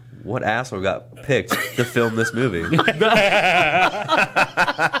wonder what asshole got picked to film this movie.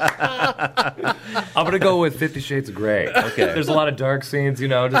 I'm going to go with 50 Shades of Grey. Okay. There's a lot of dark scenes,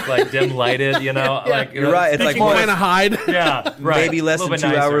 just like dim lighted, like You're right. It's like You kind of hide. Yeah, right. maybe less A than little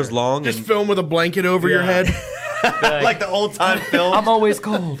 2 bit nicer. hours long. Just And, film with a blanket over your head. like the old time film. I'm always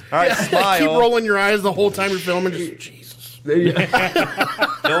cold. All right, smile. Keep rolling your eyes the whole time you're filming. Just, Jesus.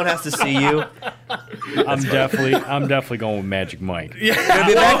 No one has to see you. I'm definitely going with Magic Mike. You're gonna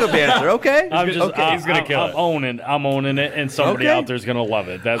be a backup dancer, okay? He's gonna kill it. I'm owning it, and somebody Okay. out there's gonna love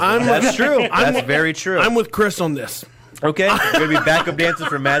it. That's true. That's very true. I'm with Chris on this. Okay, you're gonna be backup dancers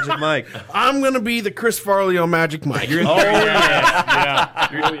for Magic Mike. I'm going to be the Chris Farley on Magic Mike.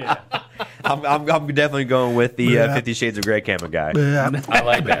 I'm definitely going with the 50 Shades of Grey camera guy. I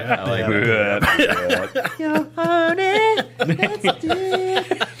like that. I like that.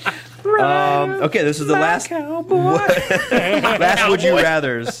 Okay, this is the last last would you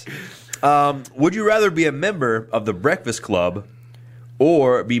rather's. Would you rather be a member of the Breakfast Club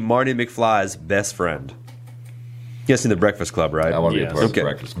or be Marty McFly's best friend? You guys seen the Breakfast Club, right? I want to be a Yes. part of the Okay.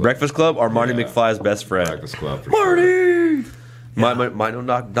 Breakfast Club. Breakfast Club or Marty McFly's best friend? Breakfast Club. For Marty! Might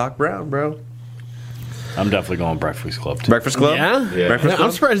know Doc Brown, bro. I'm definitely going Breakfast Club too. Breakfast Club? Yeah. Breakfast I'm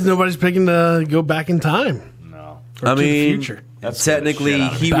Club? surprised nobody's picking to go back in time. No. Or I to the mean, future. technically,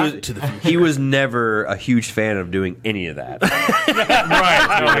 Back he was never a huge fan of doing any of that.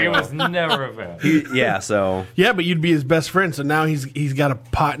 Right. No, he was never a fan. Yeah, so Yeah, but you'd be his best friend, so now he's got a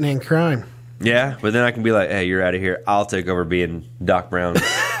pot named Crime. yeah, but then I can be like, hey, you're out of here. I'll take over being Doc Brown's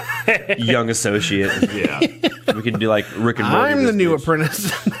young associate. Yeah. We can do like Rick and Morty. I'm the this new bitch.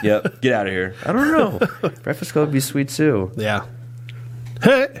 apprentice. Yep, get out of here. I don't know. Breakfast Club would be sweet too. Yeah.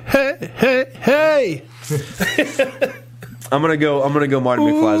 Hey! I'm gonna go Marty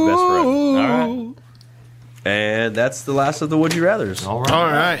McFly's best friend. All right. And that's the last of the Would You Rathers. All right. All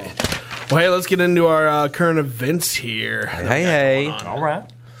right. Well, hey, let's get into our current events here. Hey. All right.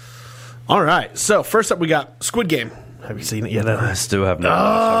 All right. So first up, we got Squid Game. Have you seen it yet? I still have not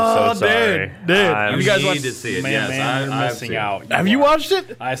watched. I'm so sorry. dude. I'm- You guys need watched- to see it. Man, Yes, you're I've missing seen it. out. Have you watched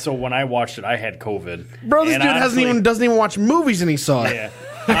it, So when I watched it, I had COVID. bro? This And dude honestly- doesn't even watch movies, and he saw it. Yeah.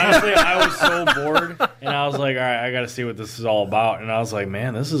 Honestly, I was so bored, and I was like, all right, I got to see what this is all about. And I was like,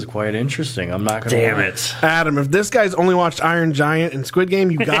 man, this is quite interesting. I'm not going to. Damn it. Adam, if this guy's only watched Iron Giant and Squid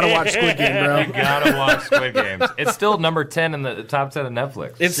Game, you gotta watch Squid Game, bro. You gotta watch Squid Games. It's still number 10 in the top 10 of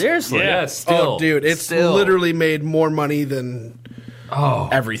Netflix. It's Seriously? Yeah. Yeah, still. Oh, dude, it's still. literally made more money than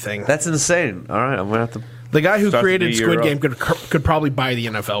everything. That's insane. All right, I'm gonna have to. The guy who Start the created new year Squid off. Game could probably buy the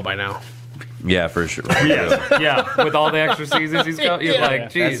NFL by now. Yeah, for sure. Yeah, with all the extra seasons he's got. You're like,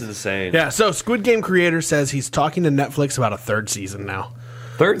 That's geez. insane. Yeah, so Squid Game creator says he's talking to Netflix about a third season now.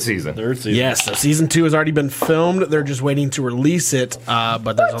 Third season. Yes, so season 2 has already been filmed. They're just waiting to release it,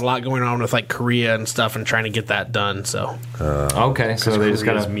 but there's a lot going on with like Korea and stuff and trying to get that done. So Okay, so they just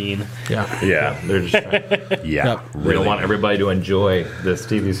Korea's gotta. mean. yeah, Yeah, they're just. Yeah. Yep. We don't want everybody to enjoy this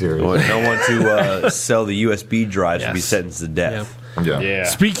TV series. No one to sell the USB drives to be Yes. sentenced to death. Yeah.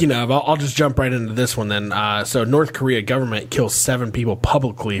 Speaking of, I'll just jump right into this one then. So North Korea government kills 7 people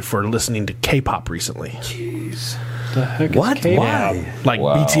publicly for listening to K-pop recently, What? Why? like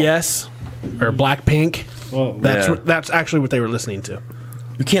Wow. BTS or Blackpink. Well, That's Yeah. that's actually what they were listening to.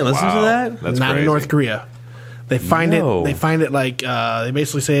 You can't listen to that? That's Not crazy. in North Korea. They find No. it. They find it like they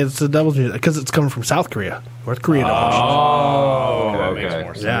basically say it's the devil's music because it's coming from South Korea. North Korea. That makes okay.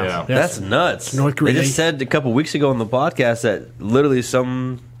 more sense. Yeah. That's nuts. North Korea. They just said a couple weeks ago on the podcast that literally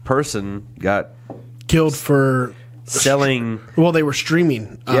some person got Killed for selling. well, they were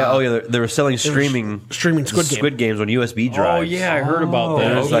streaming. They were selling streaming Squid Game. Games on USB drives. Oh yeah, I heard about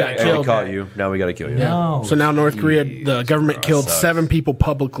that. It's okay. like, Got hey, we killed. caught you. Now we got to kill you. Yeah. So now North Korea, the government killed 7 people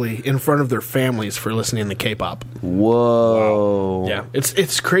publicly in front of their families for listening to K-pop. Whoa. Yeah,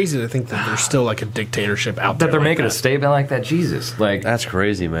 it's crazy to think that there's still like a dictatorship out there. That they're like making that. a statement like that. Jesus, like, That's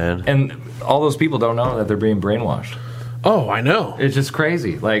crazy, man. and all those people don't know that they're being brainwashed. Oh, I know. It's just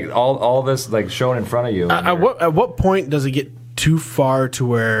crazy. Like all this like shown in front of you. At what point does it get too far to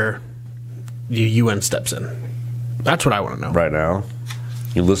where the UN steps in? That's what I want to know. Right now,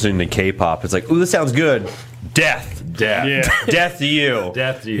 you're listening to K-pop. It's like, ooh, this sounds good. Death. Yeah. Death to you.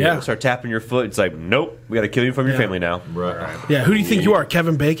 Death to you. Yeah. Start tapping your foot. It's like, nope, we got to kill you from your family now. Right. Yeah, who do you think you are,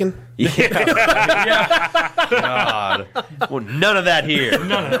 Kevin Bacon? God. Well, none of that here.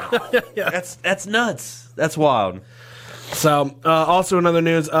 None of that. That's nuts. That's wild. So, also in other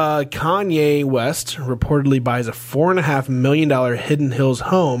news, Kanye West reportedly buys a $4.5 million Hidden Hills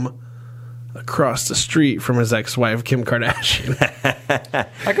home across the street from his ex-wife Kim Kardashian.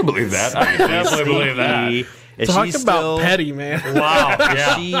 I can believe that. I can definitely believe that. Talk about petty, man. Wow. Is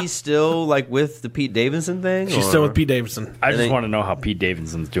Yeah. she still like with the Pete Davidson thing? She's still with Pete Davidson. I just want to know how Pete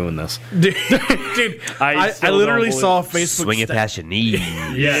Davidson's doing this. Dude, I still literally don't saw a Facebook Swing it past your knees.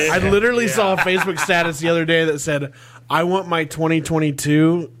 Yeah. I literally saw a Facebook status the other day that said, I want my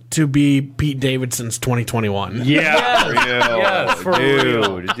 2022 to be Pete Davidson's 2021. Yeah. Yes, for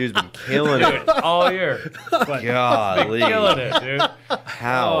real. Dude, dude's been killing it. All year. Golly. Killing it, dude.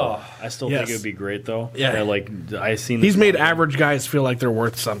 How? I still Yes. think it would be great though. Yeah. Like I seen. He's this made one- average guys feel like they're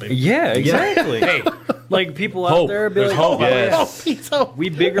worth something. Yeah, exactly. Hey, like people out there be like, oh, Yes. we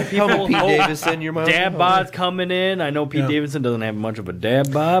bigger people. Pete hope Davidson, your mom. Dad bod's coming in. I know Pete Davidson doesn't have much of a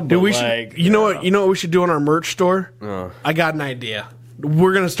dad bod, but Dude, we like, should. You know what? You know what we should do on our merch store? I got an idea.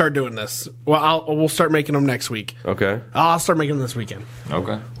 We're gonna start doing this. Well, we'll start making them next week. Okay. I'll start making them this weekend.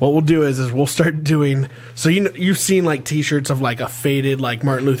 Okay. What we'll do is we'll start doing. So you've seen like T-shirts of like a faded like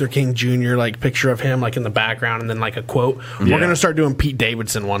Martin Luther King Jr. like picture of him like in the background and then like a quote. We're gonna start doing Pete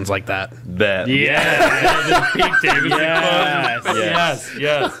Davidson ones like that. Bet. yeah, Pete Davidson. yes.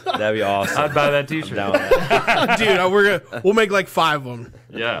 Yes. That'd be awesome. I'd buy that T-shirt. Dude, we'll make like 5 of them.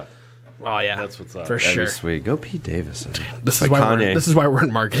 Yeah. Oh yeah, That's what's up. for That'd sure. be sweet. Go Pete Davidson. This is Like why Kanye. this is why we're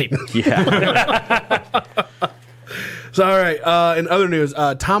in marketing. Yeah. So, all right. In other news,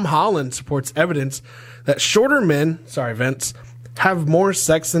 Tom Holland supports evidence that shorter men, sorry, Vince, have more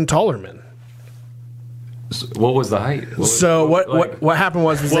sex than taller men. What was the height? What happened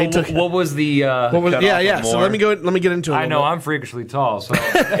was they took. What was the? What was, cut yeah, off yeah. So more. let me get into it. I know I'm freakishly tall, so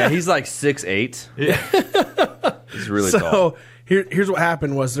Yeah, he's like 6'8". He's really tall. So here's what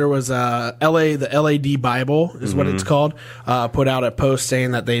happened was there was the LAD Bible is what it's called, put out a post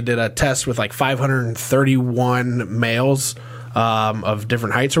saying that they did a test with like 531 males of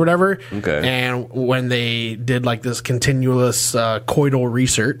different heights or whatever. Okay. And when they did like this continuous coital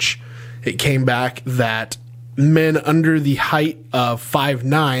research, it came back that men under the height of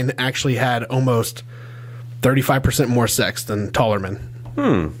 5'9" actually had almost 35% more sex than taller men.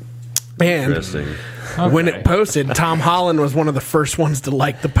 And Interesting. when it posted, Tom Holland was one of the first ones to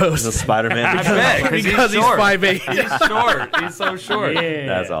like the post. The Spider-Man. because he's short. 5'8". He's short. He's so short.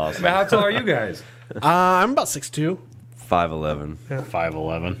 That's awesome. How tall are you guys? I'm about 6'2". 5'11".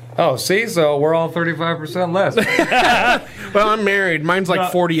 5'11". Oh, see, so we're all 35% less. Well, I'm married. Mine's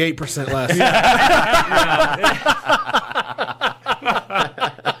like 48% less.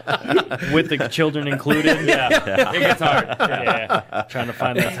 With the children included. Yeah, it gets hard. Yeah, trying to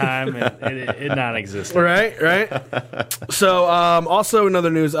find the time, it non-existent. Right. So, also in other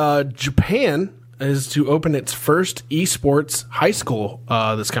news, Japan is to open its first esports high school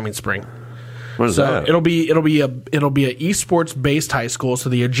this coming spring. What is So that? it'll be a esports based high school. So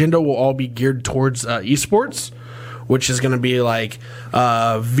the agenda will all be geared towards esports, which is going to be like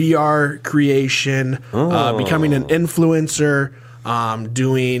VR creation, becoming an influencer,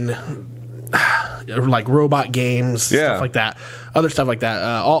 doing like robot games, stuff like that, other stuff like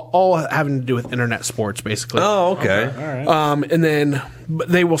that. All having to do with internet sports, basically. Oh, okay. And then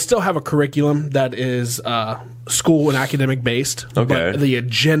they will still have a curriculum that is school and academic based. Okay. But the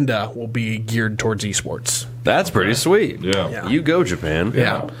agenda will be geared towards esports. That's pretty sweet. Yeah. You go, Japan.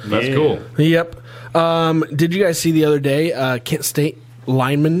 Yeah. That's cool. Yep. Did you guys see the other day Kent State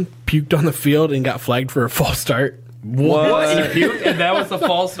lineman puked on the field and got flagged for a false start? What? He puked, and that was the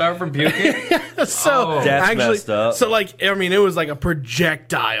false start from puking? So that's messed up. So like, I mean, it was like a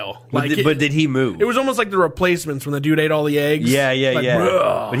projectile. But did he move? It was almost like the replacements when the dude ate all the eggs. Yeah. Like,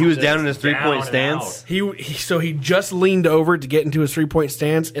 but he was down in his 3-point stance. He just leaned over to get into his 3-point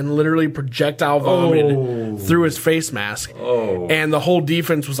stance and literally projectile vomited through his face mask. Oh. And the whole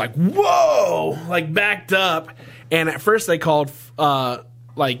defense was like, whoa, like backed up. And at first they called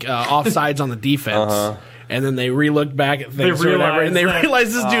offsides on the defense. And then they re-looked back at things or whatever, and they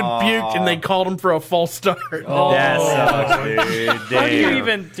realized this dude puked, and they called him for a false start. That sucks, dude.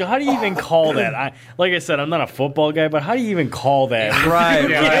 How do you even call that? Like I said, I'm not a football guy, but how do you even call that? Right.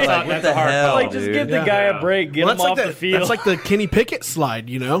 What the hell, Like, just give the guy a break, get him off the field. That's like the Kenny Pickett slide,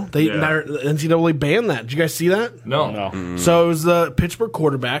 you know? The NCAA banned that. Did you guys see that? No. So it was the Pittsburgh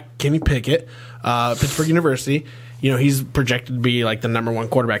quarterback, Kenny Pickett, Pittsburgh University. You know, he's projected to be like the number 1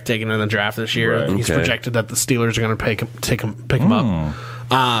 quarterback taken in the draft this year. Right. He's projected that the Steelers are going to pick him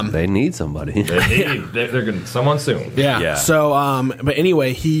up. They need somebody. They're going to someone soon. Yeah. So, but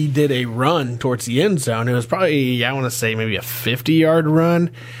anyway, he did a run towards the end zone. It was probably, I want to say, maybe a 50-yard run.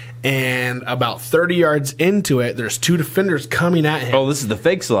 And about 30 yards into it, there's 2 defenders coming at him. Oh, this is the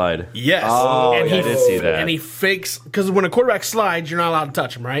fake slide. Yes. Oh, and I did see that. And he fakes, because when a quarterback slides, you're not allowed to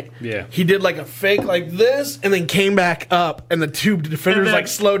touch him, right? Yeah. He did like a fake like this, and then came back up, and the 2 defenders like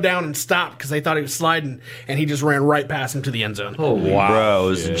slowed down and stopped because they thought he was sliding, and he just ran right past him to the end zone. Oh, wow. Bro, it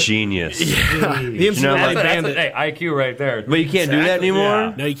was genius. Yeah. The NCAA banned it. Hey, IQ right there. But you can't do that anymore?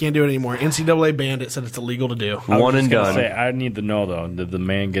 Yeah. No, you can't do it anymore. NCAA banned it, said it's illegal to do. One and done. I need to know, though. Did the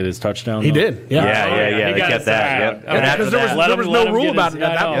man get his touchdown? He though? did. Yeah. Yeah. They kept that. Yep. And after Because there was no rule about it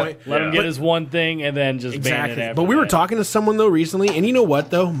at that point. Let him get his one thing and then just ban it after But we were that. talking to someone, though, recently, and you know what,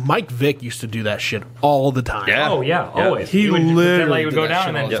 though? Mike Vick used to do that shit all the time. Yeah. Oh, yeah, always. He would literally pretend like he would did go that down shit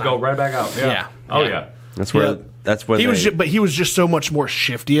and then all just the go time. right back out. Yeah. Oh, Yeah. yeah. That's where. Yeah. That's where He was just so much more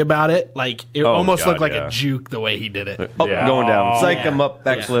shifty about it. Like it almost God, looked like yeah. a juke the way he did it. Yeah. Going down. Psych yeah. him up,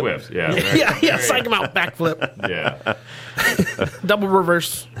 backflip. Swift, yeah. yeah, psych him out, backflip, Yeah. double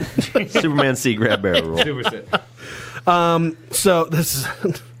reverse. Superman C grab barrel roll. Super shit. So this is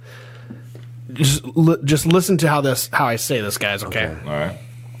just listen to how I say this, guys. Okay. All right.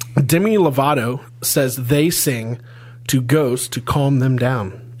 Demi Lovato says they sing to ghosts to calm them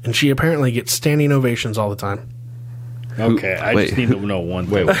down, and she apparently gets standing ovations all the time. Okay, I just need to know one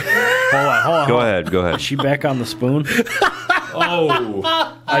thing. Hold on. Go ahead. Is she back on the spoon? Oh.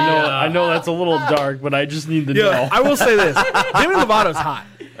 I know that's a little dark, but I just need to know. I will say this: Demi Lovato's hot.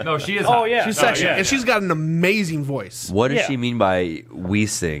 No, she is. Oh, hot. yeah. She's sexy, yeah. and she's got an amazing voice. What does Yeah. she mean by we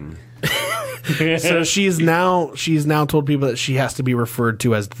sing? So she's now told people that she has to be referred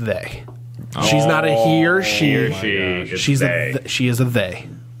to as they. She's not a he or she. She is a they.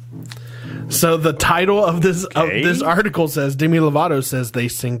 So the title of this article says Demi Lovato says they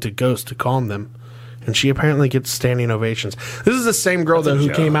sing to ghosts to calm them, and she apparently gets standing ovations. This is the same girl though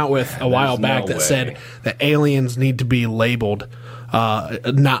who came out with a while back that said that aliens need to be labeled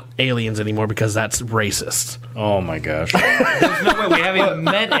not aliens anymore because that's racist. Oh my gosh! There's no way we haven't even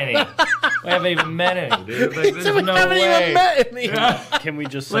met any. We haven't even met any, dude. Like, there's no way. Can we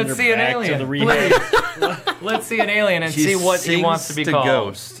just send Let's her see an back alien. to the rehab? Please. Let's see an alien and see what he wants to be called.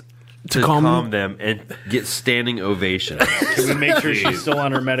 Ghosts to calm them and get standing ovations. Can we make sure she's still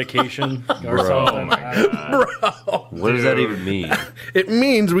on her medication or Bro. something? Bro, What does that even mean? it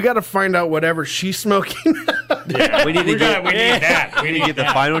means we got to find out whatever she's smoking. Yeah, We need to get that. we need to get the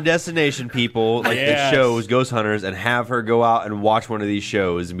Final Destination people, like Yes. the shows, ghost hunters, and have her go out and watch one of these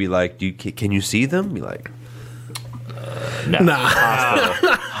shows and be like, can you see them? Be like, Nah.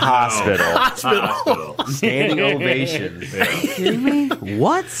 hospital. Standing ovations. Are you kidding me?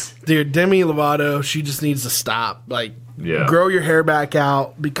 What? Dude, Demi Lovato, she just needs to stop. Like, Yeah. grow your hair back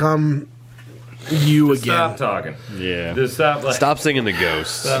out, become you again. Stop talking. Yeah. Just stop. Like, Stop singing the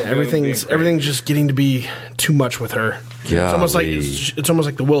ghosts. Stop Everything's just getting to be too much with her. It's almost like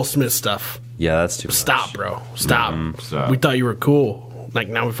the Will Smith stuff. Yeah, that's too much. Stop, bro. Stop. Stop. We thought you were cool. Like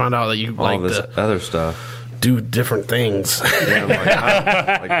now we found out that you All like this to other stuff. do different things.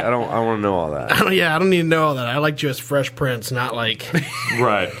 Yeah, I don't want to know all that. I don't need to know all that. I liked you as Fresh Prince, not like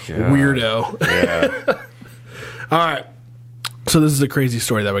right. weirdo. Yeah. All right. So this is a crazy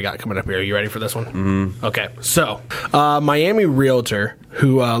story that we got coming up here. Are you ready for this one? Mm-hmm. Okay. So, Miami realtor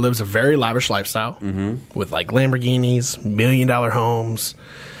who lives a very lavish lifestyle with like Lamborghinis, $1 million homes,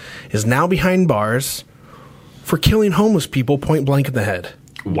 is now behind bars for killing homeless people point blank in the head.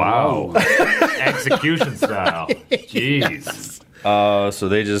 Wow. Execution style. Jeez. So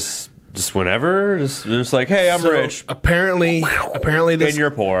they just Just whenever, just like, hey, I'm rich, Apparently, this, and you're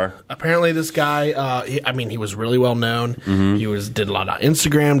poor. Apparently, this guy. He was really well known. Mm-hmm. He did a lot of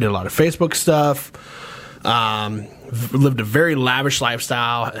Instagram, did a lot of Facebook stuff. Lived a very lavish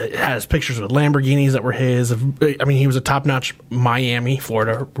lifestyle. Has pictures with Lamborghinis that were his. He was a top-notch Miami,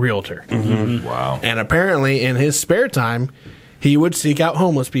 Florida realtor. Mm-hmm. Wow. And apparently, in his spare time, he would seek out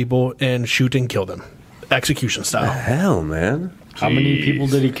homeless people and shoot and kill them, execution style. Hell, man. How many people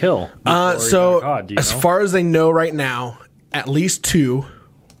did he kill? As far as they know right now, at least 2,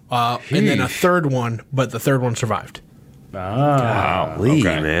 and then a third one, but the third one survived. Wow. Lee,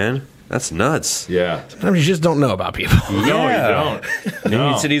 man. That's nuts. Yeah. Sometimes you just don't know about people. No, you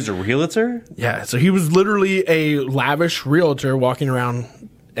don't. You said he's a realtor? Yeah, so he was literally a lavish realtor walking around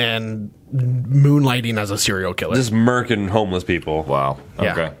and moonlighting as a serial killer. Just murking homeless people. Wow.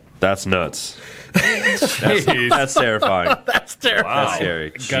 Yeah. Okay. That's nuts. That's terrifying. That's terrible. That's scary.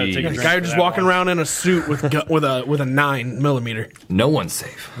 The guy just walking around in a suit with a 9mm. No one's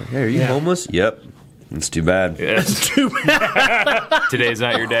safe. Hey, are you homeless? Yep. It's too bad. That's too bad. Today's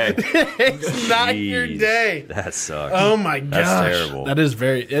not your day. It's not your day. That sucks. Oh my gosh. That's terrible. That is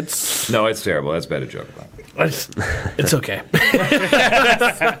very. It's No, it's terrible. That's bad to joke about. it's okay.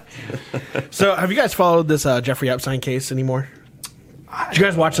 So, have you guys followed this Jeffrey Epstein case anymore? Did you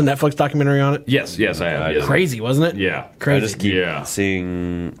guys watch the Netflix documentary on it? Yes, I have. Yes. Crazy, wasn't it? Yeah. Crazy. I just keep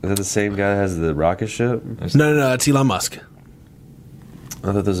seeing. Is that the same guy that has the rocket ship? No, that's Elon Musk.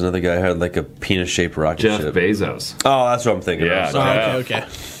 I thought there was another guy who had like a penis-shaped rocket Jeff ship. Bezos. Oh, that's what I'm thinking Yeah. of. Sorry.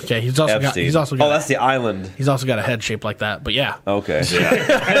 Okay. He's also Epstein. got. Oh, that's the island. He's also got a head shaped like that. But yeah. Okay.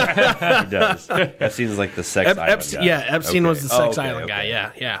 Yeah. He does. Epstein's like the sex island guy. Yeah, Epstein was the sex Okay, island guy.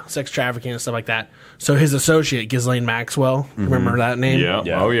 okay. Yeah. Sex trafficking and stuff like that. So his associate, Ghislaine Maxwell, remember that name? Yeah.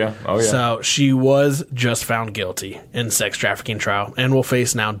 Yeah. Oh, yeah. So she was just found guilty in sex trafficking trial and will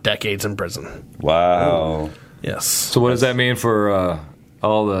face now decades in prison. Wow. Yes. So what does that mean for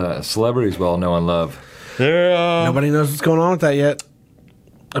all the celebrities we all know and love? Nobody knows what's going on with that yet.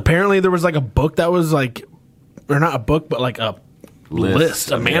 Apparently, there was like a book that was like, or not a book, but like a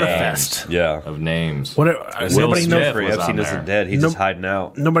list, a manifest. Yeah. Of names. What? Nobody Smith knows. was Epstein on isn't there. dead. He's just hiding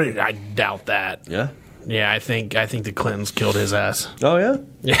out. Nobody. I doubt that. Yeah. Yeah, I think the Clintons killed his ass. Oh, yeah?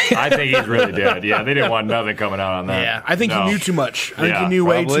 I think he's really dead. Yeah, they didn't want nothing coming out on that. Yeah, I think he knew too much. I think he Yeah, knew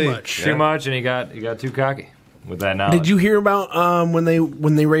way probably. too much. Too much, and he got too cocky with that knowledge. Did you hear about when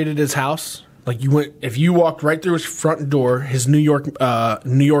they raided his house? Like if you walked right through his front door, his New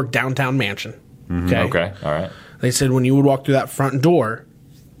York downtown mansion. Okay, all right. They said when you would walk through that front door,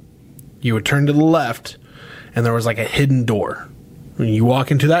 you would turn to the left, and there was like a hidden door. When you walk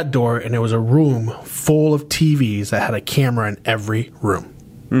into that door, and it was a room full of TVs that had a camera in every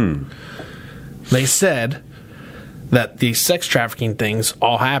room. They said that these sex trafficking things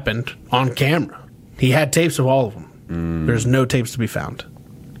all happened on camera. He had tapes of all of them. There's no tapes to be found.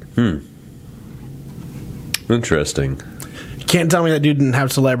 Interesting. You can't tell me that dude didn't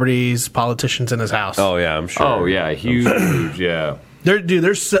have celebrities, politicians in his house. Oh, yeah, I'm sure. Oh yeah, huge. Yeah.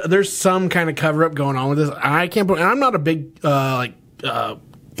 There's some kind of cover up going on with this. I can't. And I'm not a big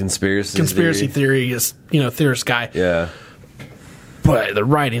Conspiracy theorist guy. Yeah. But the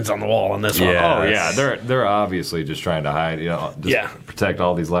writing's on the wall on this one. Yeah. Oh yeah, they're obviously just trying to hide, protect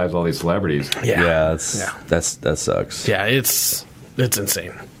all these lives, all these celebrities. Yeah. That sucks. Yeah, it's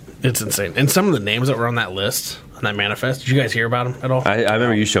insane. It's insane. And some of the names that were on that list, on that manifest, did you guys hear about them at all? I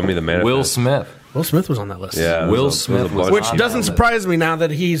remember you showed me the manifest. Will Smith. Will Smith was on that list. Yeah. Will Smith was Which on doesn't that surprise me now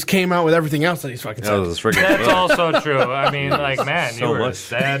that he's came out with everything else that he's fucking That said. was freaking That's also true. I mean, like, man, So you were much. a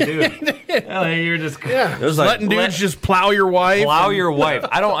sad dude. You were just Yeah. It was like- letting dudes just plow your wife. Plow your wife.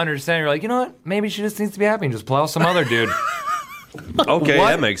 I don't understand. You're like, you know what? Maybe she just needs to be happy and just plow some other dude. Okay, What?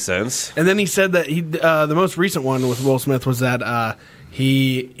 that makes sense. And then he said that the most recent one with Will Smith was that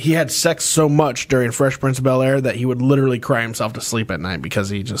he had sex so much during Fresh Prince of Bel-Air that he would literally cry himself to sleep at night because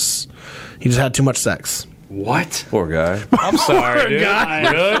he just had too much sex. What? Poor guy. I'm sorry, dude.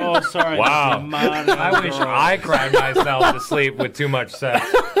 I'm Good? so sorry. Wow. I wish I I cried myself to sleep with too much sex.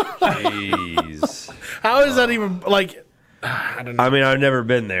 Jeez. How is that even like? I don't know. I mean, I've never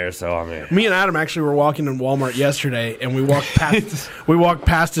been there, so I mean. Me and Adam actually were walking in Walmart yesterday, and we walked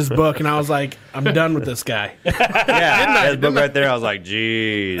past his book, and I was like, "I'm done with this guy." Yeah, that book right there, I was like,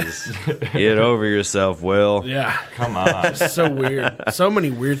 jeez. Get over yourself, Will. Yeah, Come on. so weird. So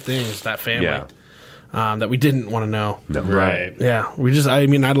many weird things that family Yeah. that we didn't want to know. Right. Yeah,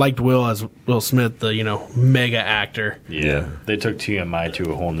 I liked Will as Will Smith, the mega actor. Yeah. They took TMI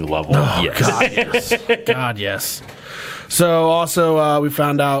to a whole new level. Oh God, yes. God, yes. So also we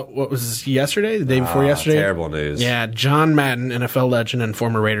found out, what was this, yesterday? The day before yesterday? Terrible news. Yeah, John Madden, NFL legend and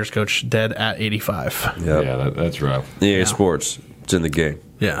former Raiders coach, dead at 85. Yep. Yeah, that's rough. EA Sports. It's in the game.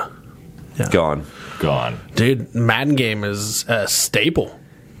 Yeah. Gone. Dude, Madden game is a staple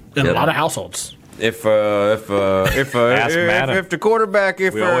in a lot of households. If the quarterback, We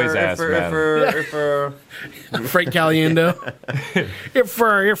always ask Frank Caliendo. if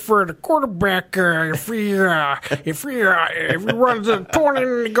the quarterback, if he runs a 20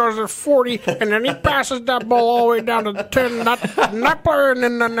 and he goes to 40 and then he passes that ball all the way down to 10, that player and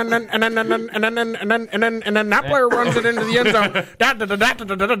then that player runs it into the end zone.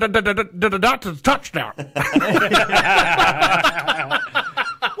 That's a touchdown.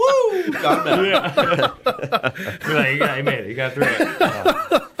 woo, got him You're like, yeah, he made it. He got through it.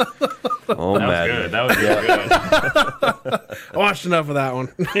 Oh, That was good. That was good. I watched enough of that one.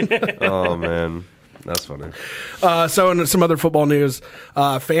 Oh, man. That's funny. So in some other football news,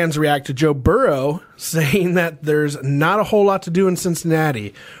 fans react to Joe Burrow saying that there's not a whole lot to do in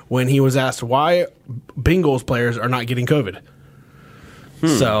Cincinnati when he was asked why Bengals players are not getting COVID.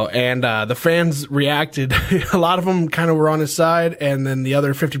 So, and the fans reacted. A lot of them kind of were on his side, and then the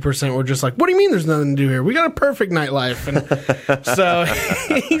other 50% were just like, what do you mean there's nothing to do here? We got a perfect nightlife. And so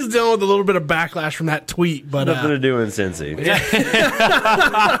he's dealing with a little bit of backlash from that tweet. But Nothing to do in Cincy.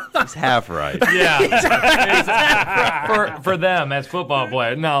 He's half right. Yeah. For them as football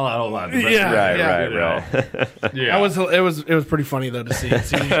players, no, not a whole lot. Right. Yeah. it was pretty funny though to see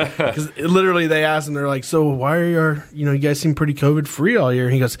because literally they asked him, they're like, so why are you guys seem pretty COVID free all year?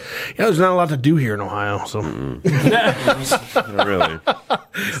 And he goes, yeah, there's not a lot to do here in Ohio. So Not really.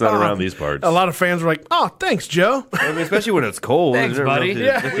 It's not around these parts. a lot of fans were like, oh, thanks, Joe. I mean, especially when it's cold. Thanks, There's buddy. nothing-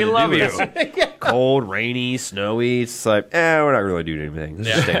 Yeah, nothing we to love do you. with it. Cold, rainy, snowy. It's like, we're not really doing anything.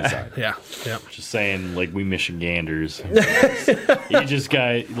 Just stay inside. Yeah. Just saying, like, we Michiganders. He just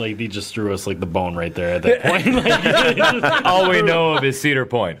got, like, he just threw us, like, the bone right there at that point. Like, All we know of is Cedar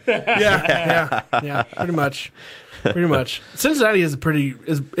Point. Yeah, pretty much. Cincinnati is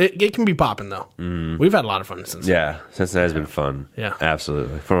it can be popping though. We've had a lot of fun in Cincinnati. Yeah, Cincinnati's been fun. Yeah.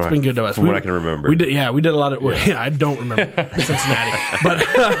 Absolutely. It's been good to us. From what I can remember. We did a lot of. I don't remember Cincinnati,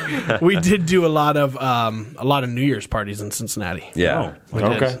 but we did do a lot of New Year's parties in Cincinnati. Yeah. We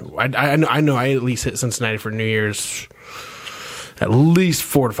did. I know. I at least hit Cincinnati for New Year's at least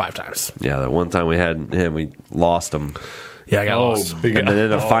 4 to 5 times. Yeah, that one time we had him, we lost him. Yeah, I got lost. And then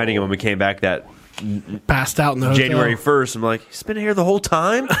ended up finding him when we came back that Passed out in the hotel. January 1st. I'm like, he's been here the whole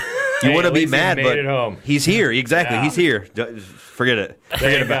time? You want to at be least he mad, made but it home. he's here. Exactly. Yeah. He's here. Forget it.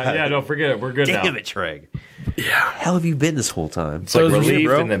 Forget about it. Yeah, don't forget it. We're good now. Damn it, Treg. Yeah. Hell have you been this whole time? It's like Those were- relief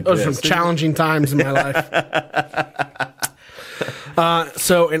bro. and then Those were pissed. some challenging times in my life.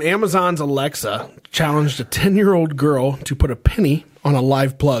 So, in Amazon's Alexa challenged a 10-year-old girl to put a penny on a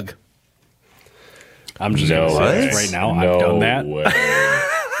live plug. I'm just going to say this right now. I've done that. Way.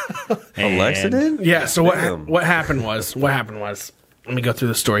 Alexa did? Yeah. So Damn. what happened was, let me go through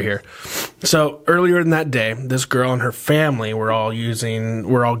the story here. So earlier in that day, this girl and her family were all doing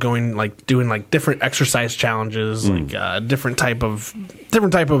different exercise challenges, like different type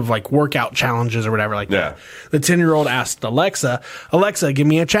of like workout challenges or whatever like that. The 10-year-old asked Alexa, give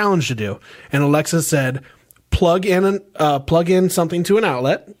me a challenge to do. And Alexa said, plug in something to an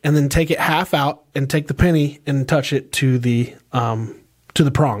outlet and then take it half out and take the penny and touch it to the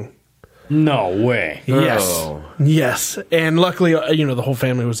prong. No way. Yes. Oh. Yes. And luckily, the whole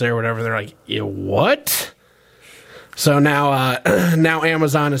family was there or whatever. They're like, what? So now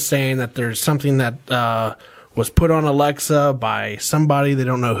Amazon is saying that there's something that was put on Alexa by somebody. They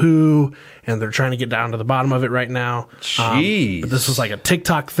don't know who, and they're trying to get down to the bottom of it right now. Jeez. But this was like a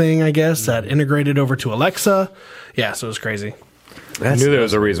TikTok thing, I guess, that integrated over to Alexa. Yeah, so it was crazy. I knew there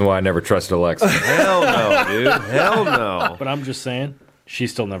was a reason why I never trusted Alexa. Hell no, dude. Hell no. But I'm just saying, she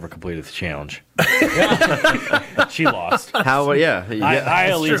still never completed the challenge. She lost. How? Yeah.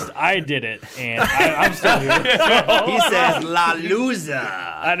 I did it, and I'm still here. He says La Luza.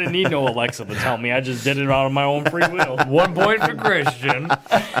 I didn't need no Alexa to tell me. I just did it out of my own free will. 1 point for Christian.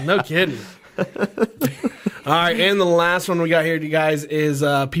 No kidding. All right, and the last one we got here, you guys, is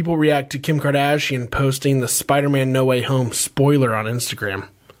people react to Kim Kardashian posting the Spider-Man No Way Home spoiler on Instagram.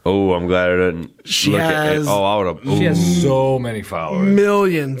 Oh, I'm glad I didn't She look at it. has- Oh, I would have. She has so many followers.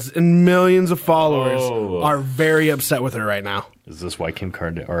 Millions and millions of followers are very upset with her right now. Is this why Kim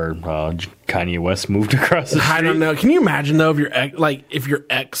Kardashian or Kanye West moved across the street? I don't know. Can you imagine though if your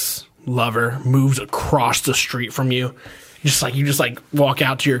ex lover moves across the street from you? You just walk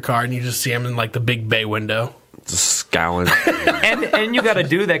out to your car and you just see him in like the big bay window. gallons. And you got a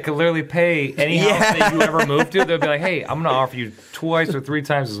dude that could literally pay any house that you ever move to. They'll be like, hey, I'm going to offer you twice or 3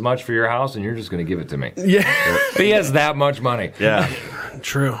 times as much for your house, and you're just going to give it to me. Yeah. But he has that much money. Yeah.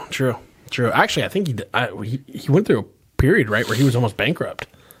 True. Actually, I think he went through a period, right, where he was almost bankrupt.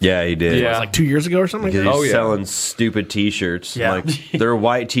 Yeah, he did. It was like 2 years ago or something like that. He's selling stupid T-shirts. Yeah. Like, they're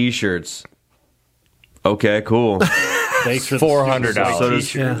white T-shirts. Okay, cool. Thanks for $400.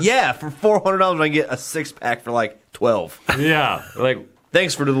 So yeah, for $400 I get a 6-pack for like 12. Yeah. Like,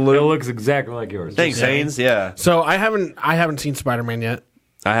 Thanks for the it loot. looks exactly like yours. Thanks, Haynes. Yeah. So I haven't seen Spider-Man yet.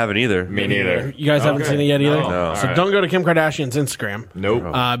 I haven't either. Me neither. You guys haven't seen it yet either? No. So don't go to Kim Kardashian's Instagram.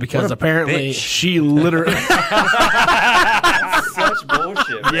 Nope. Because apparently she literally... Such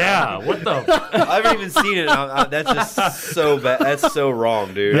bullshit. Man. Yeah. What the? I haven't even seen it. That's just so bad. That's so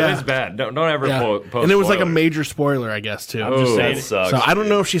wrong, dude. Yeah. That is bad. Don't ever post. And it was like a spoilers. major spoiler, I guess, too. That sucks. So I don't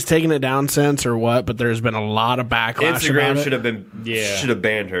know if she's taken it down since or what, but there's been a lot of backlash. Instagram about should it. have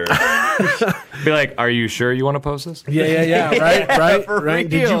banned her. Be like, are you sure you want to post this? Yeah. Right. For Right. real,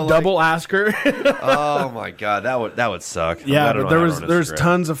 Did you like- double ask her? Oh my god, that would suck. Yeah, but there's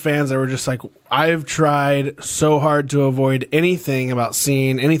tons of fans that were just like, I've tried so hard to avoid anything about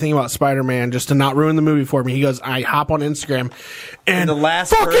Spider-Man just to not ruin the movie for me. He goes, I hop on Instagram and the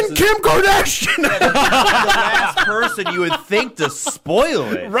last fucking person- Kim Kardashian. the last person you would think to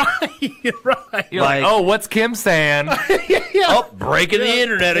spoil it. right. You're like, oh, what's Kim saying? Oh, breaking the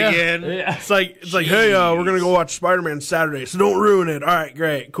internet again. It's like, hey, we're gonna go watch Spider-Man Saturday, so don't ruin it. All right,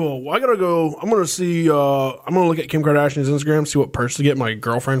 great, cool. Well, I'm gonna look at Kim Kardashian's Instagram, see what purse to get my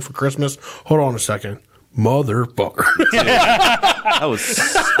girlfriend for Christmas. Hold on a second. Motherfucker. That was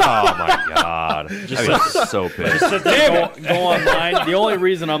oh my god. Just so pissed. Sit there, go online. The only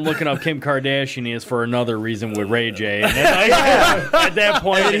reason I'm looking up Kim Kardashian is for another reason with Ray J. And then, at that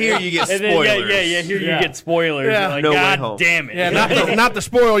point, And then here you get and then, spoilers. Here you get spoilers. Yeah. You're like, No way God home. damn it. Yeah, not the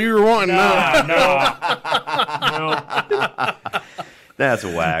spoil you were wanting. No. That's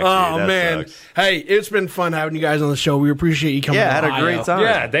whack. Oh dude. That man! sucks. Hey, it's been fun having you guys on the show. We appreciate you coming. Yeah, to had a Ohio. great time.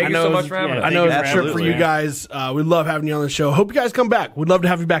 Yeah, thank you so much for having us. I know it's a trip for Absolutely. you guys. We love having you on the show. Hope you guys come back. We'd love to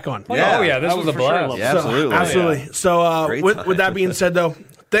have you back on. Yeah. Oh, yeah, this was a for sure blast. love Yeah, So, absolutely. absolutely. So, Great with time. that being said, though,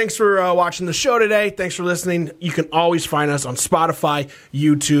 thanks for watching the show today. Thanks for listening. You can always find us on Spotify,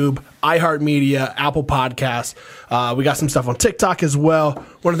 YouTube, iHeartMedia, Apple Podcasts. We got some stuff on TikTok as well.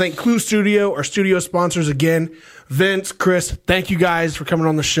 Want to thank Clue Studio, our studio sponsors again. Vince, Chris, thank you guys for coming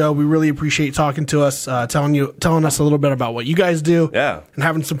on the show. We really appreciate talking to us, telling us a little bit about what you guys do, Yeah. and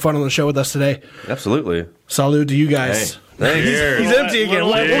having some fun on the show with us today. Absolutely. Salute to you guys. Thanks. He's empty again.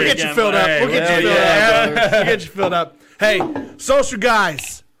 We'll get you filled up. We'll get you filled up. Hey, social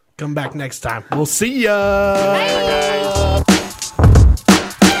guys, come back next time. We'll see ya.